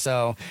 And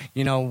so,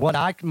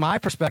 my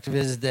perspective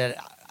is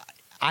that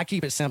I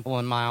keep it simple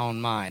in my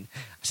own mind.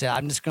 I say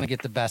I'm just going to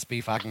get the best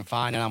beef I can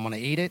find, and I'm going to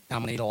eat it. I'm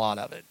going to eat a lot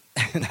of it.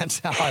 And that's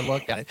how I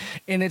look at it.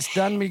 And it's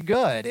done me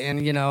good. And,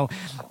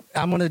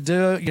 I'm going to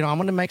do, I'm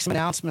going to make some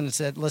announcements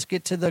that let's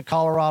get to the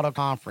Colorado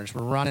conference.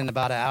 We're running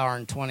about 1 hour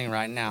and 20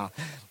 right now.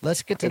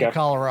 Let's get to the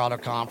Colorado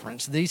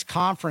conference. These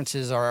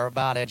conferences are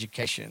about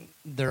education.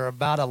 They're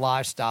about a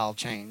lifestyle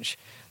change.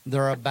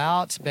 They're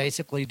about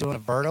basically doing a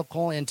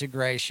vertical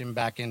integration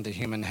back into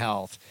human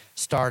health,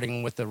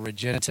 starting with the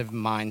regenerative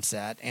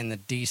mindset and the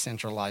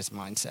decentralized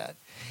mindset.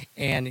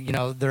 And,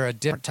 they're a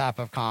different type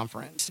of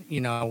conference.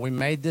 We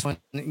made this one,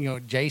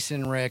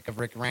 Jason Rick of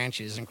Rick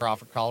Ranches in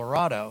Crawford,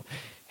 Colorado.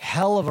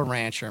 Hell of a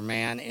rancher,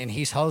 man. And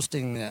he's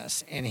hosting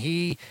this. And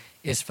he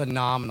is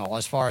phenomenal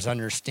as far as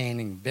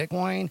understanding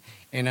Bitcoin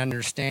and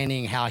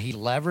understanding how he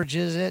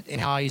leverages it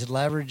and how he's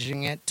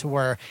leveraging it to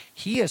where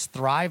he is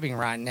thriving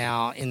right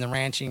now in the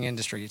ranching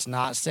industry. It's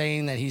not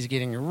saying that he's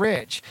getting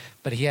rich,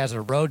 but he has a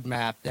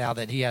roadmap now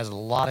that he has a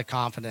lot of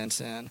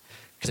confidence in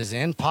because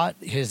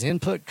his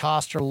input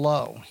costs are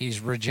low.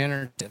 He's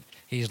regenerative.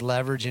 He's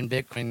leveraging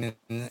Bitcoin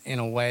in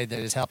a way that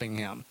is helping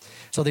him.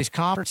 So these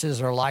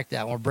conferences are like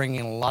that. We're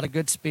bringing a lot of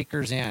good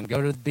speakers in.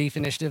 Go to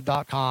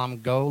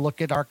beefinitiative.com. Go look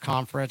at our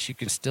conference. You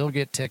can still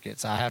get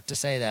tickets. I have to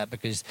say that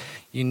because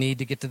you need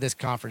to get to this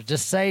conference.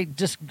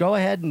 Just go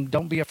ahead and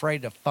don't be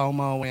afraid to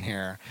FOMO in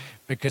here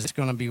because it's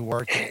going to be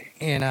worth it.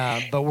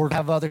 And but we're going to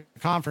have other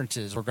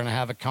conferences. We're going to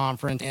have a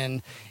conference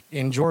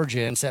in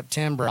Georgia in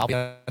September. I'll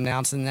be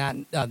announcing that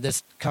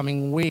this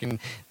coming week, and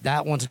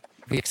that one's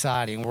be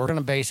exciting. We're going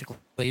to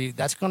basically,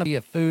 that's going to be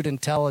a food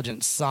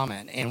intelligence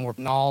summit, and we're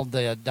putting all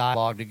the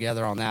dialogue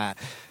together on that.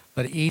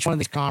 But each one of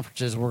these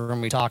conferences, we're going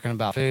to be talking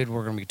about food.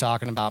 We're going to be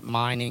talking about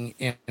mining,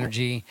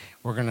 energy.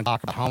 We're going to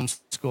talk about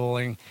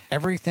homeschooling.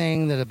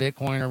 Everything that a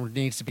Bitcoiner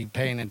needs to be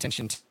paying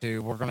attention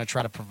to, we're going to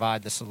try to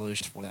provide the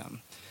solutions for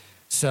them.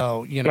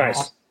 So,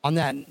 Nice. on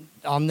that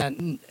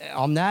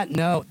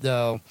note,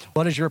 though,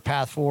 what is your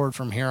path forward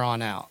from here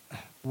on out?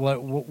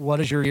 What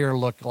does your year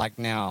look like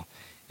now,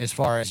 as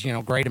far as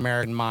Great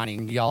American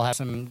Mining? Do y'all have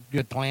some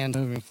good plans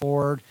moving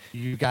forward?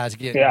 You guys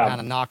get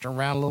kind of knocked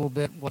around a little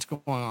bit. What's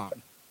going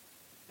on?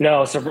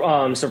 No,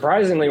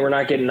 surprisingly, we're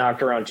not getting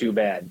knocked around too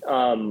bad.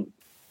 The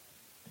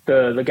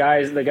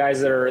guys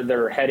that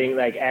are heading,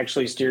 like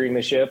actually steering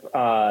the ship,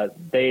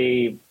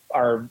 they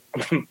are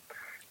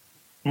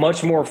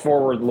much more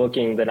forward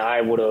looking than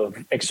I would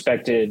have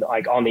expected,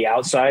 like on the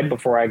outside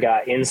before I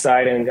got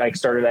inside and like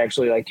started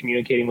actually like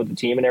communicating with the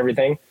team and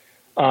everything.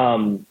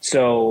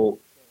 So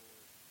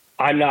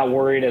I'm not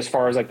worried as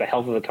far as like the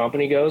health of the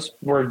company goes.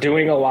 We're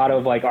doing a lot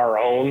of like our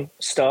own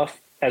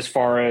stuff as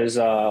far as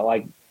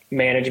like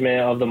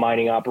management of the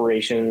mining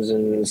operations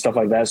and stuff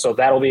like that. So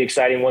that'll be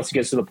exciting once it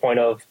gets to the point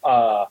of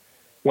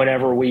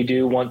whenever we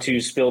do want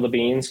to spill the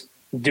beans.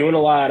 Doing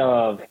a lot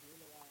of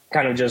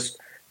kind of just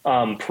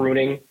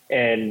pruning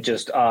and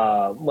just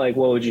like,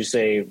 what would you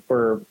say?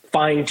 We're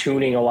fine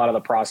tuning a lot of the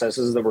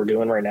processes that we're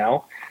doing right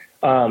now,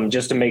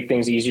 just to make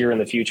things easier in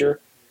the future.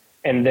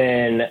 And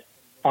then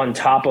on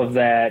top of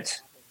that,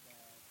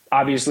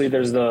 obviously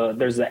there's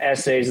the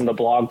essays and the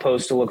blog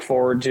posts to look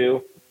forward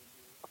to.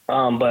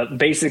 But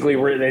basically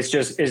there's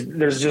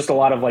just a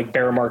lot of like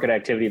bear market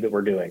activity that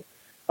we're doing,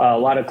 a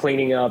lot of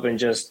cleaning up and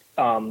just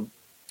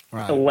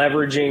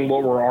leveraging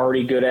what we're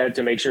already good at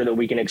to make sure that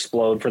we can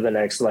explode for the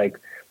next like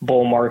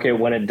bull market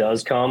when it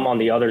does come on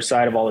the other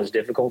side of all this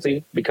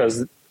difficulty,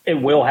 because it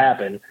will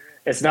happen.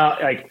 It's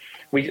not like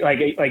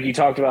like you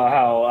talked about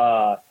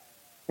how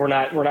we're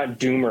not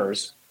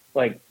doomers.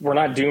 Like we're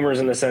not doomers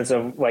in the sense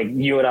of like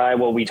you and I,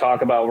 what we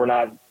talk about, we're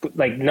not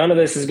like, none of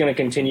this is going to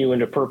continue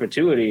into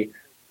perpetuity.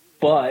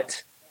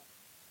 But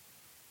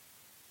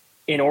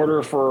in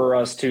order for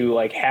us to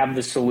like have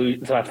the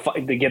solution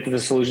to get to the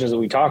solutions that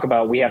we talk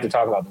about, we have to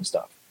talk about this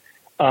stuff.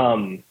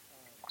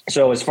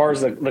 So as far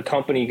as the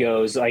company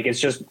goes, like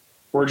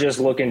we're just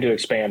looking to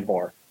expand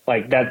more.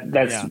 Like that's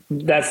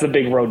the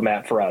big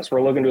roadmap for us.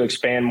 We're looking to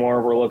expand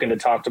more. We're looking to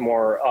talk to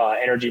more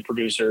energy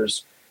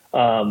producers.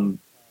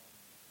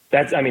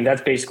 That's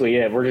basically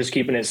it. We're just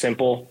keeping it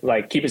simple.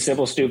 Like keep it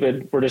simple,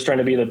 stupid. We're just trying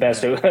to be the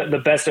best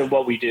of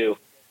what we do,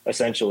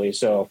 essentially.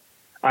 So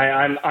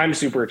I'm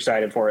super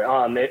excited for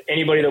it.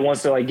 Anybody that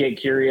wants to like get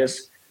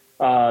curious,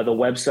 the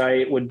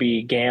website would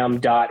be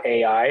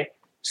gam.ai.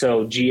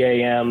 So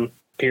GAM.AI.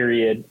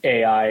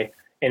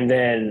 And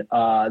then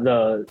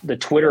the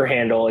Twitter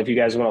handle, if you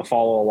guys want to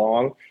follow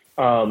along,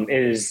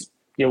 is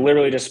you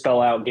literally just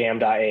spell out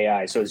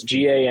gam.ai. So it's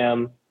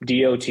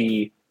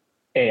GAMDOTAI.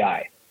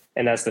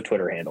 And that's the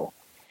Twitter handle.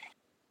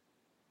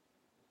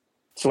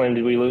 Slim,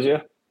 did we lose you?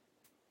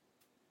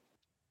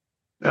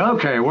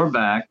 Okay, we're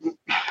back.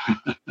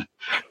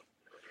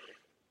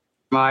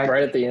 Mike.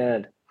 Right at the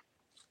end.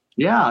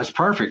 Yeah, it's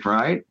perfect,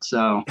 right?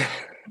 So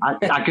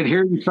I could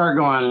hear you start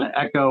going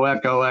echo,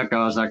 echo,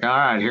 echo. I was like, all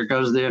right, here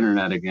goes the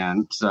internet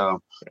again.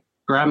 So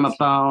grab my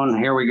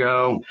phone. Here we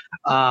go.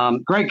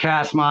 Great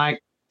cast,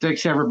 Mike.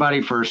 Thanks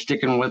everybody for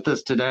sticking with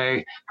us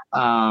today.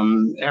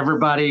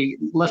 Everybody,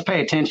 let's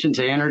pay attention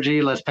to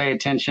energy. Let's pay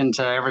attention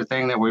to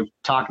everything that we're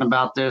talking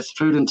about, this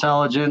food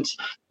intelligence,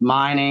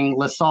 mining.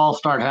 Let's all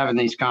start having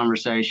these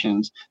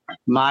conversations.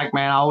 Mike,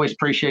 man, I always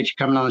appreciate you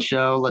coming on the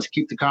show. Let's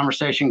keep the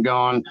conversation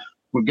going.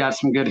 We've got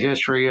some good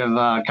history of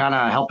kind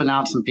of helping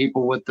out some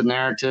people with the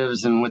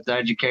narratives and with the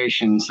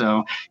education.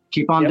 So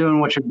keep on doing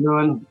what you're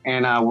doing,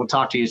 and we'll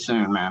talk to you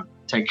soon, man.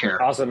 Take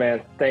care. Awesome,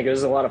 man. Thank you. This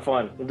is a lot of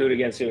fun. We'll do it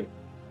again soon.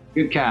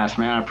 Good cast,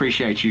 man. I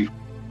appreciate you.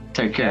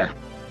 Take care.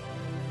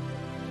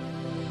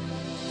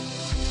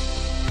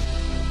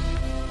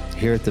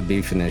 Here at the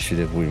Beef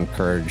Initiative, we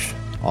encourage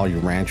all you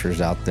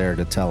ranchers out there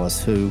to tell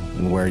us who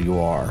and where you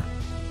are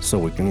so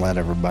we can let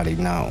everybody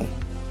know.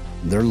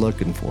 They're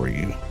looking for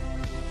you.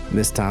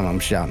 This time I'm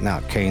shouting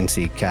out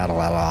K&C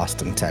Cattle out of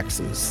Austin,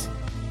 Texas.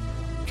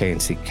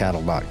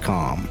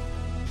 KNCCattle.com.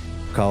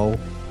 Cole,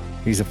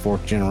 he's a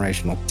fourth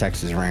generational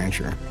Texas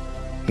rancher.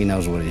 He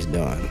knows what he's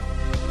doing.